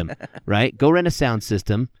sound system, right? Go rent a sound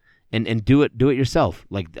system and do it yourself.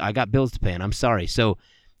 Like, I got bills to pay and I'm sorry. So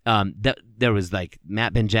there was like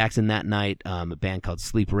Matt Ben Jackson that night, a band called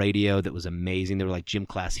Sleep Radio that was amazing. They were like gym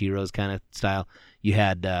class heroes kind of style. You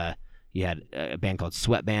had a band called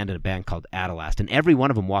Sweatband and a band called Adalast, and every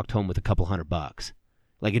one of them walked home with a couple $100.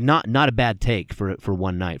 Like, not a bad take for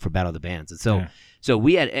one night for Battle of the Bands.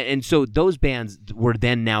 And so those bands were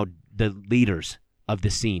then now the leaders of the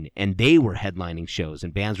scene, and they were headlining shows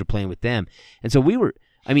and bands were playing with them. And so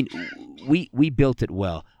we built it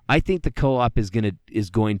well. I think the Co-op is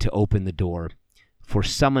going to open the door for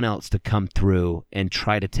someone else to come through and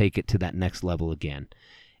try to take it to that next level again.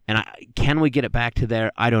 And can we get it back to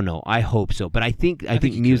there? I don't know. I hope so. But I think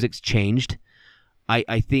music's changed.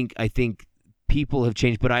 I think people have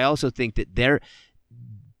changed, but I also think that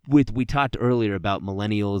we talked earlier about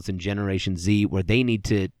millennials and Generation Z, where they need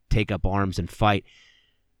to take up arms and fight.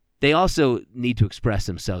 They also need to express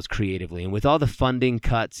themselves creatively. And with all the funding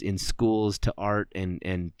cuts in schools to art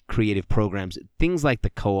and creative programs, things like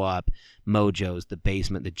the Co-op, Mojos, the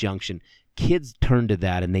Basement, the Junction, kids turn to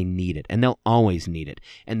that and they need it. And they'll always need it.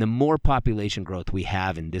 And the more population growth we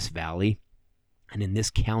have in this valley and in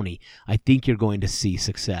this county, I think you're going to see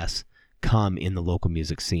success come in the local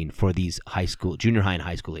music scene for these junior high and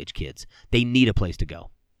high school age kids. They need a place to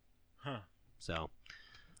go. So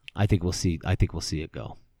I think we'll see it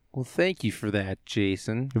go. Well, thank you for that,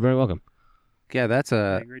 Jason. You're very welcome. Yeah, that's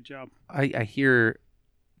a great job. I hear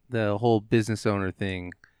the whole business owner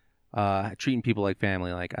thing, treating people like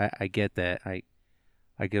family. Like, I get that.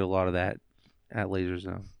 I get a lot of that at Laser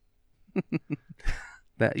Zone.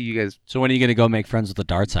 That you guys. So when are you going to go make friends with the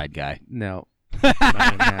Dark Side guy? No, not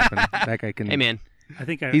gonna happen. That guy can. Hey, man. I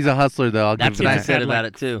think he's a hustler, though. I'll That's give what him I that. said about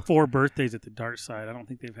it too. 4 birthdays at the Dark Side. I don't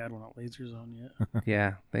think they've had one at Laser Zone yet.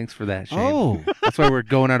 Yeah, thanks for that, Shane. Oh, That's why we're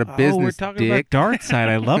going out of business, we're talking dick. about Dark Side.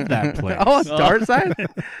 I love that place. Oh, Dark Side?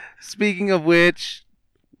 Speaking of which,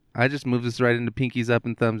 I just moved this right into Pinkies Up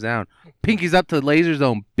and Thumbs Down. Pinkies Up to Laser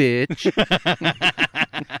Zone, bitch.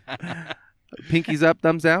 Pinkies Up,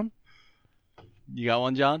 Thumbs Down? You got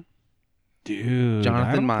one, John? Dude, Jonathan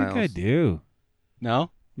I don't Miles. think I do.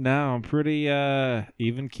 No? No, I'm pretty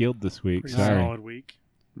even keeled this week. Pretty Sorry. solid week.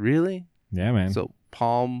 Really? Yeah, man. So,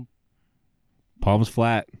 Palm's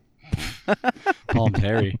flat. Palm's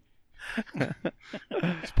hairy.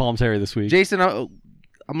 It's Palm's hairy this week. Jason, I'm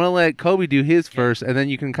going to let Kobe do his first, and then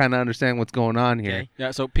you can kind of understand what's going on here. Okay.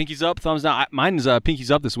 Yeah, so pinkies up, thumbs down. Mine is pinkies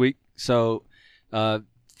up this week. So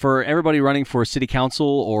for everybody running for city council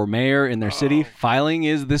or mayor in their city, filing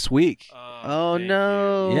is this week. Oh,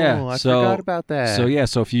 no. Yeah, I so- forgot about that.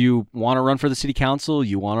 So if you want to run for the city council,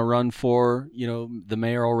 you want to run for, the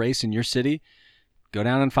mayoral race in your city, go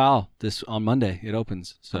down and file this on Monday. It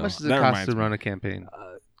opens. So How much does it That cost reminds to me. run a campaign?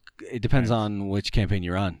 it depends on which campaign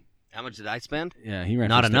you run. How much did I spend? Yeah, he ran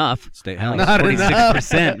Not for enough. State I only house. Not enough.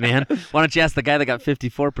 46%, man. Why don't you ask the guy that got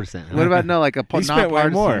 54%? What about, like a He spent way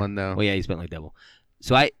nonpartisan more. one, though? Well, yeah, he spent like double.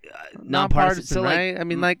 So nonpartisan. Nonpartisan, So like, right? I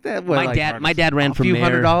mean, like that. What, my like dad ran a for few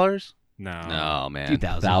mayor. $100? No. No, man. Few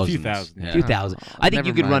thousand. Thousands. Few thousand. Yeah. Few thousand. Oh, I think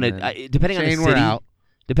you never could run mind it then. depending on the Shane, we're city. out.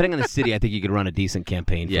 Depending on the city, I think you could run a decent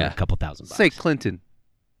campaign for Yeah. a couple $1,000. Say Clinton.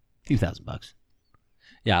 few $1,000.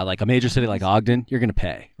 Yeah, like a major city like Ogden, you're gonna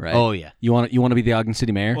pay, right? Oh yeah. You want to be the Ogden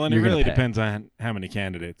City mayor? Well, and you're it really gonna pay. depends on how many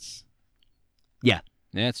candidates. Yeah,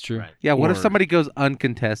 it's true. Right. Yeah, what if Or- somebody goes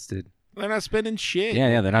uncontested? They're not spending shit.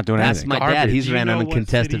 Yeah, they're not doing That's anything. my Garbage. dad. He's Do you ran know what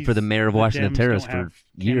uncontested for the cities mayor of the Washington Dems Terrace don't for have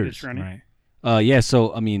candidates years. running? Right. Yeah,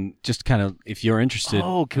 so I mean, just kind of if you're interested,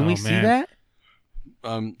 Oh, can we Oh, see man.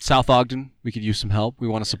 that? South Ogden, we could use some help. We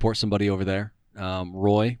want to support somebody over there.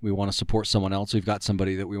 Roy, we want to support someone else. We've got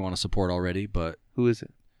somebody that we want to support already, but Who is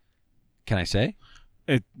it? can I say?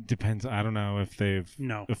 It depends. I don't know if they've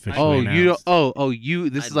No. officially Oh, announced. you don't. You.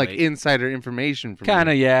 This is I'd like wait. insider information from Kind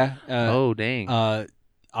of, you. yeah. Oh, dang.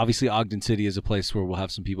 Obviously, Ogden City is a place where we'll have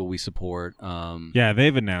some people we support. Yeah,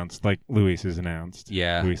 they've announced. Like Luis has announced.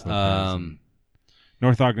 Yeah. Luis Lopez. And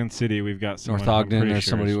North Ogden City, we've got someone North I'm Ogden, pretty there's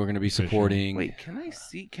sure somebody is we're going to be official. supporting. Wait, can I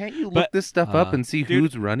see? Can't you look But, this stuff up and see dude,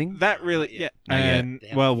 who's running? That really, yeah. Not yet. And They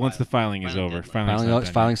haven't well, once filed. the filing is Filing over, deadline.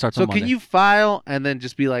 Filing starts So on Monday. can you file and then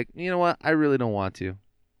just be like, you know what? I really don't want to.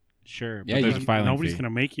 Sure. Yeah, but there's you- a filing Nobody's fee. going to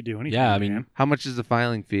make you do anything. Yeah, I mean, man. How much is the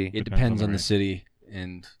filing fee? It Depends depends on on the the city,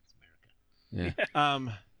 and yeah,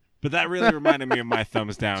 But that really reminded me of my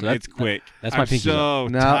thumbs down. So It's quick. that's my I'm pinky so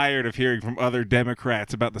No. tired of hearing from other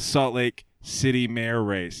Democrats about the Salt Lake City mayor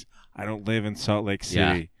race. I don't live in Salt Lake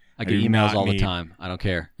City. I get do emails not all the need- time. I don't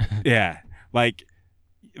care. Yeah, like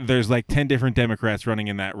there's like 10 different Democrats running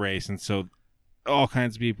in that race, and so all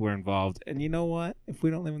kinds of people are involved. And you know what? If we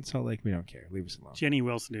don't live in Salt Lake, we don't care. Leave us alone. Jenny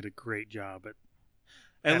Wilson did a great job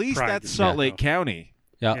At least Pride that's this Salt year, Lake though. County.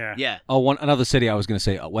 Yeah. Yeah. Oh, another city I was going to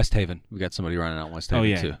say, West Haven. We got somebody running out in West Haven Oh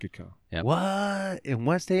yeah, too. good call. Yep. What in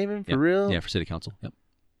West Haven for Yep. real? Yeah, for city council. Yep.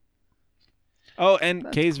 Oh, and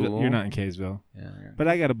That's Kaysville. cool. You're not in Kaysville, Yeah. but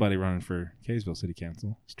I got a buddy running for Kaysville City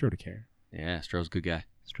Council. Stroh to care. Yeah. Stroh's a good guy.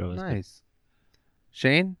 Stroh is good. Nice.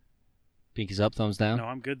 Shane, Pinkies up, thumbs down. No,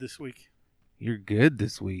 I'm good this week. you're good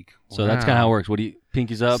this week. So that's kind of how it works. What do you?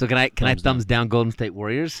 Pinkies up. So can I thumbs thumbs down Golden State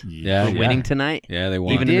Warriors Yeah, for winning tonight? Yeah, they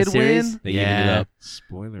won. Even He in the did series? win? They yeah. evened it up.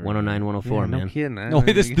 Spoiler. 109, 104, Yeah, no man. kidding. No,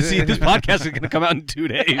 this podcast is going to come out in 2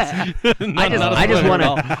 days. I just want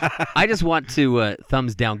to. I just want to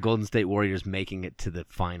thumbs down Golden State Warriors making it to the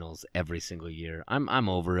finals every single year. I'm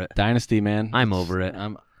over it. Dynasty, man. I'm over it.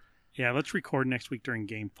 Yeah, let's record next week during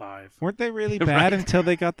Game 5. Weren't they really bad Right. until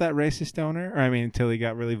they got that racist owner? Or, I mean, until he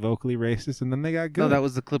got really vocally racist, and then they got good. No, that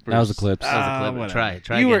was the Clippers. That was the Clips. That was a clip. whatever.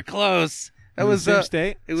 Try You again. were close. That was same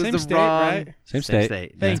state. it was Same the state, wrong- right? Same Same state. state.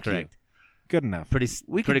 Thank That's you. correct. Good enough.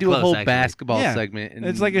 We could pretty do a close, whole actually. basketball Yeah. segment. And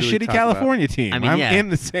It's like a really shitty talk about- California team. I mean, I'm yeah. in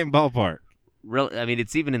the same ballpark. I mean,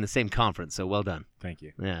 it's even in the same conference, so well done. Thank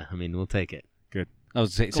you. Yeah, I mean, we'll take it. That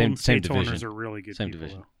was the Golden same State's owners division. are really good Same people,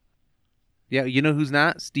 division. though. Yeah, you know who's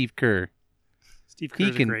not? Steve Kerr. Steve He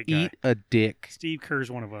Kerr's a can great eat guy. a dick. Steve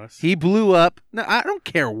Kerr's one of us. He blew up. No, I don't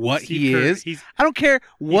care what Steve he Kerr, is. He's, I don't care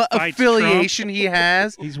what fights affiliation he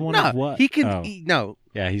has. He's one no, of what? he can. Oh. No,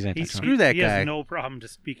 Yeah, he's he's anti-Trump. Screw that he guy. has no problem to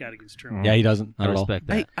speak out against Trump. Yeah, he doesn't. I Not at all. respect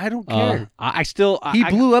that. I don't care. I still. He I-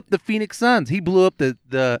 blew up the Phoenix Suns. He blew up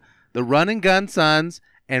the run and gun Suns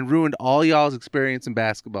and ruined all y'all's experience in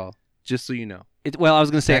basketball. Just so you know. Well, I was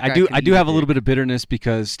going to say That I guy do. can I do eat have a dick. little bit of bitterness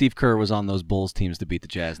because Steve Kerr was on those Bulls teams to beat the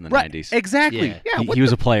Jazz in the Right. 90s. Exactly. Yeah. Yeah. what He was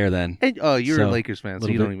the- a player then. and, oh, you're So, a Lakers fan, so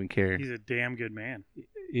little you don't bit. even care. He's a damn good man.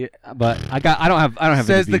 Yeah, but I don't have.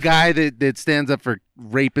 Says any the beef. guy that stands up for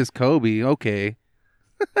rapist Kobe. Okay.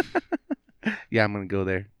 Yeah, I'm gonna go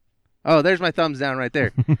there. Oh, there's my thumbs down right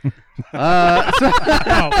there.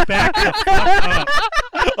 Oh, back the fuck up.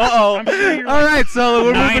 Uh-oh. I'm sure you're All right, so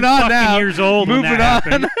we're 9 moving on fucking now. years old when Moving that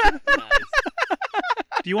on. happened.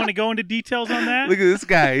 Do you want to go into details on that? Look at this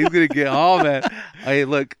guy. He's gonna get all that. Hey,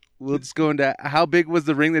 look. We'll just go into how big was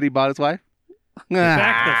the ring that he bought his wife?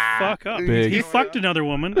 Back the fuck up. Big. He fucked another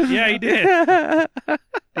woman. Yeah, he did.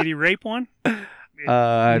 Did he rape one?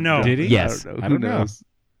 No. Did he? Yes. I don't know. I Who don't know. knows?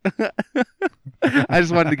 I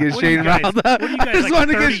just wanted to get What are you Shane guys- riled up. What are you I guys, just like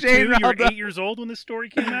wanted to get 32? Shane You were riled up. 8 years old when this story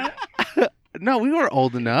came out? No, we were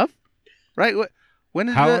old enough, right? When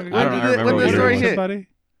did How the long ago? when I don't did the, remember when what the year story it was. hit? Somebody?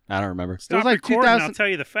 I don't remember. Stop like recording, 2000 I'll tell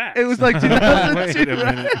you the facts. It was like Wait a 2002.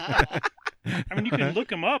 minute. I mean, you can look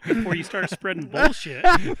them up before you start spreading bullshit.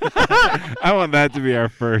 I want that to be our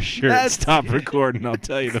first shirt. That's- Stop recording. I'll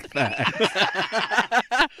tell you the facts.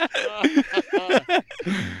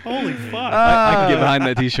 Holy fuck. I can get behind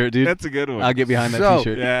that T-shirt, dude. That's a good one. I'll get behind that So-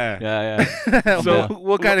 T-shirt. Yeah. Yeah. so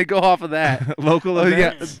we'll kind of go off of that. Local Oh,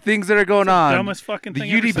 yeah, events. things that are going on. Dumbest fucking The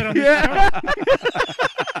thing ever said on this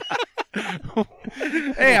show.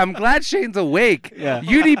 Hey, I'm glad Shane's awake. Yeah.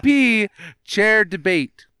 UDP chair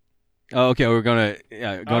debate. Oh, okay. We're gonna go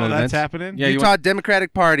Oh, to that's events. happening? Yeah, you Utah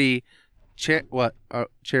Democratic Party chair. What?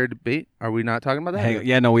 Chair debate? Are we not talking about that? Hang on.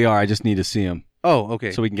 Yeah, no, we are. I just need to see him. Oh,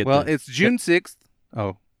 okay. So we can get Well, the- it's June 6th.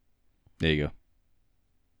 Oh, There you go.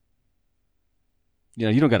 You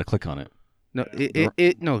know, you don't got to click on it. no,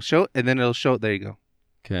 no, show it, and then it'll show it. There you go.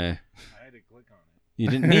 Okay. I had to click on it. You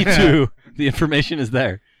didn't need to. The information is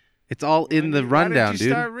there. It's all in the rundown, Why did you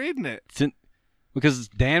dude. start reading it? It's in, because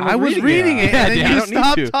Dan was I was reading it, Yeah, and Dan, then I you don't need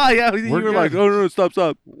stopped to. talking. Yeah, you We're were like, good. "Oh no,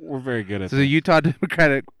 stop!" We're very good at So the Utah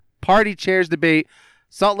Democratic Party chairs debate,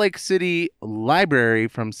 Salt Lake City Library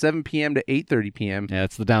from 7 p.m. to 8:30 p.m. Yeah,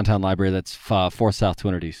 it's the downtown library. That's 4th South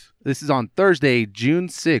 200 East. This is on Thursday, June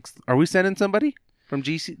 6th. Are we sending somebody from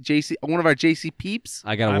JC, one of our JC peeps?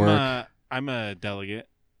 I got to work. I'm a delegate.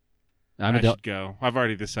 I'm I a del- should go. I've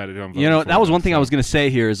already decided who I'm voting You know, for, that was though, one thing I so- was going to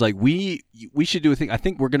say here is like we should do a thing. I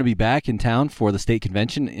think we're going to be back in town for the state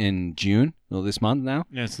convention in June, well, this month now.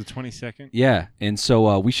 Yeah, it's the 22nd. Yeah, and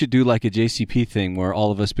so we should do like a JCP thing where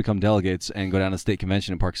all of us become delegates and go down to the state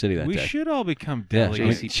convention in Park City that We day. should all become Yeah,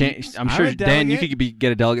 delegates. JCP. I'm I'm sure a Dan, you delegate. could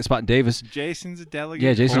get a delegate spot in Davis. Jason's a delegate.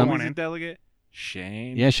 Yeah, Jason, Cole's I'm- a delegate.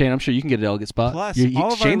 Shane. Yeah, Shane, I'm sure you can get a delegate spot. Plus, You're-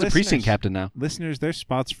 all of our Shane's a precinct listeners- captain now. Listeners, there's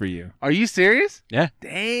spots for you. Are you serious? Yeah.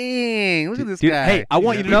 Dang, look at this Dude, guy. hey, I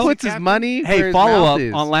want you to He know. puts his money where Hey, his follow mouth up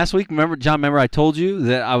is. on last week. Remember I told you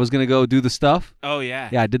that I was going to go do the stuff. Oh yeah.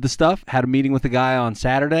 Yeah, I did the stuff. Had a meeting with the guy on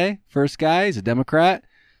Saturday. First guy, he's a Democrat.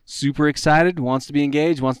 super excited, wants to be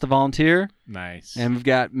engaged, wants to volunteer, Nice. and we've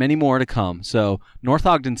got many more to come. So North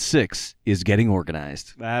Ogden 6 is getting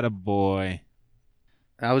organized. That a boy.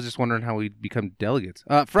 I was just wondering how we'd become delegates.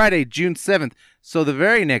 Friday, June 7th. So the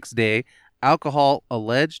very next day, alcohol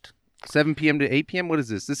alleged, 7 p.m. to 8 p.m. What is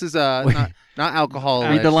this? This is not alcohol.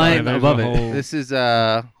 Read the alleged. line there's above a it. whole- This is hold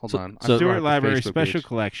on. so- I'm Stewart on the Library Facebook Special page. Are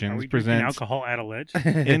Collections we drinking presents alcohol at Alleged?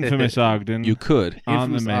 Infamous Ogden You could. on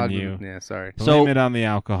the Infamous menu. Ogden. Yeah, sorry. So- Blame it on the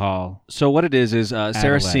alcohol. So what it is Sarah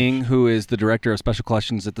Adelaide. Singh, who is the director of special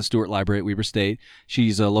collections at the Stewart Library at Weber State.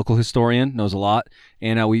 She's a local historian, knows a lot,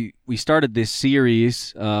 and we started this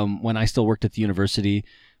series when I still worked at the university,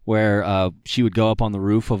 where she would go up on the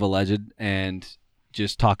roof of Alleged and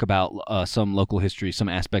just talk about some local history, some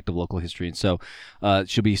aspect of local history. And so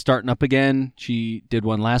she'll be starting up again. She did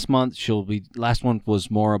one last month. Last one was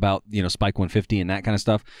more about Spike 150 and that kind of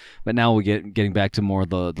stuff. But now we're getting back to more of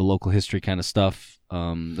the local history kind of stuff.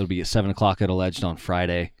 It'll be at 7:00 at Alleged on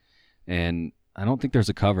Friday, and I don't think there's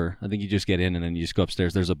a cover. I think you just get in and then you just go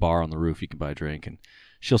upstairs. There's a bar on the roof you can buy a drink, and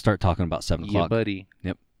she'll start talking about 7:00. Yeah, buddy.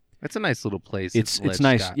 Yep. That's a nice little place. It's Alleged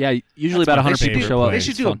nice. Scott. Yeah, usually That's about my 100 people favorite show up. They place. should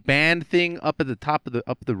It's do a fun. band thing up at the top of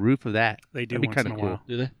the roof of that. They do That'd be once kind in of a cool. while.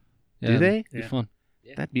 Do they? Do they? It'd be Yeah. fun.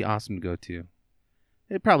 That'd be awesome to go to.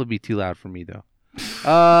 It'd probably be too loud for me though.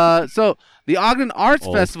 So the Ogden Arts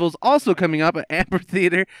Old. Festival is also coming up at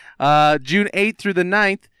Amphitheater, June 8th through the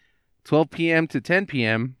 9th, 12 p.m. to 10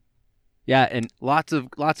 p.m. Yeah, and Lots of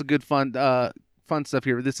good fun stuff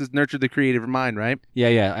here. This is Nurture the Creative Mind, right?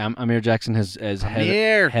 yeah. Amir Jackson has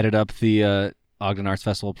Amir. headed up the Ogden Arts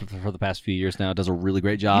Festival for the past few years now. Does a really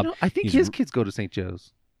great job. I think He's his r- kids go to St.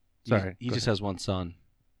 Joe's. Sorry, he go just ahead. has one son.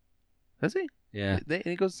 Does he? Yeah, And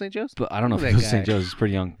he goes to St. Joe's. but I don't know if Look it at was that St. guy. Joe's. It's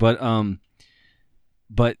pretty young, but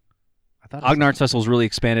I thought Ogden Arts Festival is really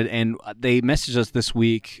expanded, and they messaged us this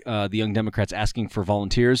week, the Young Democrats, asking for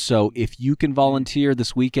volunteers. So if you can volunteer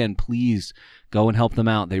this weekend, please go and help them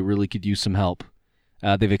out. They really could use some help.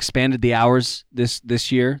 They've expanded the hours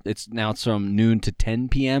this year. It's from noon to 10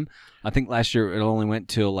 p.m. I think last year it only went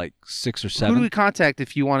till like 6 or 7. Who do we contact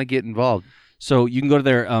if you want to get involved? So you can go to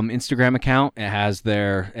their Instagram account. It has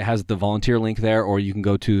the volunteer link there, or you can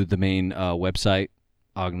go to the main website,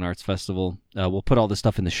 Ogden Arts Festival. We'll put all this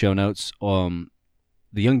stuff in the show notes.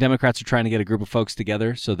 The Young Democrats are trying to get a group of folks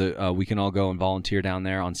together so that we can all go and volunteer down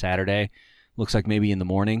there on Saturday. Looks like maybe in the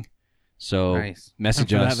morning. So Nice.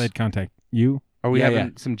 message After us. that, they'd contact you. Are we Yeah,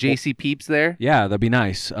 having some JC peeps there? Yeah, that'd be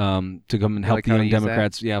nice to come and help like the how to Young use that?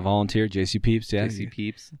 Democrats. Yeah, volunteer. JC Peeps. Yeah. JC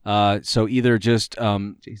peeps. So either just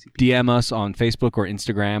JC peeps. DM us on Facebook or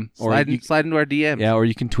Instagram, or Slide into our DMs. yeah, or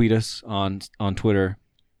you can tweet us on Twitter,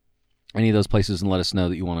 any of those places, and let us know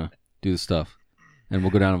that you want to do the stuff, and we'll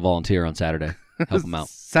go down and volunteer on Saturday, help them out.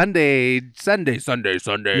 Sunday.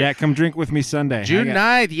 Yeah, come drink with me Sunday. June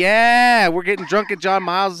 9th. Yeah, we're getting drunk at John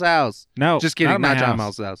Miles' house. No, Just kidding, my not John house.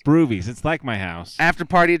 Miles' house. Broovies. It's like my house. After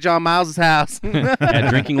party at John Miles' house. Yeah,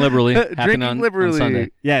 drinking liberally. happening Drinking on liberally.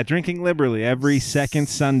 Sunday. Yeah, drinking liberally every second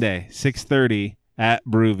Sunday, 6:30 at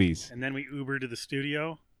Broovies. And then we Uber to the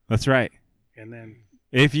studio, That's right. and then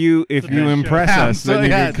If you best impress show. us, then you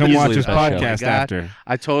Yeah, can come easily watch this the best show. Oh my podcast God. after.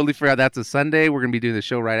 I totally forgot that's a Sunday. We're going to be doing the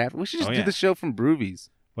show right after. We should just Oh, do yeah. the show from Broovies.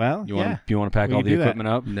 Well, You yeah. want you want to pack We all can the do that. equipment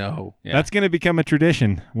up? No. Yeah. That's going to become a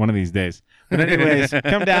tradition one of these days. But anyways,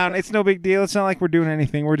 come down. It's no big deal. It's not like we're doing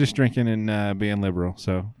anything. We're just drinking and being liberal.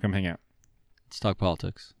 So come hang out. Let's talk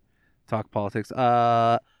politics. Talk politics.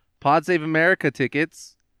 Pod Save America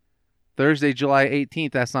tickets. Thursday, July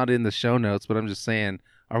 18th. That's not in the show notes, but I'm just saying.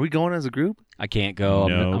 Are we going as a group? I can't go.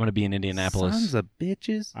 No. I'm going to be in Indianapolis. Sons of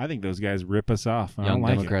bitches. I think those guys rip us off. I Young don't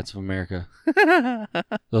like Democrats of America.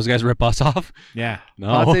 Those guys rip us off? it. Yeah. No.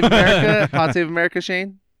 Pod Save America. Pod Save America,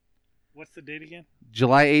 Shane. what's the date again?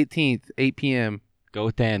 July 18th, 8 p.m. Go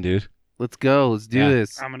with Dan, dude. Let's go. Let's do Yeah.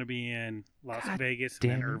 this. I'm gonna be in Las God Vegas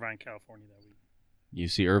and then damn it. Irvine, California that week.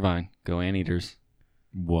 UC Irvine. Go Anteaters.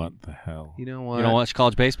 What the hell? You know what? You don't watch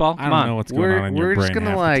college baseball? I Come don't on. know what's going on in your We're brain just gonna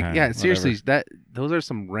half the like, time. yeah, seriously. Whatever. Those are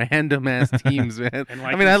some random ass teams, man. And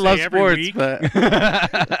like I mean, we I love say every sports, week-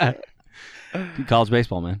 but Dude, college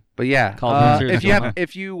baseball, man. but yeah. College series If you going have, on.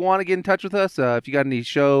 if you want to get in touch with us, if you got any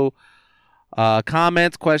show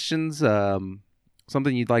comments, questions,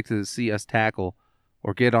 something you'd like to see us tackle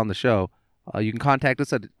or get on the show, you can contact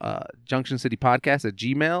us at Junction City Podcast at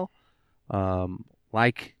Gmail.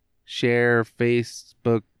 Like, share,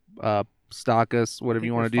 Facebook, stalk us, I whatever think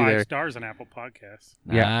you we're want to do 5 there. stars on Apple Podcasts.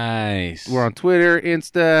 Yeah. Nice. We're on Twitter,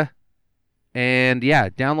 Insta, and yeah,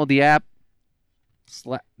 download the app.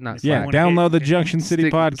 Not Yeah, wanna download the get- Junction City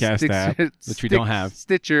Podcast Stick- app. Which we don't have.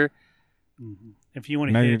 Stitcher. If you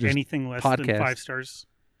want Now to you're hit just anything less than podcast. 5 stars,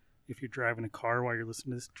 if you're driving a car while you're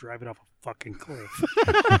listening to this, drive it off a fucking cliff.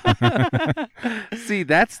 See,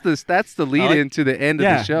 that's the lead into the end of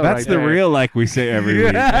the show. That's right the there. real like we say every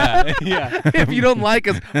week. Yeah. If you don't like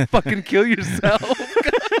us, fucking kill yourself.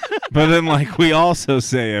 But then like we also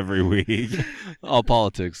say every week. All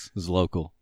politics is local.